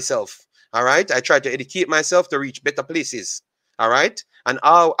exalt myself. All right. I tried to educate myself to reach better places. All right. And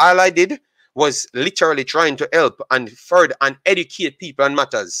all I did was literally trying to help and further and educate people on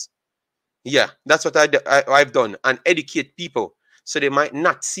matters. Yeah, that's what I've done, and educate people so they might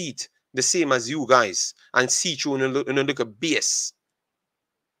not see it the same as you guys and see you in a look at base.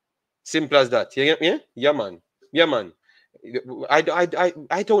 Simple as that. You get me? Yeah, man. Yeah, man.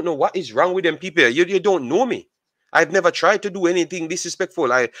 I don't know what is wrong with them people. You don't know me. I've never tried to do anything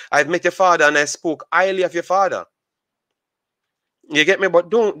disrespectful. I've met your father and I spoke highly of your father. You get me? But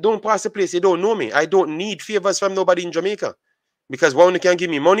don't pass the place. You don't know me. I don't need favors from nobody in Jamaica. Because one can give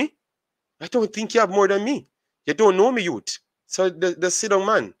me money. I don't think you have more than me. You don't know me, youth. So the sit down,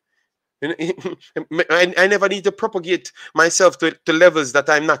 man. I never need to propagate myself to levels that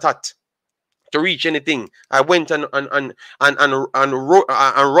I'm not at to reach anything. I went and run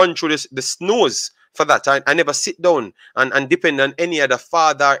through the snows for that. I never sit down and depend on any other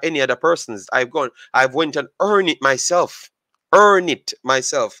father, any other persons. I've went and earned it myself. Earn it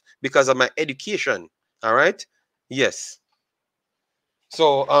myself because of my education. All right? Yes.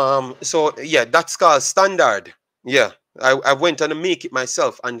 So yeah, that's called standard. Yeah. I went and make it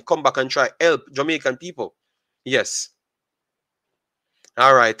myself and come back and try help Jamaican people. Yes.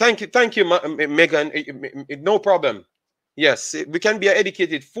 All right. Thank you, Megan. No problem. Yes, we can be an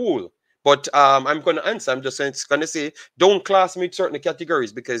educated fool, but I'm going to answer. I'm just going to say, don't class me with certain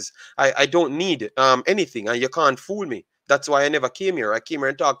categories because I don't need anything, and you can't fool me. That's why I never came here. I came here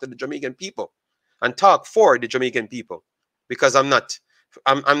and talked to the Jamaican people, and talk for the Jamaican people, because I'm not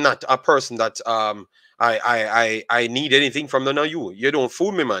a person that I need anything from none of you. You don't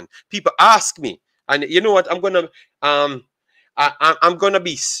fool me, man. People ask me, and you know what? I'm gonna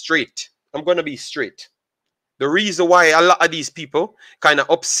be straight. I'm gonna be straight. The reason why a lot of these people kind of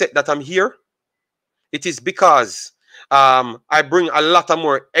upset that I'm here, it is because I bring a lot of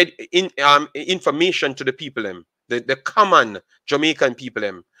more information to the people, the common Jamaican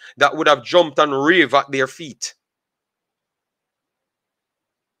people, that would have jumped and rave at their feet.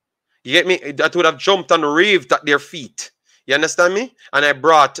 You get me? That would have jumped and raved at their feet. You understand me? And I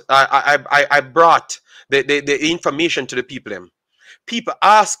brought the information to the people. People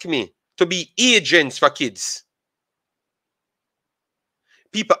ask me to be agents for kids.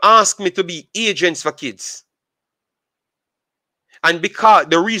 People ask me to be agents for kids. And because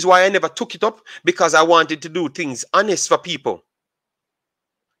the reason why I never took it up, because I wanted to do things honest for people.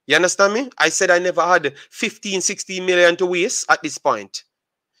 You understand me? I said I never had 15, 16 million to waste at this point.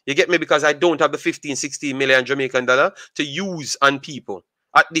 You get me? Because I don't have the 15, 16 million Jamaican dollar to use on people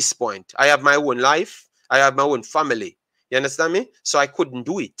at this point. I have my own life. I have my own family. You understand me? So I couldn't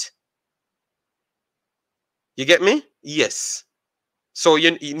do it. You get me? Yes. So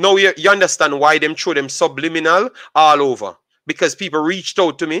you understand why them throw them subliminal all over. Because people reached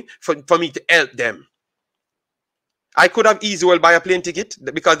out to me for me to help them. I could have easily well buy a plane ticket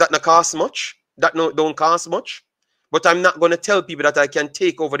because that not cost much. That don't cost much. But I'm not going to tell people that I can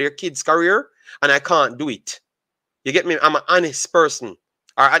take over their kids' career and I can't do it. You get me? I'm an honest person.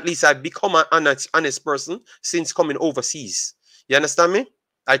 Or at least I've become an honest person since coming overseas. You understand me?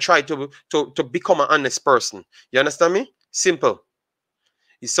 I try to become an honest person. You understand me? Simple.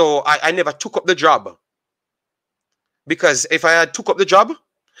 So I never took up the job. Because if I had took up the job,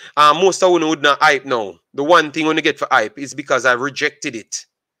 most of them would not hype now. The one thing when you get for hype is because I rejected it.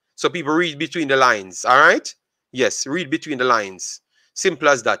 So people read between the lines. All right? Yes, read between the lines. Simple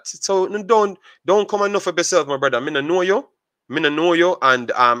as that. So don't come and know for yourself, my brother. Me no know you. Me no know you,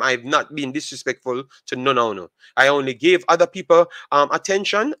 and I've not been disrespectful to none of you. I only gave other people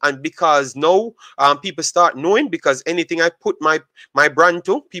attention, and because now people start knowing, because anything I put my brand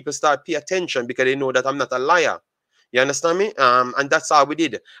to, people start pay attention because they know that I'm not a liar. You understand me? And that's how we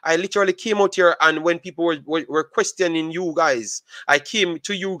did. I literally came out here, and when people were questioning you guys, I came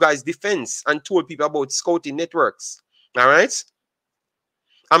to you guys' defense and told people about scouting networks. All right?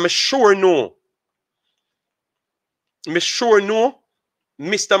 I'm sure no.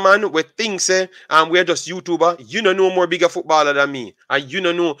 Mr. Man, we think say we're just YouTuber. You know more bigger footballer than me. And you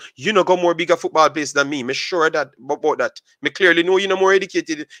know go more bigger football players than me. Me sure that about that. Me clearly know you know more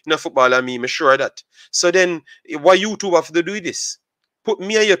educated in a football than me. Me sure that. So then why YouTube have to do this? Put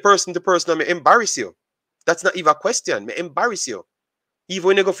me and your person to person and me embarrass you. That's not even a question. Me embarrass you. Even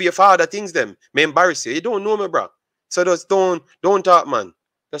when you go for your father things them, me embarrass you. You don't know me, bro. So just don't talk, man.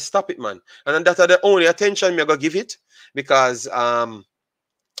 Just stop it, man. And that's the only attention me gonna give it because a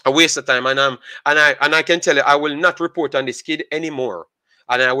waste of time. And I can tell you, I will not report on this kid anymore.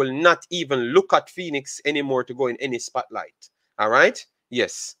 And I will not even look at Phoenix anymore to go in any spotlight. All right?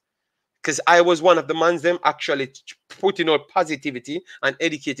 Yes. Because I was one of the mans them actually putting out positivity and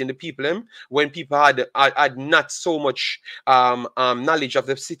educating the people them when people had not so much knowledge of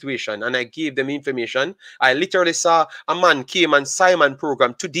the situation, and I gave them information. I literally saw a man came on Simon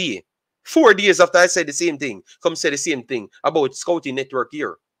program today, 4 days after I said the same thing, come say the same thing about scouting network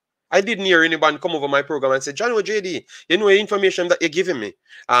here. I didn't hear anyone come over my program and say, John JD, you know the information that you're giving me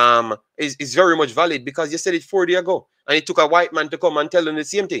is very much valid because you said it 4 days ago, and it took a white man to come and tell them the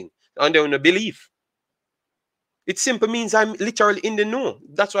same thing. And they don't believe. It simply means I'm literally in the know.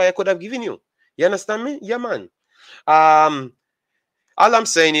 That's why I could have given you. You understand me? Yeah, man. All I'm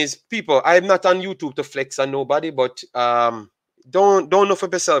saying is, people, I'm not on YouTube to flex on nobody, but don't know for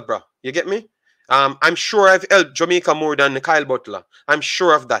yourself, bro. You get me? I'm sure I've helped Jamaica more than Kyle Butler. I'm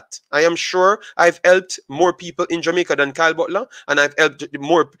sure of that. I am sure I've helped more people in Jamaica than Kyle Butler, and I've helped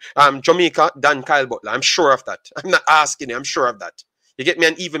more Jamaica than Kyle Butler. I'm sure of that. I'm not asking you. I'm sure of that. You get me?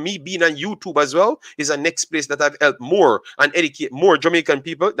 And even me being on YouTube as well is the next place that I've helped more and educate more Jamaican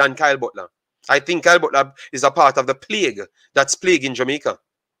people than Kyle Butler. I think Kyle Butler is a part of the plague that's plaguing Jamaica.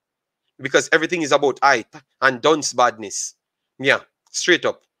 Because everything is about hype and dunce badness. Yeah, straight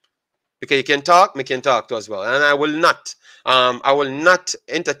up. Because you can talk, me can talk to as well. And I will not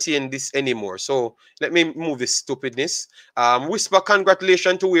entertain this anymore. So let me move this stupidness. Whisper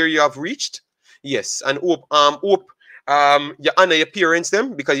congratulations to where you have reached. Yes, and hope you honor your parents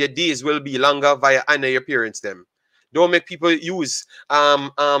them because your days will be longer via honor your parents them. Don't make people use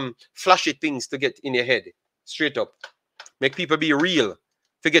flashy things to get in your head. Straight up. Make people be real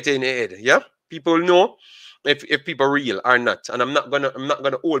to get in your head. Yeah? People know if people real or not. And I'm not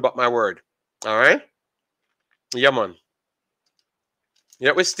gonna hold back my word. Alright? Yeah, man.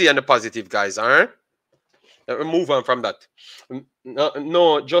 Yeah, we stay on the positive, guys, alright? We move on from that.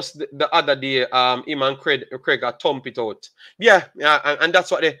 No, just the other day, him and Craig got thump it out. Yeah, and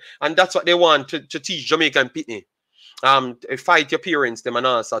that's what they want to teach Jamaican pitney. Fight your parents, them and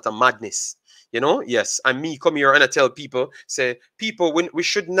all sort of madness. You know, yes. And me come here and I tell people, say, people, we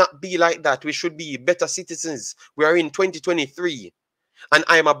should not be like that. We should be better citizens. We are in 2023, and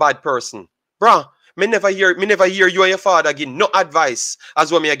I am a bad person, bruh. Me never hear you and your father give no advice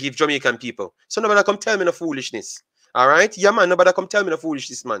as what me I give Jamaican people. So nobody come tell me no foolishness. All right? Yeah, man, nobody come tell me no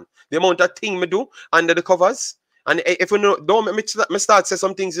foolishness, man. The amount of thing me do under the covers. And if you know, don't make me start say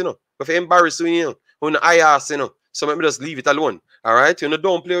some things, you know. If you embarrass you know, when I ask, you know. So let me just leave it alone. All right? You know,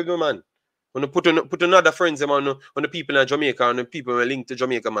 don't play with me, man. When you put another friends on the people in Jamaica and the people who are linked to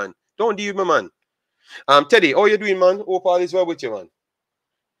Jamaica, man. Don't deal with me, man. Teddy, how you doing, man? Hope all is well with you, man.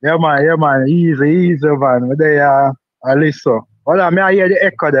 Yeah, man. Easy, man. But they listen. Well, I hear the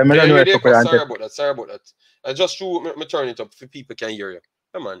echo them. I don't know if Sorry about that. I just me turn it up so people can hear you.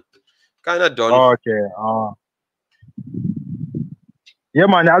 Come on. Kind of done. Okay. Yeah,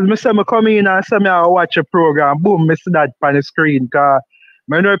 man. As I say, I come in and say I watch a program. Boom, I see that on the screen. Because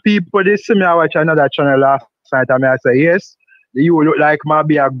I know people, they see me watch another channel last night. And I say, yes, you look like might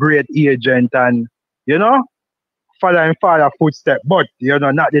be a great agent and, you know, following father footsteps, but you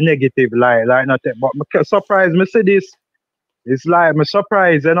know, not the negative like nothing. But I'm surprised me see this. It's like I'm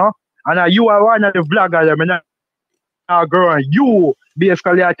surprised, you know. And you are one of the vloggers, I now growing. You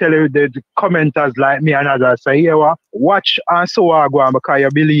basically I tell you the commenters like me and others say, yeah, watch and so I go on because you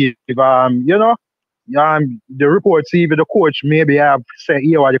believe you know. The reports, even the coach maybe have said,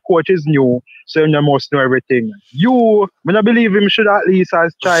 yeah, the coach is new, so you must know everything. You, when I believe him should at least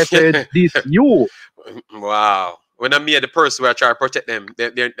have tried to this you. Wow. When I'm the person where I try to protect them,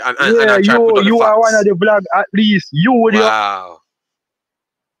 and I try to put on the you facts. are one of the vlog, at least you would. Wow.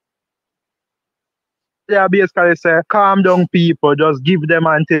 They basically say, calm down, people, just give them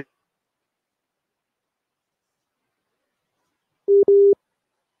until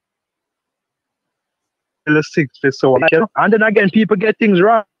the 6th so and then again, people get things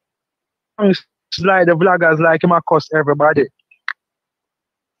wrong. It's like the vloggers like him, cost everybody.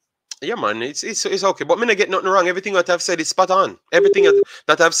 Yeah, man, it's okay. But me not get nothing wrong. Everything that I've said is spot on. Everything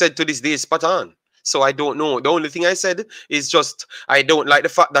that I've said to this day is spot on. So I don't know. The only thing I said is just I don't like the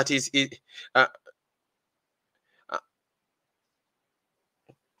fact that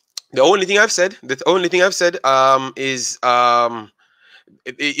the only thing I've said, is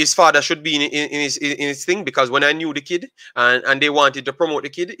his father should be in his thing, because when I knew the kid and they wanted to promote the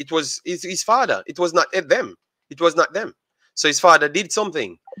kid, it was his father. It was not them. It was not them. So his father did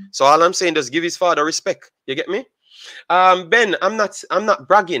something. So all I'm saying is give his father respect. You get me? Ben, I'm not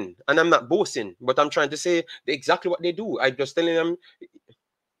bragging and I'm not boasting, but I'm trying to say exactly what they do. I just telling them.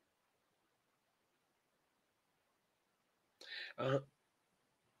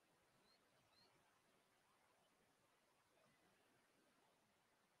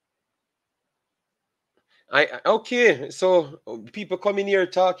 Okay, so people coming here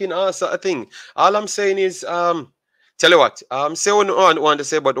talking all sort of thing. All I'm saying is tell you what, say what I want to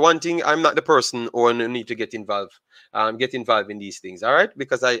say, but one thing, I'm not the person who need to get involved in these things, all right?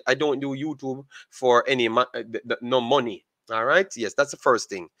 Because I don't do YouTube for any no money. All right. Yes, that's the first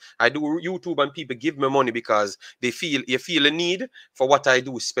thing. I do YouTube and people give me money because you feel a need for what I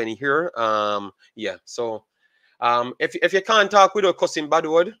do spending here. Yeah. So if you can't talk without cussing bad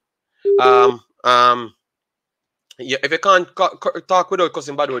word, yeah, if you can't talk without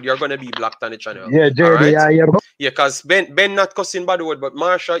cussing bad word, you're gonna be blocked on the channel. Yeah, All right? JD, Yeah, because Ben not cussing bad word, but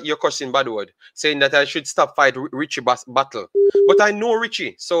Marsha, you're cussing bad word, saying that I should stop fight Richie battle. But I know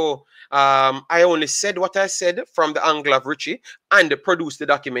Richie, so I only said what I said from the angle of Richie and produced the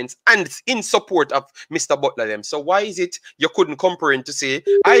documents and in support of Mr. Butler them. So why is it you couldn't compare to say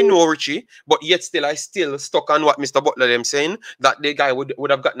I know Richie, but yet still I still stuck on what Mr. Butler them saying that the guy would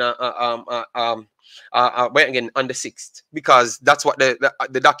have gotten again on the 6th, because that's what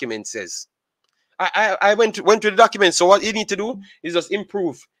the document says. I went to the document. So what you need to do is just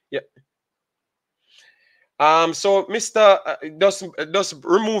improve. Yeah. So Mr. Just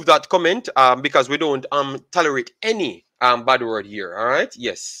remove that comment because we don't tolerate any bad word here. All right.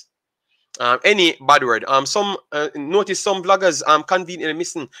 Yes. Any bad word. Some notice some vloggers conveniently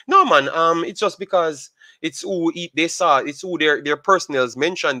missing. No man. It's just because it's who they saw. It's who their personals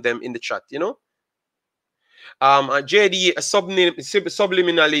mentioned them in the chat. You know. JD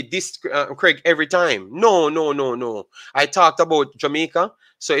subliminally diss Craig every time. No. I talked about Jamaica.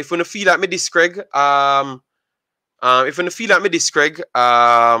 So if you don't feel like me diss Craig, if you don't feel like me diss Craig,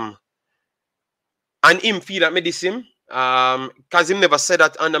 and him feel like me diss him, cause him never said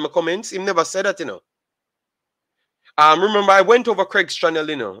that under my comments. Him never said that, you know. Remember I went over Craig's channel,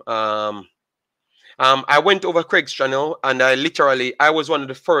 you know. I went over Craig's channel and I was one of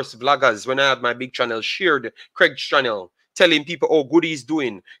the first vloggers when I had my big channel, shared Craig's channel, telling people how good he's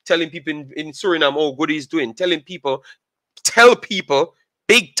doing, telling people in Suriname how good he's doing, tell people,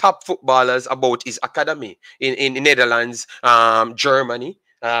 big top footballers about his academy in Netherlands, Germany.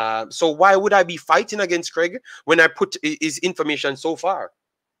 So why would I be fighting against Craig when I put his information so far?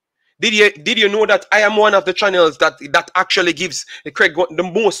 Did you know that I am one of the channels that actually gives Craig the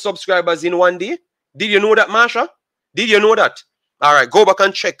most subscribers in one day? Did you know that, Marsha? Did you know that? All right, go back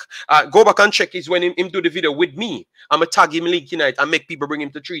and check. Go back and check is when him do the video with me. I'm going to tag him link tonight and make people bring him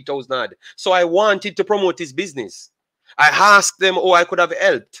to 3,000 odd. So I wanted to promote his business. I asked them, oh, I could have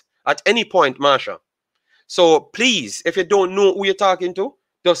helped at any point, Marsha. So please, if you don't know who you're talking to,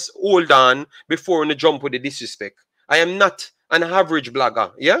 just hold on before you jump with the disrespect. I am not an average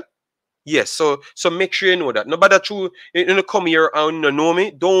blogger, yeah? Yes, so make sure you know that. Nobody true you come here and know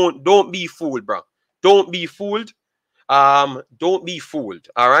me. Don't be fooled, bro. Don't be fooled. Don't be fooled.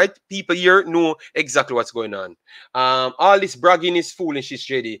 All right, people here know exactly what's going on. All this bragging is foolishness,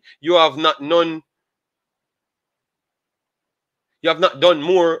 JD. You have not done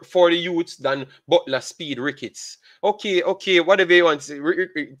more for the youths than Butler, Speed, Ricketts. Okay, whatever you want.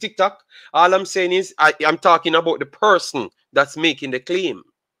 TikTok. All I'm saying is I'm talking about the person that's making the claim.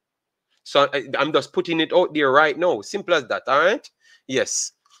 So I'm just putting it out there right now. Simple as that. All right.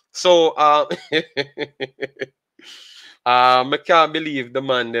 Yes. So I can't believe the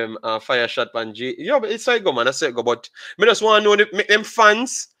man them fire shot on G. Yeah, but it's like go, man. I say go, but I just want to know make them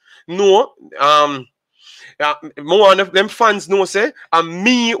fans know. More of them fans know say, and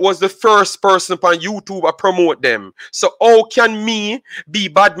me was the first person on YouTube to promote them. So how can me be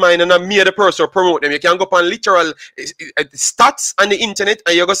bad mind and I'm me the person to promote them? You can go on literal stats on the internet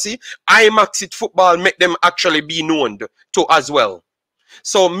and you go see Imaxit football make them actually be known to as well.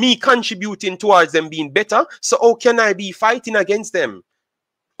 So me contributing towards them being better. So how can I be fighting against them?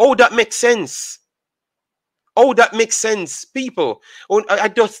 Oh, that makes sense. Oh, that makes sense, people. Oh, I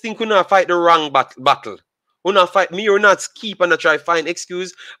just think we're not fight the wrong battle. We're not fight me or not keep and try find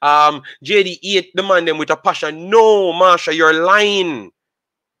excuse. JD ate the man them with a passion. No, Marsha, you're lying.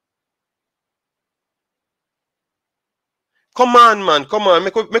 Come on, man. Come on.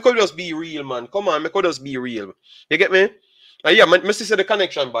 Make us just be real, man. Come on, make us just be real. You get me? Yeah, man, Mr. Say the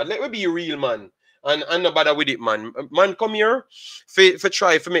connection, but let me be real, man. And no bother with it, man. Man, come here for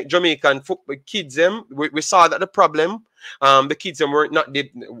try to make Jamaican kids them. We saw that the problem, the kids them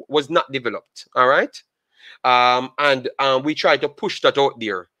was not developed. All right. And we try to push that out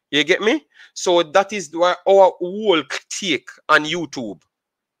there. You get me? So that is our whole take on YouTube.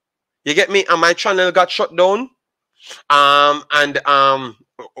 You get me? And my channel got shut down. And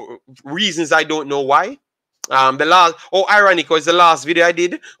reasons I don't know why. Ironic was the last video I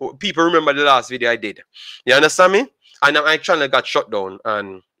did. People remember the last video I did. You understand me? And my channel got shut down,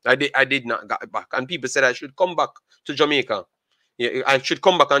 and I did not get back. And people said I should come back to Jamaica. Yeah, I should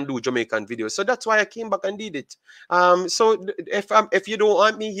come back and do Jamaican videos. So that's why I came back and did it. So if you don't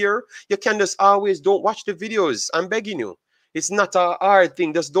want me here, you can just always don't watch the videos. I'm begging you. It's not a hard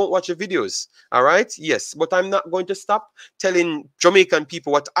thing. Just don't watch the videos. All right? Yes. But I'm not going to stop telling Jamaican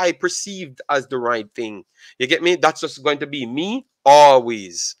people what I perceived as the right thing. You get me? That's just going to be me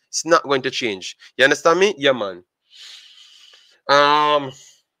always. It's not going to change. You understand me? Yeah, man.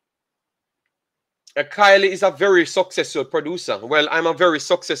 Kylie is a very successful producer. Well, I'm a very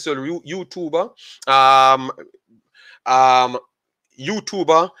successful YouTuber.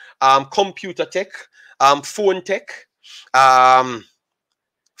 Computer tech, phone tech.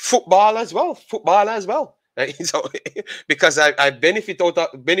 Football as well. So, because I benefited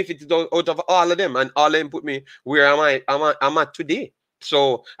out of all of them, and all of them put me where I'm at today.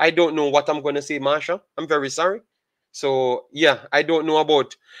 So I don't know what I'm gonna say, Marsha. I'm very sorry. So yeah, I don't know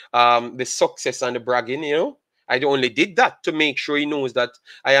about the success and the bragging, you know. I only did that to make sure he knows that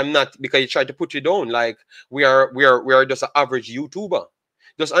I am not, because he tried to put you down like we are just an average YouTuber.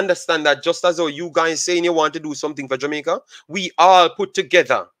 Just understand that just as though you guys saying you want to do something for Jamaica, we all put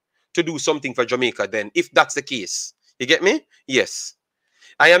together to do something for Jamaica then, if that's the case. You get me? Yes.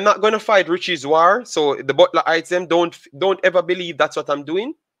 I am not going to fight Richie's war. So the butler item, don't ever believe that's what I'm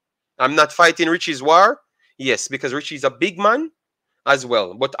doing. I'm not fighting Richie's war. Yes, because Richie's a big man as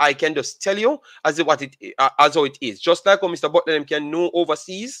well. But I can just tell you as how it is. Just like how Mr. Butler can know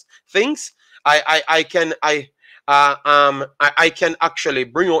overseas things, I can actually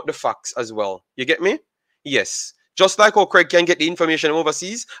bring out the facts as well. You get me? Yes. Just like how Craig can get the information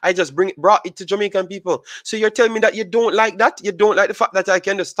overseas, I just brought it to Jamaican people. So you're telling me that you don't like that? You don't like the fact that I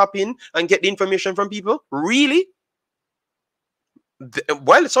can just stop in and get the information from people? Really?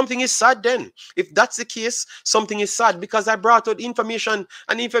 Well, something is sad then. If that's the case, something is sad, because I brought out information,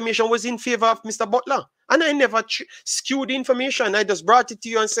 and the information was in favor of Mr. Butler. And I never skewed the information. I just brought it to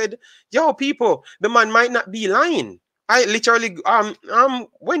you and said, yo, people, the man might not be lying. I literally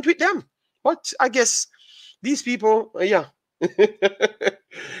went with them. But I guess these people, yeah.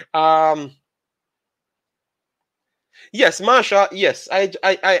 Yes, Marsha, yes.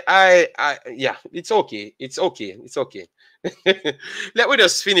 Yeah, it's okay. It's okay. It's okay. Let me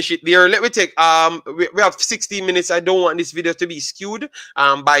just finish it there. Let me take we have 16 minutes. I don't want this video to be skewed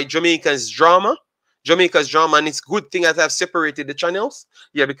by Jamaica's drama, and it's good thing that I've separated the channels.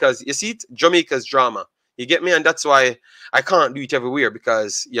 Yeah, because you see it, Jamaica's drama. You get me? And that's why I can't do it everywhere,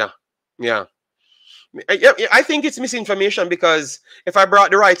 because yeah. I think it's misinformation, because if I brought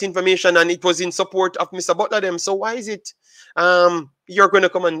the right information and it was in support of Mr. Butler them, so why is it you're going to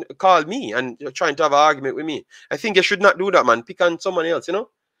come and call me and you're trying to have an argument with me? I think you should not do that, man. Pick on someone else, you know?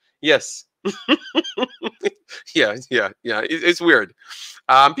 Yes. Yeah. It's weird.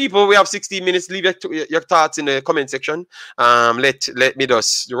 People, we have 16 minutes. Leave your thoughts in the comment section. Let me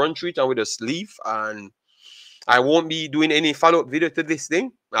just run through it and we just leave. And I won't be doing any follow-up video to this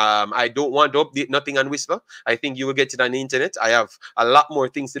thing. I don't want to update nothing on Whisper. I think you will get it on the internet. I have a lot more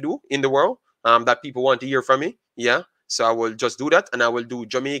things to do in the world that people want to hear from me. Yeah. So I will just do that, and I will do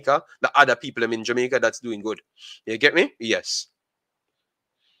Jamaica, the other people I'm in Jamaica that's doing good. You get me? Yes.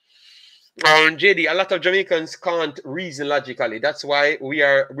 JD, a lot of Jamaicans can't reason logically. That's why we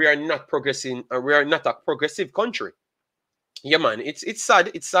are not progressing. We are not a progressive country. Yeah, man. It's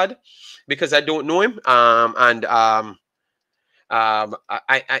sad. It's sad because I don't know him.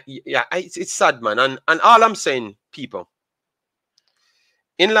 It's sad, man. And all I'm saying, people,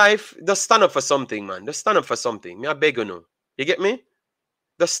 in life, just stand up for something, man. Just stand up for something. Me, I beg you know. You get me?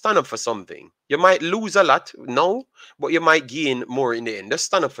 Just stand up for something. You might lose a lot, no, but you might gain more in the end. Just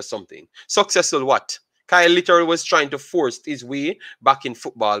stand up for something. Successful what? Kyle literally was trying to force his way back in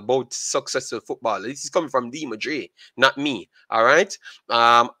football, both successful football. This is coming from Dima J, not me. All right.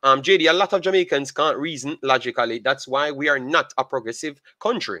 JD, a lot of Jamaicans can't reason logically. That's why we are not a progressive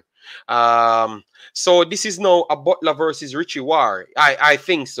country. So this is now a Butler versus Richie war. I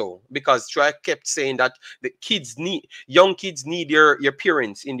think so, because Troy kept saying that the young kids need your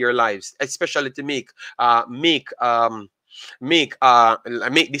parents in their lives, especially to make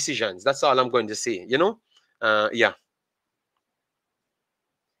decisions. That's all I'm going to say, you know.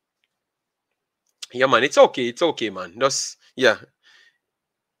 Yeah, man, it's okay, man. Just, yeah.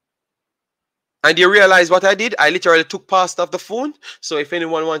 And you realize what I did? I literally took past off the phone. So if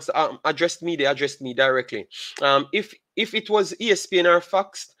anyone wants to address me, they address me directly. If it was ESPN or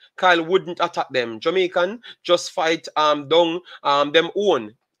Fox, Kyle wouldn't attack them. Jamaican just fight down them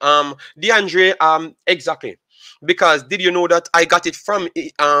own. DeAndre, exactly. Because did you know that I got it from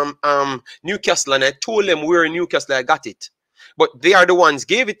Newcastle, and I told them we're in Newcastle, I got it. But they are the ones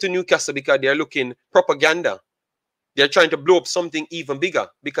gave it to Newcastle because they're looking propaganda. They're trying to blow up something even bigger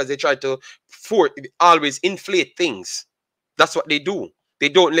because they try to always inflate things. That's what they do. They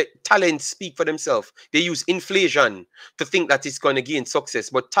don't let talent speak for themselves. They use inflation to think that it's going to gain success.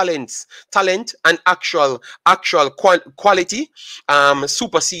 But talent and actual quality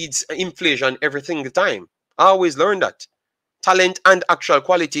supersedes inflation every single time. I always learn that. Talent and actual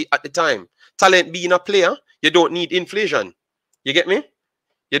quality at the time. Talent being a player, you don't need inflation. You get me?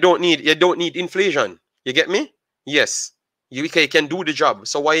 You don't need inflation. You get me? Yes, you can do the job.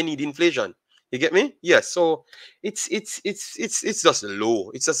 So why you need inflation? You get me? Yes. So it's just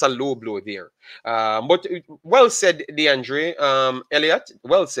low. It's just a low blow there. But well said, DeAndre. Elliot.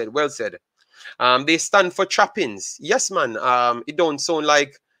 Well said. They stand for trappings. Yes, man. It don't sound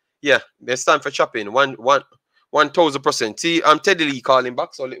like, yeah, they stand for trapping. 1000%. See, Teddy Lee calling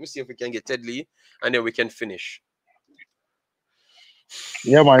back. So let me see if we can get Ted Lee, and then we can finish.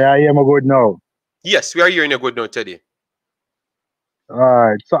 Yeah, man. I hear me good now. Yes, we are hearing a good now, Teddy. All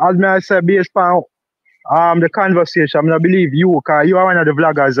right. So as I said, based on the conversation, I believe you, because you are one of the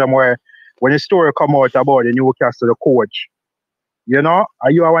vloggers where when the story come out about the Newcastle, the coach, you know,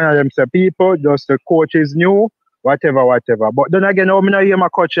 you are one of them people, just the coach is new, whatever. But then again, I'm not hear my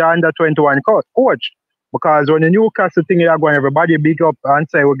coach under 21 coach. Because when the Newcastle thing is going, everybody big up and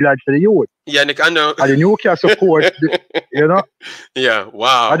say we're glad for the youth. Yeah, I know. And the Newcastle coach, you know. Yeah,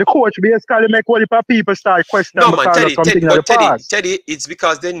 wow. And the coach basically make all the people start questioning Teddy, it's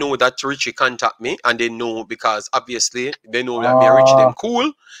because they know that Richie contact me, and they know because obviously they know that me and Richie them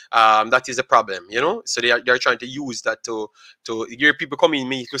cool. That is a problem, you know. So they're trying to use that to hear people coming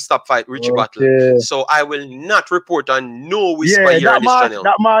me to stop fight Richie battle. So I will not report on no whisper here on this channel.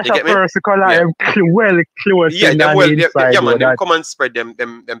 That Marsha person well close. Yeah, man, them come and spread them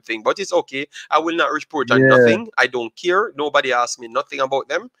thing. But it's okay. I will not report on nothing. I don't care. Nobody asked me nothing about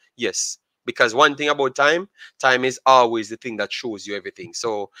them. Yes. Because one thing about time is always the thing that shows you everything.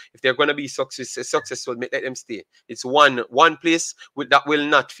 So if they're going to be successful, let them stay. It's one place that will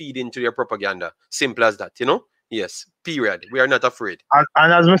not feed into their propaganda. Simple as that, you know? Yes, period. We are not afraid.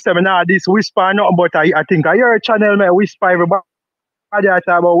 And as I said, now this whisper, nothing but I think I hear a channel, may whisper everybody. I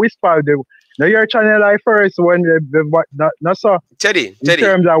talk about whisper. Now your channel I first when not so Teddy. In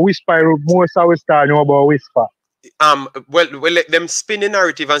terms of whisper, most of we start know about whisper. Well, let them spin the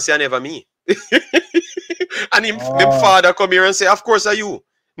narrative and say I never me. And them father come here and say, of course are you.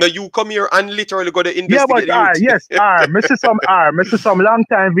 Now you come here and literally go to investigate. Yeah, but Mr. Some long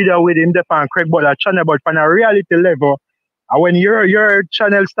time video with him on Craig Butler channel, but on a reality level, and when your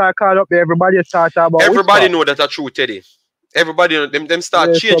channel start call up, everybody start about everybody whisper. know that that's true, Teddy. Everybody them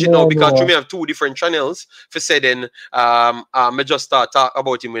start changing now because you may have two different channels. For say then I just start talk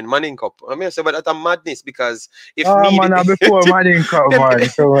about him when Manning Cup. I mean I say but that's a madness because if before Manning Cup,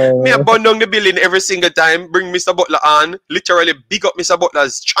 man. Me burn down the building every single time, bring Mr. Butler on, literally big up Mr.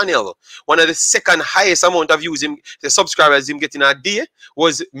 Butler's channel. One of the second highest amount of views the subscribers him getting a day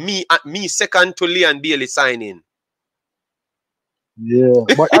was me second to Leon Bailey signing. Yeah,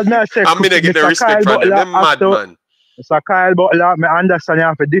 but as I said, I'm gonna get the respect from them madman. So Kyle Butler, I understand you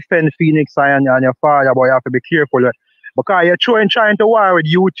have to defend Phoenix and your father, but you have to be careful. Because you're trying to war with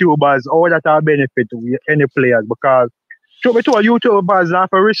YouTubers, all that are benefit to any players. Because truth be told, YouTubers have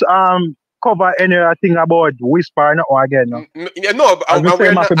to cover anything about whisper again. No, I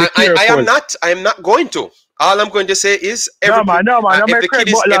am not going to. All I'm going to say is if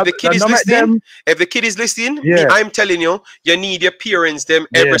the kid is listening, I'm telling you, you need your parents them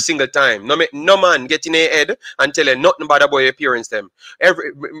every single time. No man get in their head and tell you nothing bad about your parents them.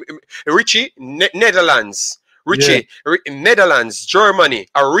 Richie, Netherlands. Netherlands, Germany,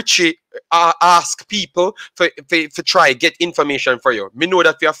 or Richie ask people for try get information for you. Me know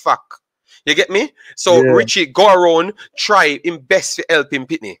that for a fact. You get me? So Richie go around, try him best to help him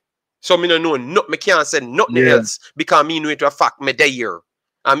pitney. So me no know, me can't say nothing else because me know it for a fact me there.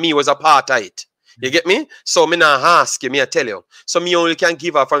 And me was a part of it. You get me? So me not ask you, me I tell you. So me only can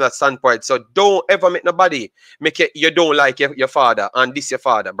give her from that standpoint. So don't ever make nobody make it, you don't like your father and this your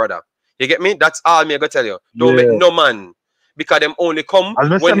father, brother. You get me? That's all me I go tell you. Don't make no man. Because them only come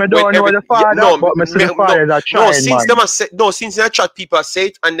as when don't know the father, but me see the father that trying, since them since they chat people are say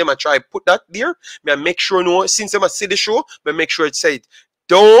it and them I try put that there, me I make sure no since them I see the show, me make sure it say it.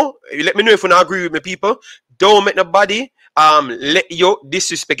 Don't let me know if you not agree with me, people. Don't make nobody let you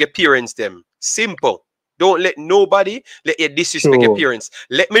disrespect your parents them. Simple. Don't let nobody let you disrespect your parents.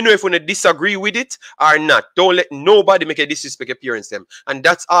 Let me know if you disagree with it or not. Don't let nobody make a disrespect your parents them. And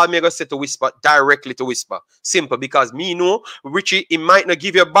that's all me gonna say to Whisper, directly to Whisper. Simple, because me know Richie, he might not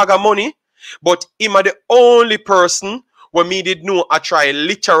give you a bag of money, but him are the only person when me did know I try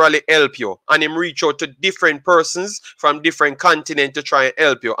literally help you. And him reach out to different persons from different continents to try and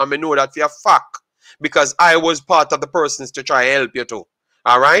help you. And I know that for a fact. Because I was part of the persons to try and help you too.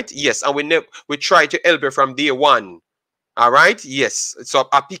 All right? Yes. And we try to help you from day one. All right? Yes. So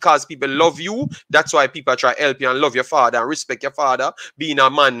because people love you, that's why people try to help you and love your father and respect your father. Being a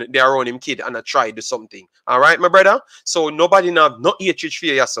man, they are around him kid and I try to do something. All right, my brother? So nobody have no hatred for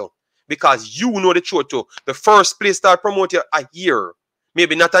yourself. Because you know the truth too. The first place that promote you a year.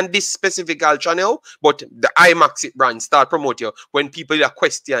 Maybe not on this specific channel, but the Imaxit brand start promote you when people are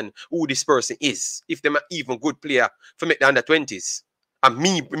question who this person is. If they're even good player for make the under 20s. And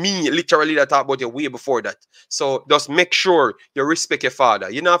me literally that talk about you way before that. So just make sure you respect your father.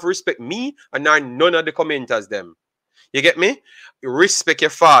 You don't have to respect me and none of the commenters them. You get me? Respect your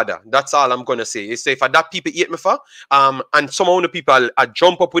father. That's all I'm gonna say. You say if that people hate me for, and some of the people I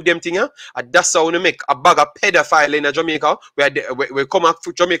jump up with them thing, that's how we make a bag of pedophile in Jamaica, where we come up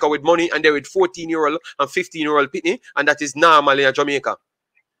to Jamaica with money and they with 14-year-old and 15-year-old pitney, and that is normal in Jamaica.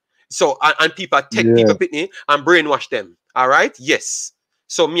 So and people take people pitney and brainwash them. All right? Yes.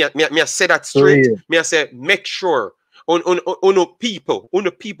 So me I say that straight. Me I say make sure on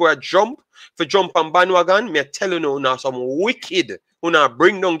people are jump on bandwagon. Me tell you now some wicked.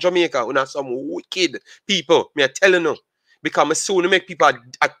 Bring down Jamaica. Some wicked people. Me tell you because me soon make people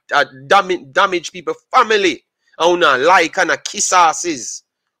damage people family. And like and kiss asses.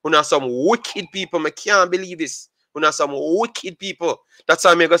 Some wicked people. Me can't believe this. Some wicked people. That's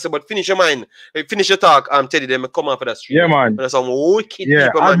how I make us say, but finish your mind. Finish your talk. Teddy, them come off of the street. Yeah, man. Some wicked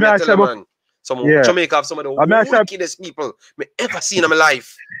people, man. Me tell you, man. Jamaica have some of the wickedest people me ever seen in my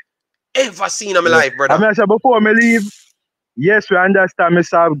life. Ever seen in my life, brother. I say before me leave, yes, we understand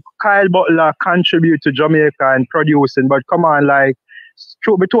Mr. Kyle Butler contribute to Jamaica and producing, but come on, like,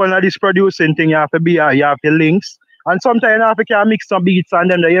 between all this producing thing, you have the links. And sometimes you have to can mix some beats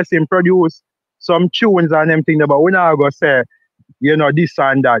and then you see him produce some tunes and them things, but we're not going to say, you know, this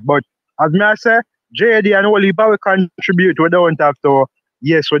and that. But as I say, JD and Wally will contribute. We don't have to,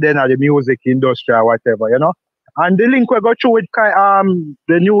 yes, we're then at the music industry or whatever, you know. And the link we go through with the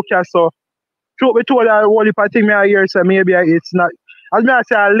Newcastle, through we told that Wally thing me here, so maybe it's not, as I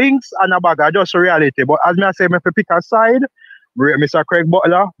say, links and a bag are just reality. But as I say, if I pick a side, Mr. Craig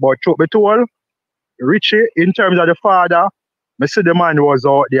Butler, but through we told Richie, in terms of the father, I see the man was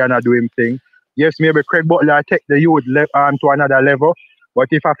out there and doing thing. Yes, maybe Craig Butler take the youth to another level. But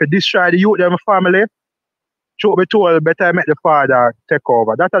if I have to destroy the youth and family, truth be told, better make the father take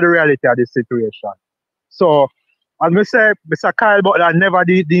over. That's the reality of this situation. So, as I say, Mr. Kyle Butler never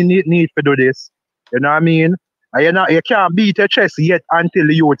did need to do this. You know what I mean? And you can't beat your chest yet until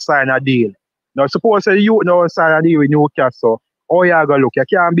the youth sign a deal. Now, suppose the youth now sign a deal with Newcastle. Oh, you go look. You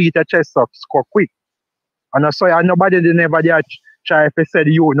can't beat your chest up score quick. And so nobody did never did try if they said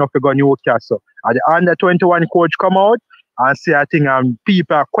you not to go Newcastle. And the under 21 coach come out and say a thing and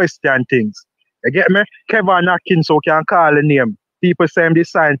people question things. You get me? Kevin Atkins, so can call the name. People say him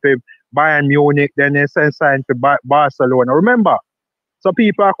this sign for Bayern Munich, then they send sign for Barcelona. Remember? So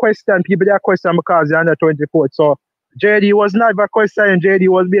people are question because they're under 24. So JD was not a question, JD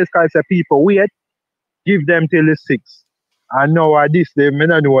was basically say people wait, give them till the 6th. And now this they may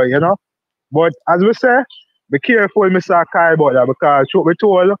not know, you know. But as we say, be careful, Mr. Kyle Butler, because truth be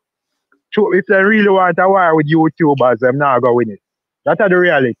told, if they really want a war with YouTubers, they're not going to win it. That's the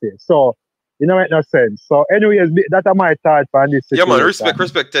reality. So, it don't make no sense. So, anyways, that's my thought on this situation. Yeah, man,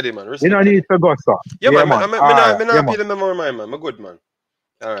 respect Teddy, man. Respect. You don't need to go, sir. Yeah, man. I'm not paying the memory, man. I'm good, man.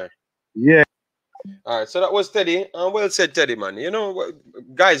 All right. Yeah. All right, so that was Teddy. Well said, Teddy, man. You know,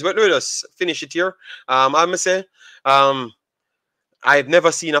 guys, let us finish it here. I'm going to say, I've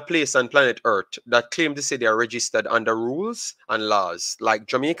never seen a place on planet Earth that claim to say they are registered under rules and laws like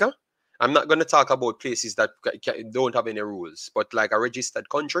Jamaica. I'm not going to talk about places that don't have any rules, but like a registered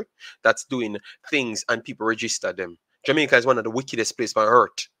country that's doing things and people register them. Jamaica is one of the wickedest places on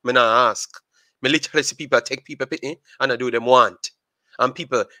earth. Me not ask. Me literally see people take people pity and I do them want. And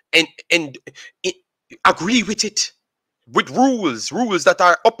people and agree with it. With rules that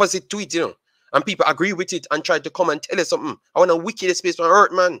are opposite to it, you know. And people agree with it and try to come and tell you something. I want a wickedest place on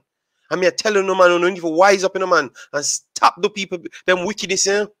earth, man. I mean, I tell you, no man, you don't need to wise up in a man and stop the people, them wickedness,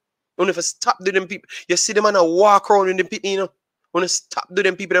 you know. You need to stop do them people. You see them man a walk around in the pit, you know. You want to stop do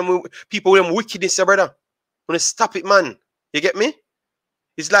them people with them wickedness, brother. You want to stop it, man. You get me?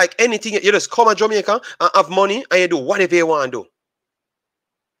 It's like anything, you just come to Jamaica and have money and you do whatever you want to do.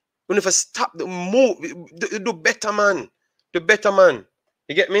 You need to stop the move, do better, man. Do better, man.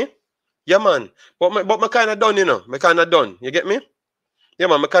 You get me? Yeah, man. But me kind of done, you know. Me kind of done. You get me? Yeah,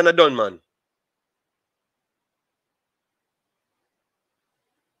 man. Me kind of done, man.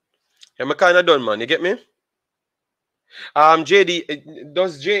 Yeah, me kind of done, man. You get me? JD,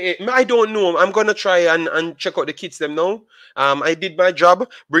 does JA? I don't know. I'm gonna try and check out the kids them now. I did my job,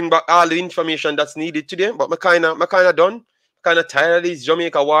 bring back all the information that's needed today. But me kind of done. Kind of tired of this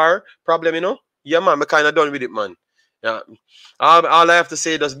Jamaica war problem, you know. Yeah, man. Me kind of done with it, man. Yeah. All I have to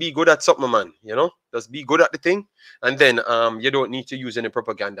say, just be good at something, man. You know, just be good at the thing, and then you don't need to use any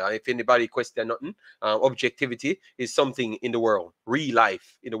propaganda. If anybody question nothing, objectivity is something in the world, real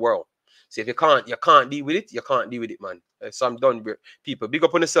life in the world. So if you can't deal with it, you can't deal with it, man. So I'm done with people. Big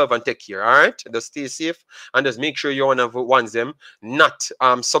up on yourself and take care, all right? Just stay safe and just make sure you're one of the ones them not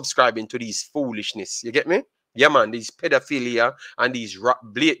subscribing to these foolishness. You get me? Yeah, man, these pedophilia and these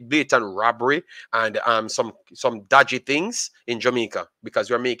blatant robbery and some dodgy things in Jamaica because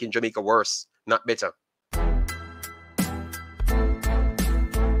we're making Jamaica worse, not better.